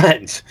still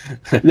friends.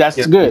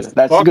 That's good.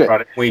 That's good.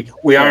 About it.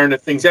 We iron the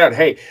things out.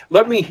 Hey,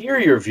 let me hear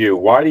your view.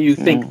 Why do you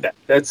think that?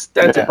 That's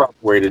a proper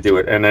way to do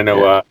it. And I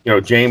know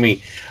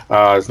Jamie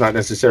is not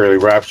necessarily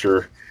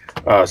rapture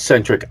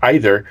centric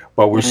either,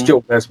 but we're still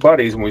best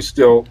buddies, and we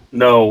still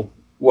know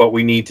what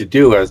we need to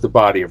do as the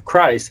body of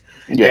Christ.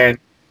 And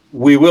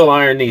we will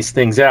iron these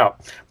things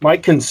out. My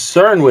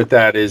concern with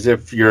that is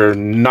if you're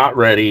not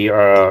ready,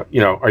 are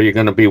you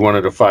going to be one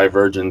of the 5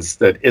 virgins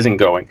that isn't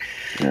going?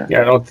 I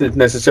don't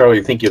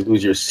necessarily think you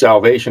lose your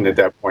salvation at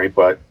that point,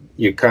 but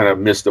you kind of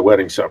miss the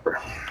wedding supper.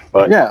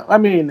 But I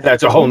mean,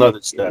 that's a whole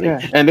nother study.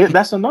 Yeah, and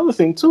that's another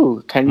thing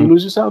too. Can you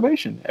lose your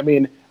salvation? I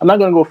mean, I'm not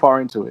going to go far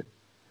into it.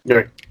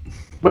 Right.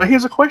 But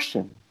here's a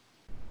question: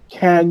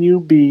 can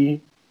you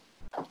be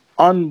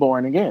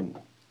unborn again?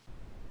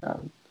 I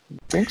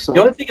think so.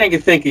 The only thing I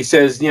can think, he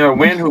says,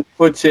 man who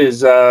puts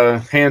his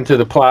hand to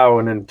the plow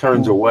and then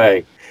turns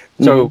away.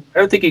 So I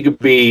don't think he could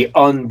be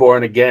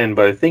unborn again,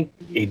 but I think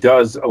he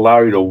does allow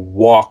you to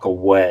walk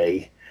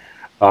away.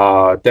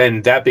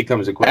 Then that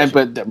becomes a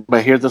question.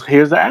 But here's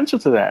the answer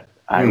to that.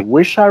 I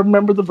wish I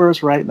remember the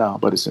verse right now,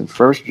 but it's in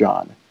 1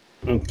 John.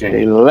 Okay.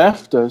 They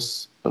left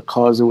us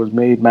because it was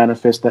made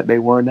manifest that they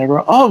were never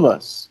of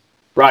us.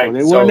 Right. So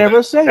they were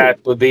never saved.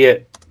 That would be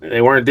it.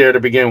 They weren't there to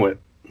begin with.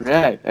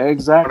 Right,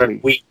 exactly.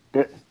 We,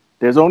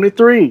 There's only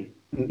three.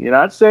 You're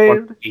not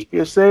saved,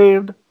 you're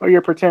saved, or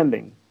you're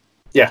pretending.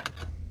 yeah.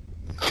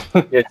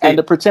 And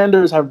the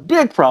pretenders have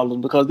big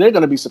problems because they're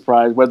going to be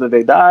surprised whether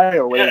they die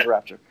or whether it's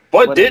rapture.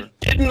 But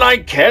didn't I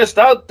cast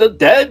out the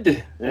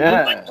dead?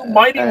 Yeah. Like the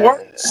mighty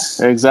works.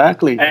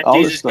 Exactly. And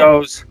all Jesus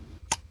goes,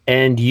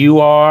 and you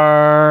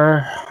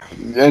are...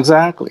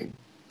 Exactly.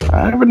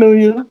 I never knew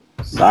you.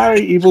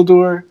 Sorry,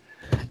 evildoer.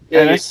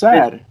 Yeah, And it's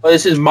sad. Well,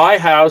 this is my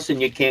house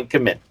and you can't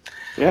commit.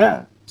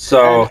 Yeah.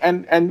 So...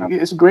 And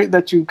it's great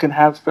that you can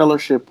have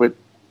fellowship with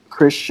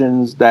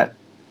Christians that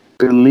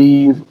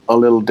believe a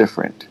little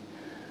different.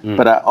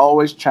 But I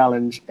always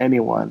challenge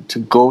anyone to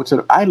go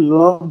to... I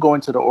love going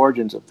to the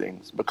origins of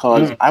things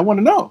because I want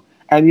to know.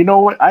 And you know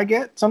what I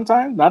get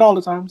sometimes? Not all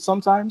the time.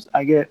 Sometimes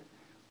I get,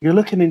 you're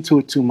looking into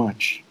it too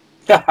much.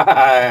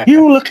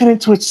 You're looking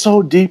into it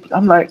so deep.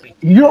 I'm like,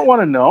 you don't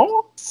want to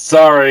know?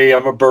 Sorry,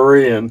 I'm a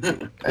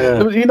Berean.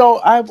 Yeah. You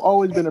know, I've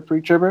always been a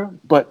pre-tribber,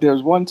 but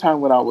there's one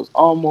time when I was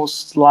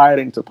almost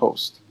sliding to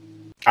post.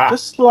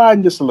 Just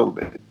sliding just a little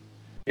bit.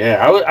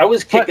 Yeah, I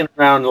was kicking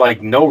around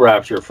like no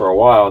rapture for a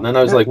while, and then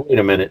I was like, wait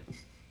a minute.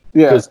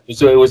 Yeah.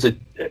 So it was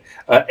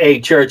a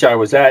church I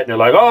was at, and they're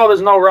like, oh,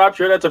 there's no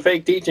rapture, that's a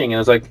fake teaching. And I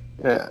was like,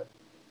 yeah.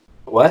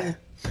 What?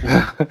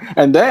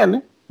 And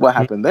then what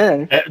happened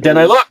there? Then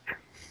I looked,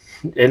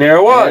 and there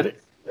it was.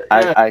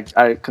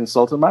 I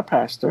consulted my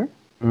pastor,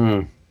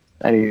 and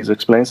he's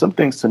explained some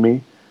things to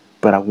me,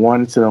 but I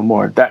wanted to know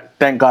more.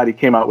 Thank God he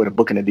came out with a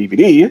book and a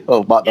DVD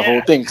about the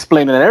whole thing,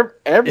 explaining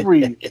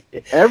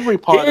every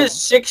part. Here's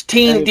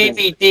 16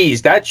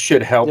 DVDs. That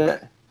should help. Yeah.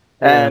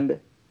 And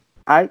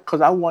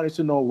because I wanted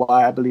to know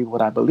why I believe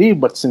what I believe,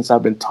 but since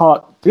I've been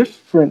taught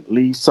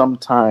differently,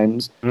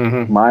 sometimes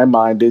my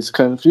mind is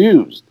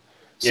confused.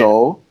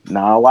 So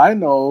now I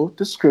know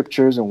the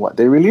scriptures and what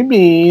they really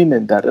mean,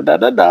 and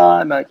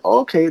and like,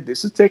 okay,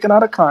 this is taken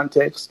out of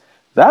context.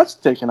 That's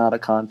taken out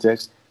of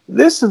context.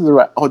 This is the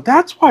right.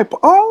 That's why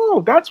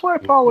Paul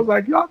was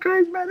like, y'all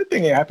crazy, man. This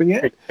thing ain't happened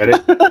yet.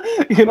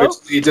 You know,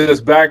 which leads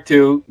us back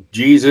to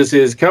Jesus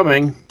is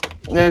coming.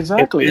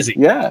 Exactly.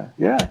 Yeah.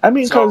 I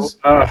mean, because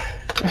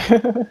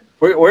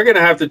we're gonna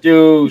have to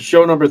do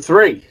show number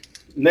 3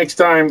 next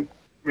time.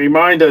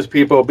 Remind us,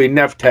 people, it'll be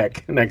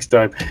Neftech next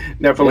time.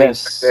 Nephilim,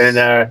 yes.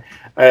 And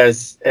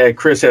as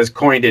Chris has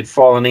coined it,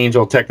 fallen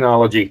angel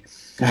technology.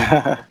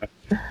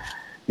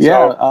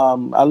 Yeah,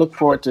 I look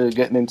forward to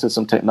getting into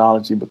some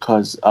technology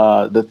because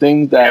the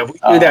thing that... if we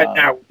do that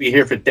now, we'll be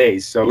here for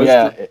days. So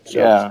let's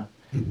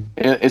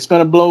it's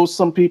going to blow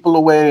some people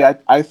away,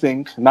 I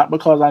think. Not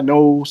because I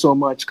know so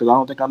much, because I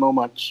don't think I know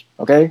much.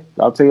 Okay?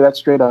 I'll tell you that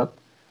straight up.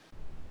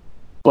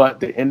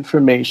 But the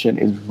information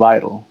is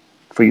vital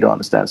for you to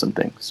understand some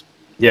things.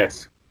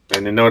 Yes,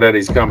 and to know that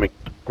he's coming.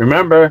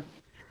 Remember,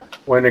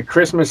 when the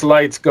Christmas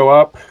lights go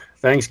up,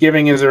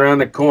 Thanksgiving is around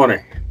the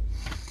corner.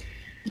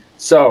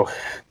 So...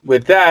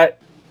 with that,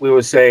 we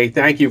will say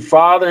thank you,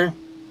 Father.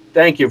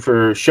 Thank you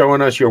for showing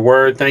us your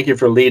word. Thank you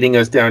for leading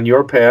us down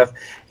your path.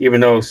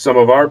 Even though some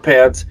of our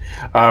paths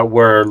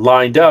were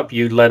lined up,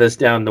 you led us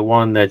down the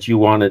one that you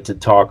wanted to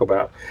talk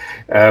about.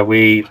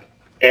 We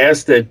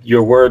ask that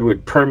your word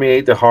would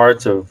permeate the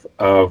hearts of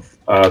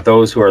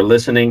those who are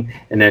listening,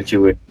 and that you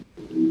would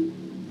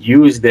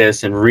use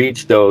this and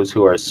reach those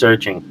who are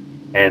searching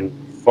and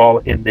fall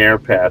in their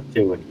path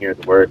too and hear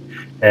the word.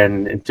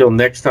 And until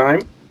next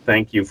time,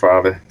 thank you,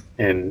 Father.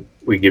 And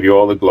we give you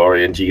all the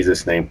glory in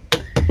Jesus' name.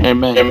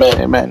 Amen.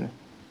 Amen. Amen.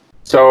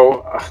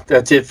 So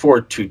that's it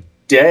for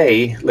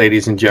today,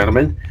 ladies and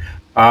gentlemen.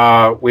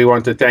 We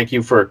want to thank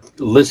you for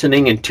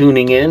listening and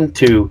tuning in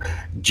to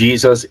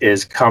Jesus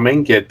is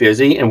Coming. Get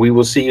busy, and we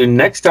will see you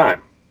next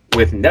time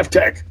with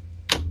Neftech.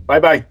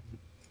 Bye-bye.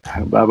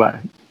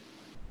 Bye-bye.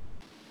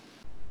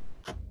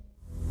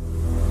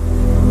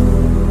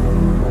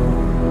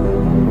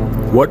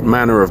 What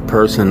manner of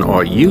person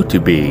ought you to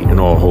be in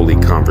all holy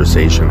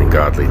conversation and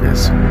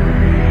godliness?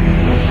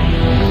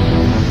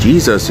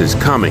 Jesus is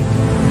coming.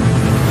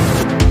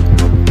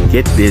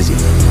 Get busy.